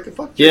was like a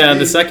fuck. Yeah,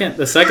 the second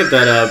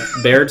that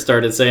Baird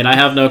started saying, I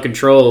have no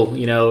control,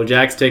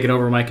 Jack's taking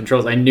over my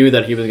controls, I knew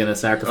that he was going to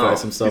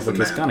sacrifice himself, which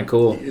was kind of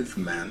cool. He is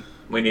the man.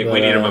 We need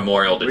a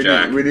memorial to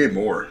Jack. We need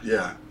more,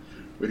 yeah.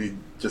 We need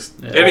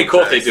It'd be cool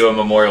if they do a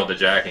memorial to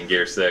Jack in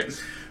Gear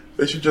 6.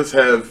 They should just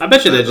have... I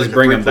bet you they just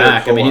bring him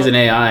back. I mean, he's an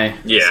AI.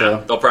 Yeah,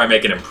 so. They'll probably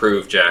make an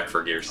improved Jack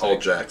for Gear 6. All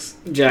Jacks.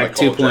 Jack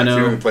 2.0. You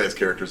don't even play as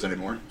characters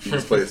anymore. You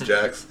just play as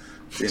Jacks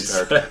the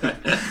entire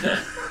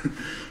time.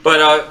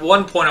 But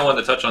one point I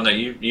wanted to touch on that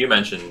you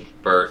mentioned,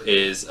 Bert,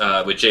 is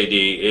with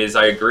JD, is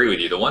I agree with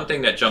you. The one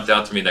thing that jumped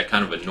out to me that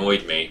kind of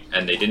annoyed me,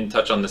 and they didn't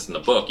touch on this in the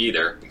book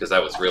either, because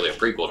that was really a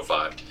prequel to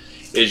 5,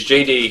 is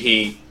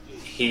JD,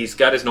 he's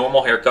got his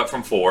normal haircut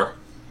from 4,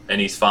 and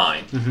he's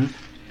fine. Mm-hmm.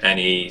 And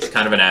he's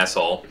kind of an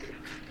asshole.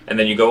 And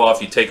then you go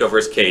off, you take over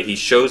as Cade. He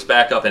shows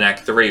back up in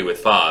Act 3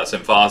 with Foz,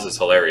 and Foz is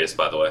hilarious,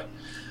 by the way.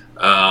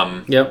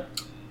 Yep.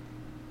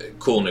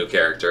 Cool new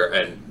character.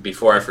 And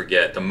before I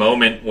forget, the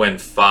moment when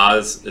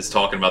Foz is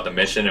talking about the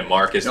mission and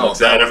Marcus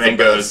looks at him and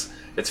goes,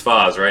 it's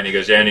Foz, right? And he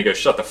goes, yeah, and he goes,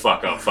 shut the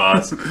fuck up,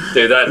 Foz.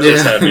 Dude, that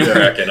just had me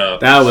cracking up.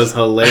 That was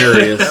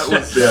hilarious. That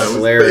was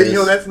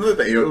hilarious. That's another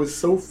thing. It was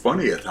so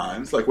funny at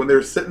times. Like when they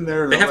were sitting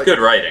there. And they have good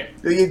writing.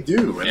 They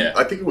do. And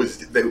I think it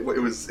was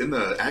in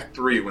the Act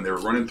 3 when they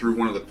were running through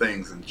one of the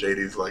things, and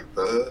JD's like,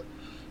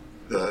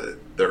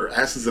 their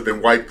asses have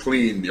been wiped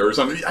clean or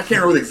something. I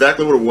can't remember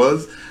exactly what it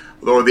was.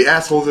 Or the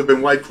assholes have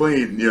been wiped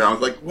clean. I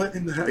was like, what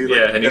in the hell?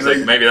 And he's like,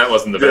 maybe that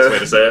wasn't the best way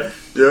to say it.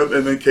 Yep,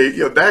 and then Kate,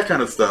 that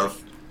kind of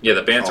stuff. Yeah,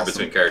 the banter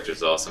between characters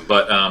is awesome.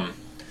 But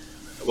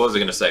what was I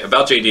going to say?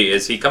 About JD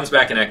is he comes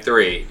back in Act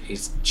 3.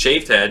 He's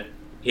shaved head.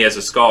 He has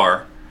a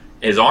scar.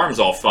 His arm's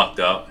all fucked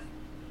up.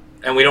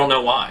 And we don't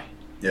know why.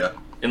 Yeah.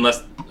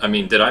 Unless,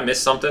 did I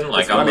miss something?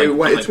 It's when he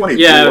blew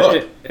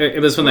up. It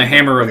was when the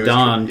Hammer of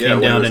Dawn came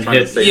down and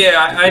hit. Yeah,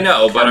 I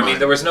know. But,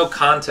 there was no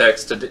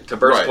context to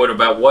Bert's point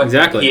about what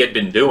he had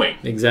been doing.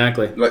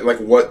 Exactly. Like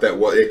what that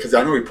was. Because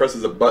I know he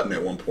presses a button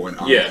at one point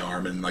on the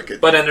arm. And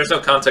But there's no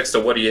context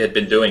to what he had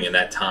been doing in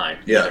that time.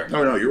 Yeah.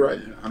 No, you're right.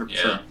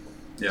 100%.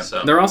 Yeah.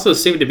 So. There also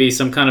seemed to be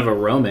some kind of a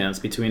romance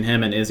between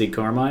him and Izzy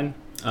Carmine.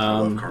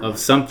 Of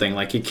something.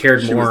 Like he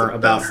cared more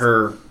about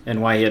her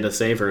and why he had to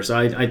save her.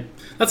 So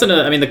that's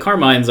another. The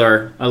Carmines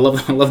are. I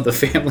love the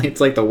family. It's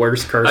like the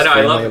worst cursed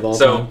family of all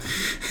time.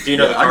 Do you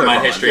know the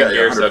Carmine history of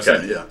Gears?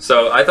 Okay. Yeah.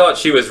 So I thought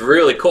she was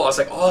really cool. I was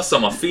like,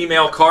 awesome, a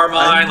female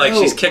Carmine. Like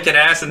she's kicking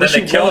ass, and then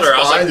they killed her. I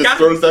was like, just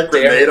throws that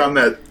grenade on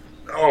that.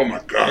 Oh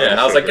my god. Yeah,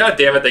 and I was like, god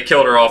damn it, they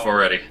killed her off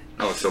already.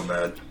 I was so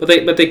mad. But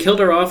they killed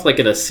her off like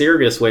in a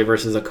serious way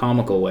versus a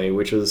comical way,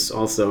 which was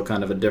also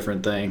kind of a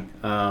different thing.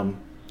 I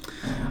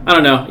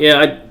don't know.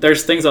 Yeah,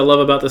 there's things I love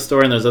about the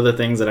story, and there's other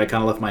things that I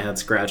kind of left my head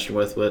scratched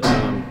with. But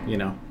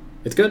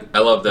it's good. I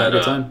love Had a good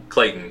that time.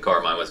 Clayton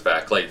Carmine was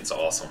back. Clayton's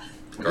awesome.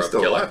 He's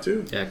still alive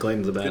too. Yeah,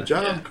 Clayton's a bad. Good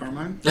job, Yeah.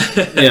 Carmine.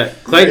 Yeah,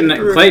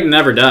 Clayton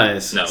never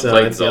dies. No, so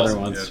Clayton's it's the other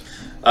awesome.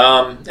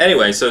 ones.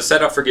 Anyway, so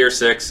set up for Gear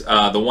 6.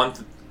 The one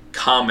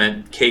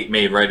comment Kate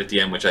made right at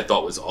the end, which I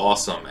thought was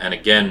awesome, and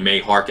again may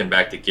harken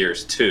back to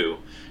Gears 2,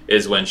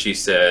 is when she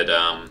said,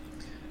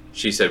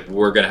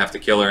 we're going to have to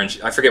kill her, and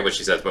I forget what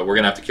she says, but we're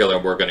going to have to kill her,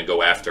 and we're going to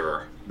go after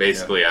her,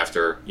 basically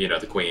after,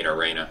 the Queen or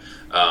Reyna,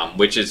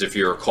 which is, if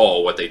you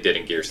recall, what they did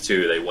in Gears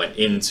 2. They went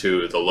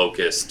into the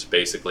Locust,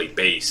 basically,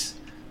 base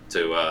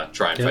to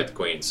try and fight the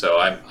Queen. So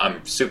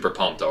I'm super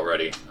pumped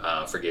already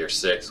for Gears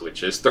 6,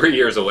 which is 3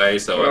 years away,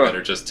 so I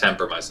better just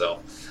temper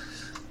myself.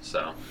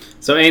 So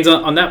Ains,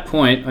 on that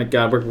point, like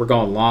we're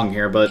going long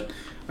here, but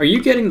are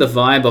you getting the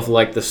vibe of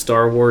like the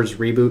Star Wars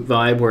reboot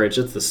vibe, where it's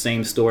just the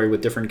same story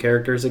with different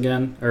characters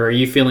again, or are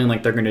you feeling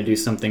like they're going to do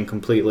something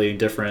completely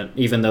different,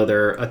 even though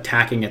they're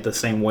attacking it the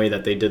same way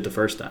that they did the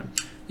first time?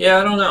 Yeah,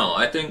 I don't know.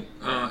 I think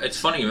it's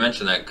funny you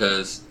mention that,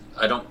 because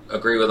I don't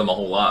agree with him a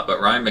whole lot,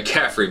 but Ryan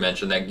McCaffrey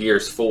mentioned that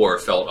Gears 4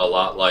 felt a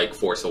lot like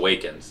Force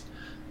Awakens,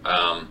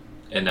 and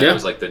that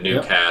was like the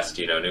new cast,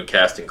 new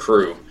cast and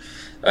crew.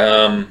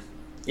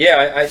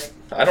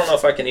 I don't know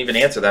if I can even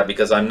answer that,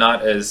 because I'm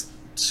not as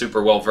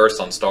super well versed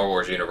on Star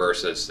Wars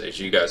universes as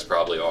you guys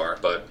probably are,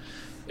 but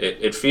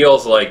it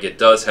feels like it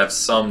does have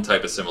some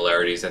type of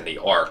similarities in the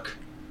arc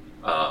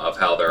of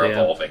how they're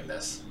evolving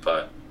this.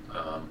 But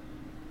I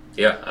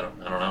don't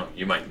know.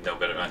 You might know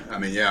better than I. I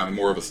mean, I'm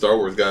more of a Star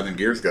Wars guy than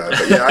Gears guy,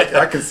 but yeah,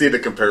 I can see the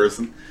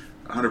comparison,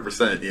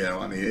 100%.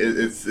 I mean,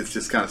 it's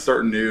just kind of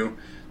starting new.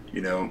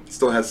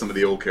 Still has some of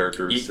the old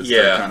characters. Just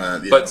kind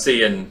of. But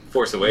see, in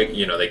Force Awakens,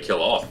 they kill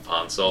off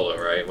Han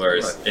Solo, right?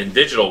 Whereas in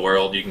digital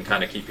world, you can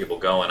kind of keep people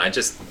going. I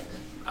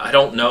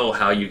don't know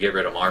how you get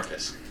rid of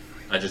Marcus.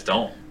 I just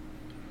don't.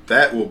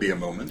 That will be a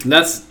moment. And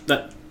that's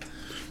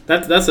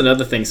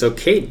another thing. So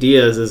Kate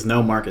Diaz is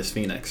no Marcus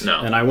Phoenix.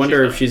 No, and I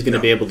wonder if she's going to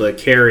be able to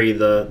carry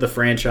the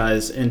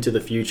franchise into the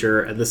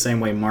future the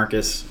same way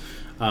Marcus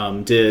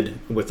did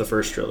with the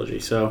first trilogy.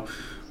 So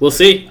we'll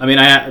see. I mean,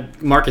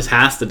 Marcus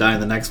has to die in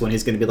the next one.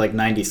 He's going to be like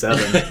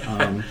 97.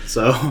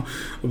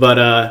 But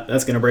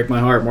that's going to break my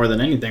heart more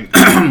than anything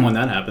when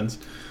that happens.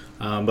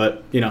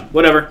 But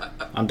whatever.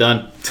 I'm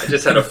done. I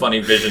just had a funny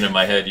vision in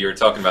my head. You were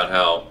talking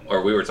about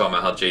we were talking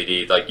about how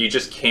JD, like, you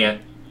just can't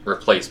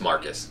replace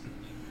Marcus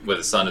with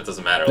his son. It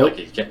doesn't matter. Nope. Like,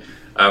 you can't.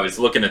 I was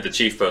looking at the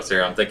Chief poster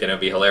here. I'm thinking it'd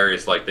be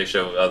hilarious. Like, they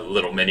show a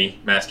little mini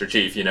Master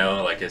Chief,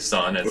 like his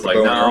son. It's like,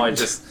 no,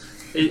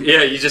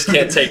 you just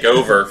can't take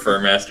over for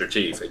Master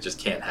Chief. It just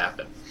can't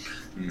happen.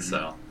 Mm-hmm.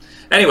 So,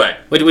 anyway,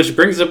 which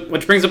brings up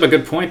a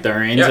good point there,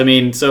 Ains. Yeah. I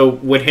mean, so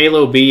would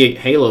Halo be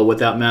Halo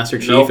without Master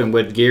Chief, and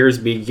would Gears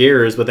be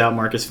Gears without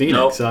Marcus Phoenix?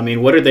 Nope. So I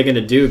mean, what are they going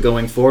to do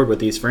going forward with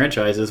these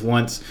franchises?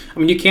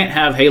 You can't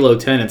have Halo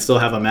 10 and still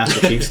have a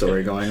Master Chief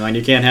story going on.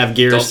 You can't have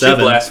Gears 7.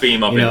 Don't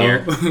blaspheme up in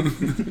here.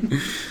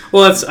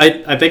 Well,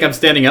 I think I'm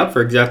standing up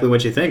for exactly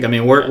what you think. I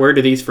mean, where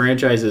do these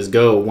franchises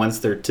go once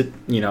they're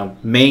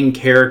main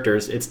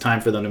characters? It's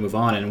time for them to move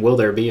on, and will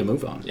there be a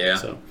move on? Yeah.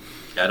 So.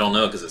 I don't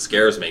know, because it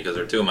scares me, because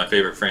they're two of my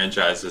favorite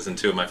franchises and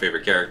two of my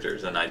favorite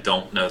characters, and I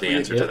don't know the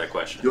answer to that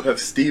question. You'll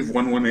have Steve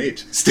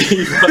 118.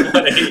 Steve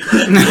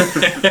 118.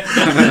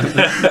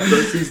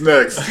 He's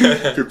next.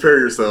 Prepare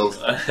yourselves.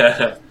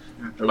 By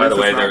the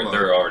way,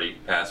 they're already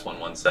past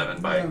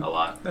 117 by a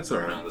lot. That's all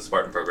right. The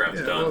Spartan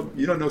program's done. Well,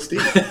 you don't know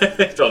Steve.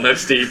 Don't know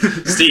Steve.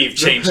 Steve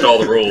changed all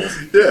the rules.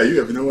 Yeah, you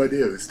have no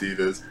idea who Steve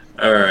is.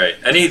 All right.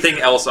 Anything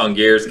else on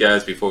Gears,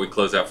 guys, before we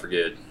close out for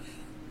good?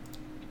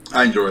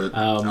 I enjoyed it.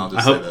 I'll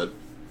just say that.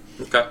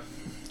 Okay.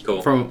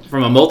 Cool. From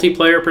a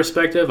multiplayer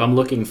perspective, I'm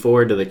looking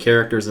forward to the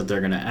characters that they're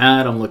going to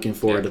add. I'm looking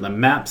forward to the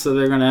maps that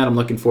they're going to add. I'm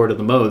looking forward to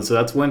the modes. So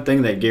that's one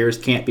thing that Gears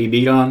can't be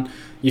beat on.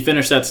 You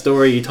finish that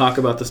story, you talk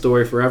about the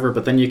story forever,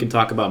 but then you can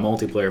talk about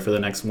multiplayer for the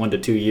next 1 to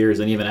 2 years,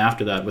 and even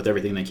after that with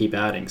everything they keep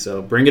adding.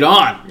 So bring it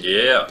on!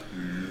 Yeah.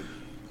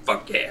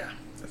 Fuck yeah.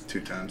 That's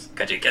 2 times.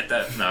 Could you get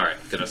that? All right,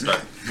 gonna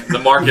start the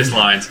Marcus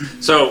lines.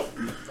 So,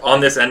 on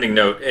this ending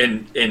note,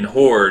 in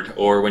Horde,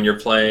 or when you're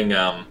playing,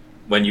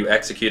 when you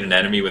execute an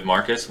enemy with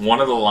Marcus,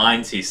 one of the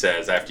lines he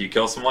says after you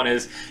kill someone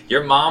is,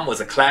 "Your mom was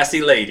a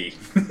classy lady."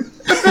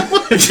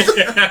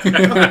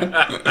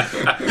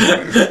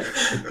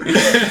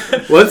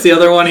 What's the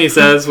other one he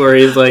says where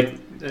he's like,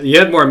 "You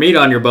had more meat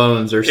on your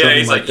bones," or something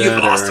he's like that? You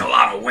lost a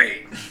lot of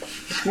weight.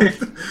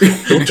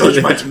 Don't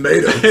judge my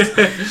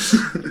tomatoes.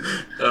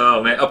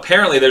 Oh man!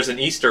 Apparently, there's an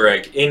Easter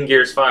egg in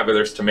Gears 5 where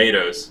there's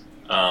tomatoes.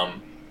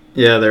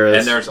 Yeah, there is.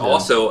 And there's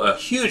also a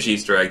huge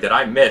Easter egg that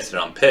I missed,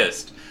 and I'm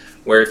pissed.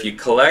 Where if you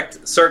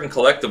collect certain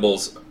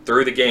collectibles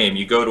through the game,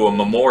 you go to a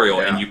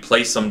memorial and you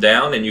place them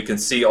down, and you can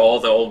see all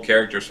the old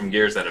characters from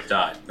Gears that have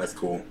died. That's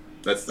cool.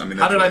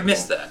 How did I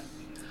miss that?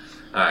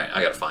 All right,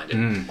 I gotta find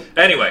it.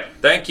 Anyway,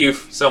 thank you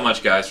so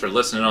much, guys, for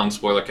listening on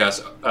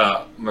Spoilercast.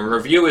 My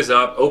review is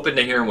up. Open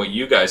to hearing what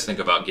you guys think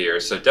about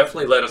Gears. So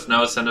definitely let us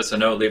know. Send us a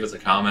note. Leave us a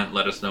comment.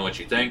 Let us know what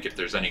you think. If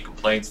there's any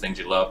complaints, things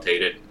you loved,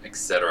 hated,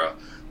 etc.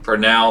 For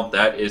now,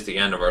 that is the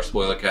end of our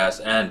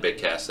Spoilercast and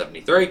BigCast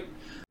 73.